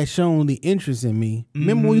shown the interest in me.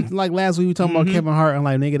 Remember we, like last week we were talking about Kevin Hart, and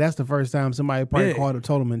like, nigga, that's the first time somebody probably called or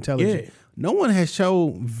told him intelligent. Yeah. No one has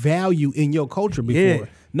shown value in your culture before. Yeah.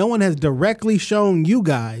 No one has directly shown you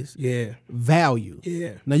guys value.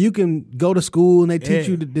 Yeah. Now you can go to school and they teach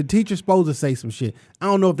you, the teacher's supposed to say some shit. I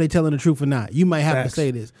don't know if they telling the truth or not. You might have to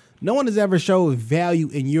say this. No one has ever showed value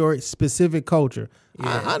in your specific culture.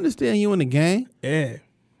 I understand you in the gang. Yeah.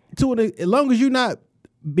 As long as you're not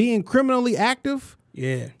being criminally active,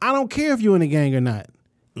 I don't care if you're in a gang or not.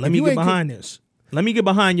 Let me get behind this. Let me get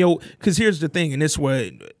behind because here's the thing, and this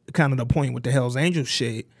was kind of the point with the Hells Angels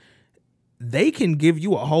shit. They can give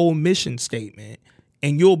you a whole mission statement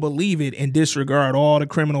and you'll believe it and disregard all the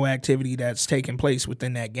criminal activity that's taking place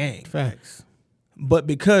within that gang. Facts. But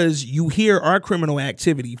because you hear our criminal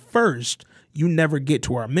activity first, you never get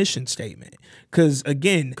to our mission statement. Because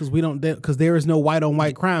again, because there is no white on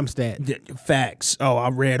white crime stat. Facts. Oh, I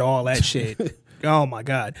read all that shit. Oh my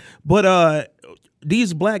God. But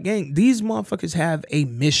these black gang, these motherfuckers have a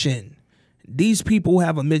mission. These people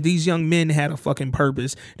have these young men had a fucking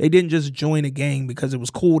purpose. They didn't just join a gang because it was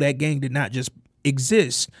cool. That gang did not just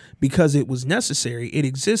exist because it was necessary. It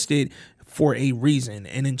existed for a reason.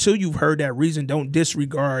 And until you've heard that reason, don't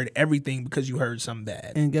disregard everything because you heard something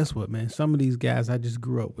bad. And guess what, man? Some of these guys I just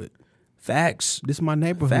grew up with. Facts. This is my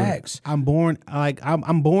neighborhood. Facts. I'm born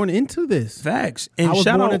into this. Facts. And I was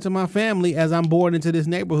shout born out into my family as I'm born into this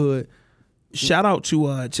neighborhood. Shout out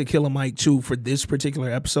to Killer Mike too for this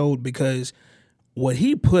particular episode, because what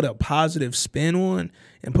he put a positive spin on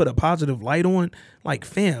and put a positive light on, like,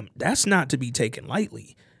 fam, that's not to be taken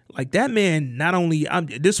lightly. Like, that man, not only,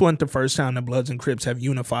 this wasn't the first time the Bloods and Crips have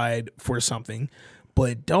unified for something,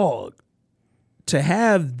 but dog, to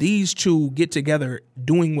have these two get together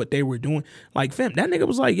doing what they were doing, like, fam, that nigga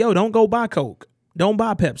was like, yo, don't go buy Coke. Don't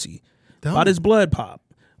buy Pepsi. Buy this Blood Pop.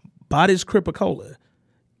 Buy this Cripicola.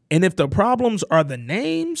 And if the problems are the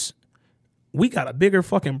names, we got a bigger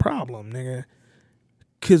fucking problem, nigga.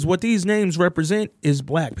 Because what these names represent is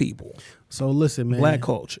black people. So listen, man. Black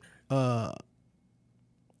culture.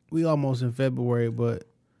 We almost in February, but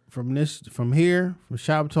from here, from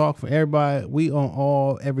Shop Talk, for everybody, we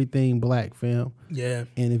on everything black, fam. Yeah.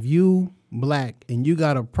 And if you black and you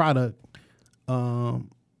got a product,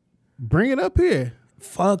 bring it up here.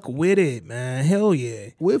 Fuck with it, man. Hell yeah.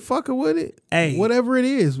 We're fucking with it. Hey. Whatever it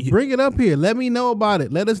is, bring it up here. Let me know about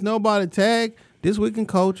it. Let us know about it. Tag This Week in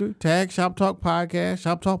Culture. Tag Shop Talk Podcast,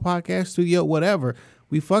 Shop Talk Podcast Studio, whatever.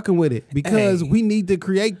 We fucking with it because we need to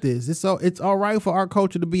create this. It's all right for our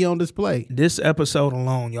culture to be on display. This episode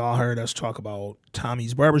alone, y'all heard us talk about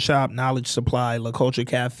Tommy's Barbershop, Knowledge Supply, La Culture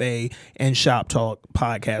Cafe, and Shop Talk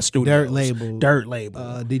Podcast Studios. Dirt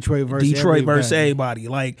Label. Detroit versus everybody.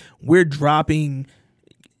 Like, we're dropping.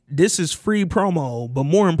 This is free promo, but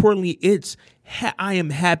more importantly, I am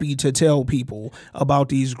happy to tell people about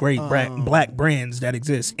these great black brands that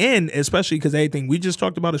exist, and especially because everything we just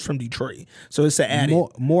talked about is from Detroit, so it's an added.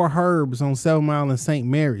 More herbs on 7 Mile and St.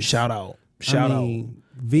 Mary's. Shout out.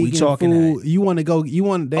 Vegan food. You want to go?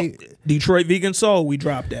 Detroit Vegan Soul. We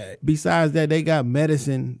dropped that. Besides that, they got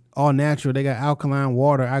medicine, all natural. They got alkaline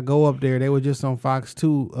water. I go up there. They were just on Fox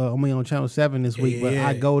 2. On Channel 7 this week. But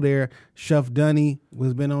I go there. Chef Dunny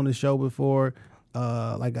has been on the show before.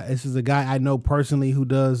 This is a guy I know personally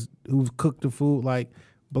who's cooked the food. Like,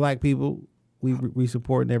 black people, we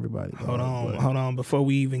supporting everybody. Hold on. Before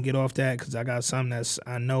we even get off that, because I got something that's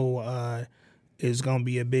I know is gonna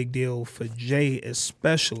be a big deal for Jay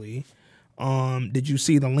especially. Did you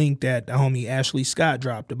see the link that the homie Ashley Scott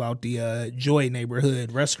dropped about the Joy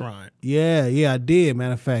Neighborhood restaurant? Yeah, I did.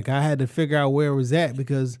 Matter of fact, I had to figure out where it was at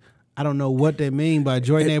because I don't know what they mean by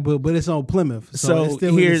Joy Neighborhood, but it's on Plymouth. So it's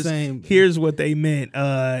still in the same. Here's what they meant.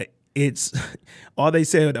 It's all they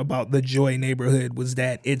said about the Joy Neighborhood was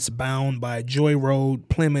that it's bound by Joy Road,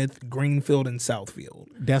 Plymouth, Greenfield, and Southfield.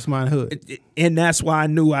 That's my hood. And that's why I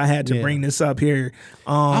knew I had to bring this up here.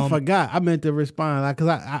 I forgot. I meant to respond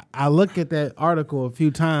because I looked at that article a few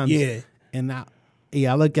times. Yeah. And I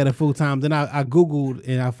looked at it a few times. Then I Googled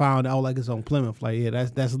and I found out it's on Plymouth. Like,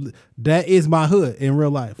 that is my hood in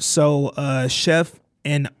real life. So chef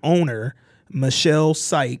and owner Michelle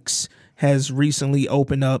Sykes has recently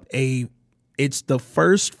opened up it's the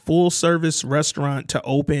first full service restaurant to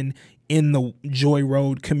open in the Joy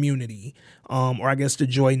Road community, or I guess the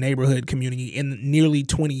Joy Neighborhood community, in nearly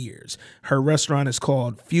 20 years. Her restaurant is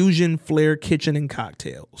called Fusion Flair Kitchen and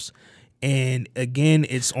Cocktails. And again,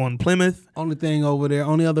 it's on Plymouth. Only thing over there,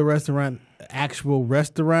 only other actual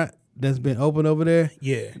restaurant that's been open over there.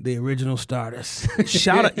 Yeah. The Original Starters.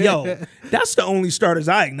 Shout out. Yo, that's the only Starters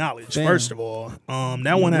I acknowledge, first of all.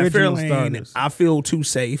 That one at Fairlane, I feel too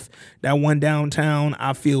safe. That one downtown,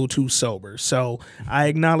 I feel too sober. So I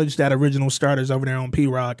acknowledge that Original Starters over there on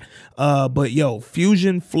P-Rock. But yo,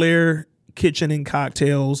 Fusion Flair Kitchen and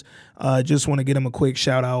Cocktails. Just want to get them a quick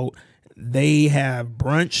shout out. They have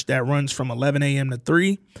brunch that runs from 11 a.m. to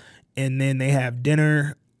 3. And then they have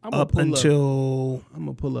dinner up until... I'm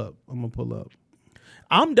going to pull up.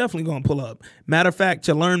 I'm definitely going to pull up. Matter of fact,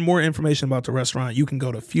 to learn more information about the restaurant, you can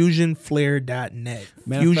go to fusionflair.net.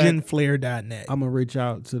 Fusionflair.net. I'm going to reach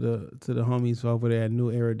out to the homies over there at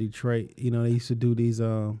New Era Detroit. You know, they used to do these...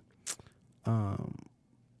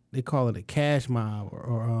 they call it a cash mob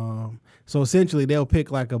or so essentially they'll pick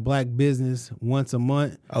like a black business once a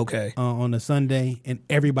month. Okay. On a Sunday, and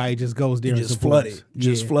everybody just goes there and just flood it.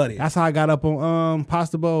 Just flood it. That's how I got up on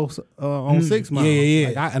Pasta Bowl on 6 Mile.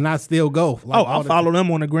 Yeah. Like and I still go. Like, I follow them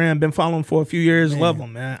on the gram. Been following for a few years. Man. Love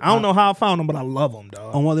them, man. I don't know how I found them, but I love them,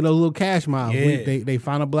 dog. On one of those little cash mobs. Yeah. They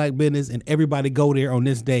find a black business and everybody go there on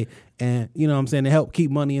this day. And you know what I'm saying, to help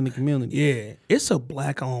keep money in the community. Yeah. It's a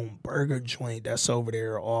black-owned burger joint that's over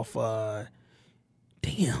there off,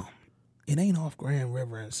 damn. It ain't off Grand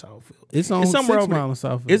River in Southfield. It's on 6 Mile in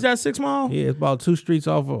Southfield. Is that 6 Mile? Yeah, it's about 2 streets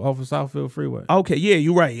off of Southfield Freeway. Okay, yeah,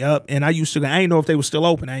 you're right. Yup. And I ain't know if they were still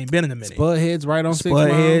open. I ain't been in a minute. Spudhead's right on 6 Mile.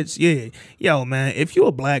 Spudhead's, yeah. Yo, man, if you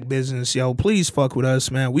a black business, please fuck with us,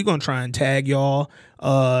 man. We gonna try and tag y'all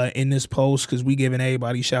in this post because we giving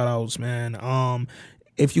everybody shout outs, man.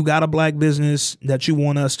 If you got a black business that you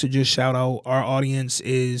want us to just shout out, our audience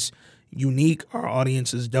is, unique, our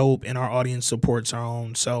audience is dope, and our audience supports our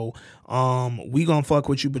own. So we gonna fuck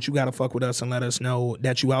with you, but you gotta fuck with us and let us know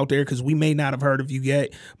that you out there, because we may not have heard of you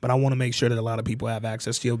yet, but I want to make sure that a lot of people have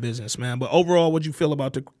access to your business, man. But overall, what you feel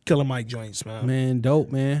about the Killer Mike joints, man? Man,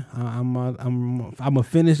 dope, man. I'm gonna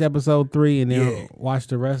finish episode 3 and then watch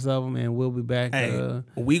the rest of them, and we'll be back. Hey,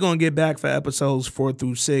 we gonna get back for episodes 4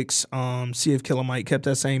 through 6. See if Killer Mike kept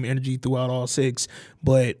that same energy throughout all 6.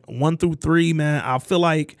 But 1 through 3, man, I feel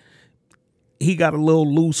like he got a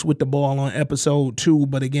little loose with the ball on episode 2,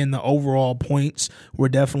 but again, the overall points were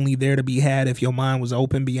definitely there to be had if your mind was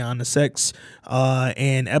open beyond the sex.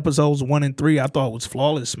 And episodes 1 and 3, I thought was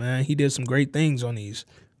flawless, man. He did some great things on these.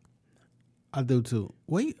 I do too.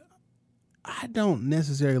 I don't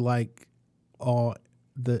necessarily like all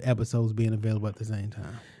the episodes being available at the same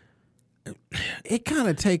time. It kind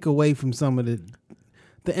of take away from some of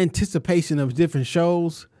the anticipation of different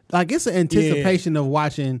shows. Like, it's an anticipation of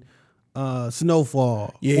watching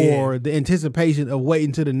Snowfall, or the anticipation of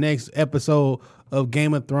waiting to the next episode of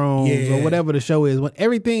Game of Thrones or whatever the show is. When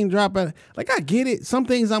everything drop out, like, I get it. Some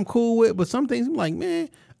things I'm cool with, but some things I'm like, man,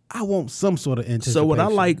 I want some sort of anticipation. So what I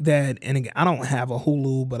like that, and again, I don't have a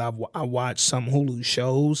Hulu, but I watch some Hulu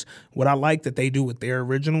shows. What I like that they do with their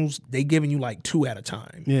originals, they giving you like 2 at a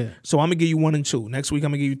time. Yeah. So I'm gonna give you 1 and 2. Next week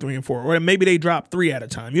I'm gonna give you 3 and 4, or maybe they drop 3 at a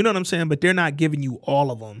time. You know what I'm saying? But they're not giving you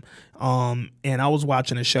all of them. And I was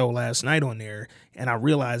watching a show last night on there, and I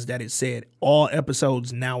realized that it said all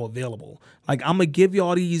episodes now available. Like, I'm gonna give you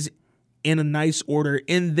all these in a nice order,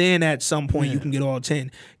 and then at some point you can get all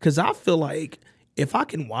 10. Because I feel like if I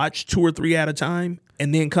can watch 2 or 3 at a time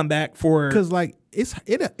and then come back for, because like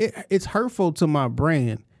it's hurtful to my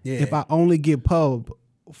brand if I only get pub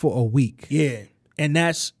for a week. Yeah, and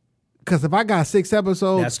that's because if I got 6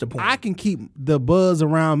 episodes, that's the point. I can keep the buzz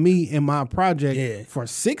around me and my project for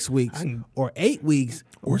 6 weeks or 8 weeks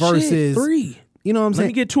or versus 3. You know what I'm saying? Let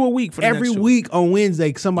me get 2 a week for the every next week on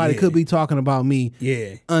Wednesday. Somebody could be talking about me.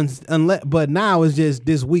 Yeah. Unless, but now it's just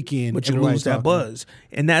this weekend. But you lose that buzz,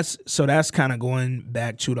 and that's kind of going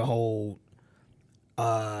back to the whole.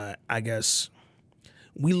 I guess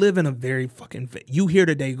we live in a very fucking. You here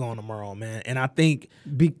today, gone tomorrow, man. And I think.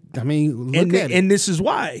 Look at it. And this is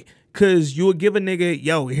why, because you would give a nigga,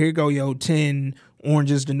 yo, here you go, yo, 10 Orange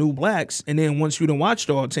is the New Blacks, and then once you done watched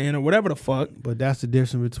all 10 or whatever the fuck. But that's the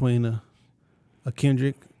difference between a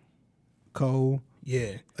Kendrick, Cole,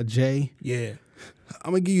 a Jay. Yeah. I'm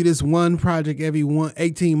gonna give you this one project every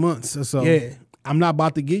 18 months or so. Yeah. I'm not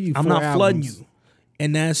about to give you 4 I'm not flooding albums. you.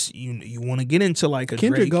 And that's you want to get into like a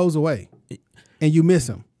Kendrick Drake. goes away and you miss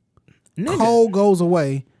him. Nigga. Cole goes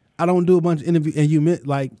away. I don't do a bunch of interviews and you miss,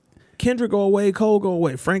 like, Kendrick go away, Cole go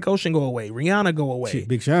away, Frank Ocean go away, Rihanna go away. Shit,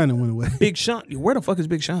 Big Sean went away. Big Sean, where the fuck is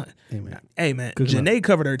Big Sean? Hey man, Janae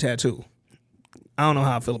covered her tattoo. I don't know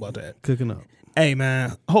how I feel about that. Cooking up. Hey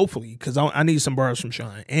man, hopefully, because I need some bars from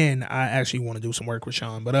Sean, and I actually want to do some work with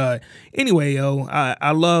Sean. But anyway, yo,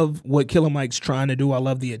 I love what Killer Mike's trying to do. I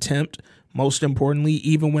love the attempt. Most importantly,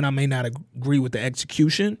 even when I may not agree with the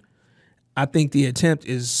execution, I think the attempt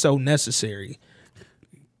is so necessary.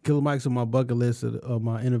 Killer Mike's on my bucket list of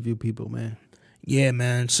my interview people, man. Yeah,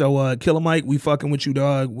 man. So Killer Mike, we fucking with you,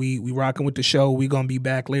 dog. We rocking with the show. We gonna be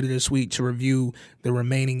back later this week to review the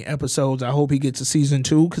remaining episodes. I hope he gets a season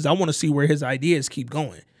 2, because I want to see where his ideas keep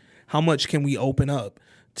going. How much can we open up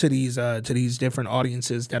to these different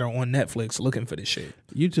audiences that are on Netflix looking for this shit?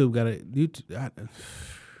 YouTube got it.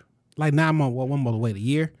 Like now I'm on the way to a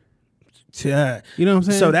year. Yeah, you know what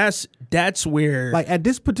I'm saying. So that's where, like, at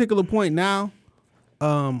this particular point now,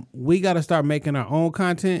 we got to start making our own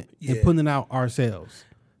content and putting it out ourselves.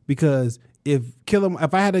 Because if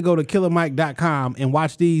I had to go to killermike.com and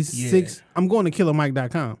watch these 6, I'm going to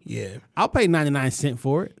killermike.com. Yeah, I'll pay 99 cents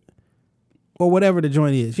for it or whatever the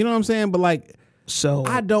joint is. You know what I'm saying? But like, so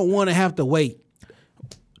I don't want to have to wait.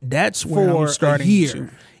 That's where for I'm starting a year. To.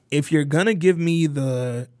 If you're gonna give me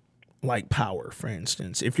the, like, Power, for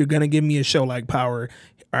instance, if you're gonna give me a show like Power,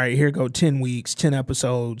 all right, here go 10 weeks, 10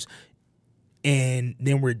 episodes, and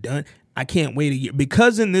then we're done. I can't wait a year,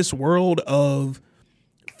 because in this world of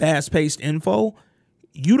fast-paced info,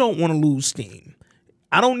 you don't want to lose steam.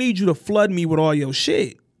 I don't need you to flood me with all your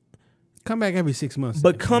shit. Come back every 6 months.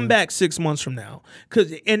 But come back 6 months from now.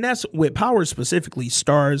 And that's with Power specifically.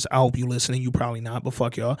 Stars, I hope you listening. You probably not, but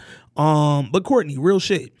fuck y'all. But Courtney, real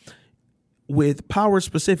shit. With Power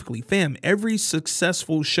specifically, fam, every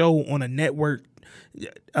successful show on a network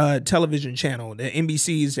television channel, the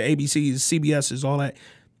NBCs, the ABCs, CBSs, all that,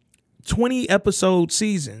 20 episode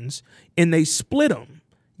seasons, and they split them.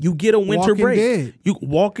 You get a winter Walking break. Dead.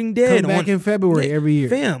 Walking Dead. Come back in February every year.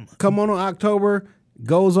 Fam. Come on October.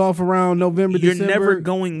 goes off around November, You're December. never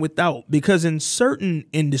going without, because in certain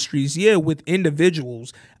industries, with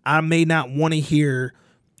individuals, I may not want to hear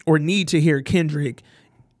or need to hear Kendrick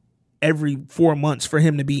every 4 months for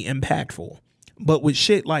him to be impactful. But with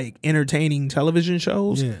shit like entertaining television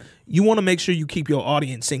shows, you want to make sure you keep your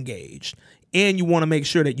audience engaged. And you want to make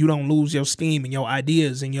sure that you don't lose your steam and your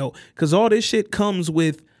ideas and because all this shit comes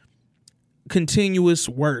with continuous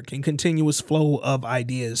work and continuous flow of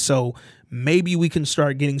ideas. So maybe we can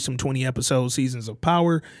start getting some 20 episode seasons of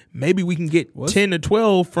Power. Maybe we can get 10 to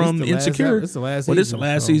 12 from Insecure. It's the last season. It's the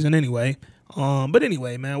last so. season anyway. But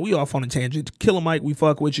anyway, man, we off on a tangent. Killer Mike, we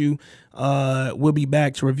fuck with you. We'll be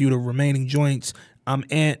back to review the remaining joints. I'm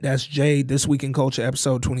Ant, that's Jay. This Week in Culture,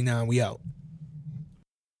 episode 29. We out.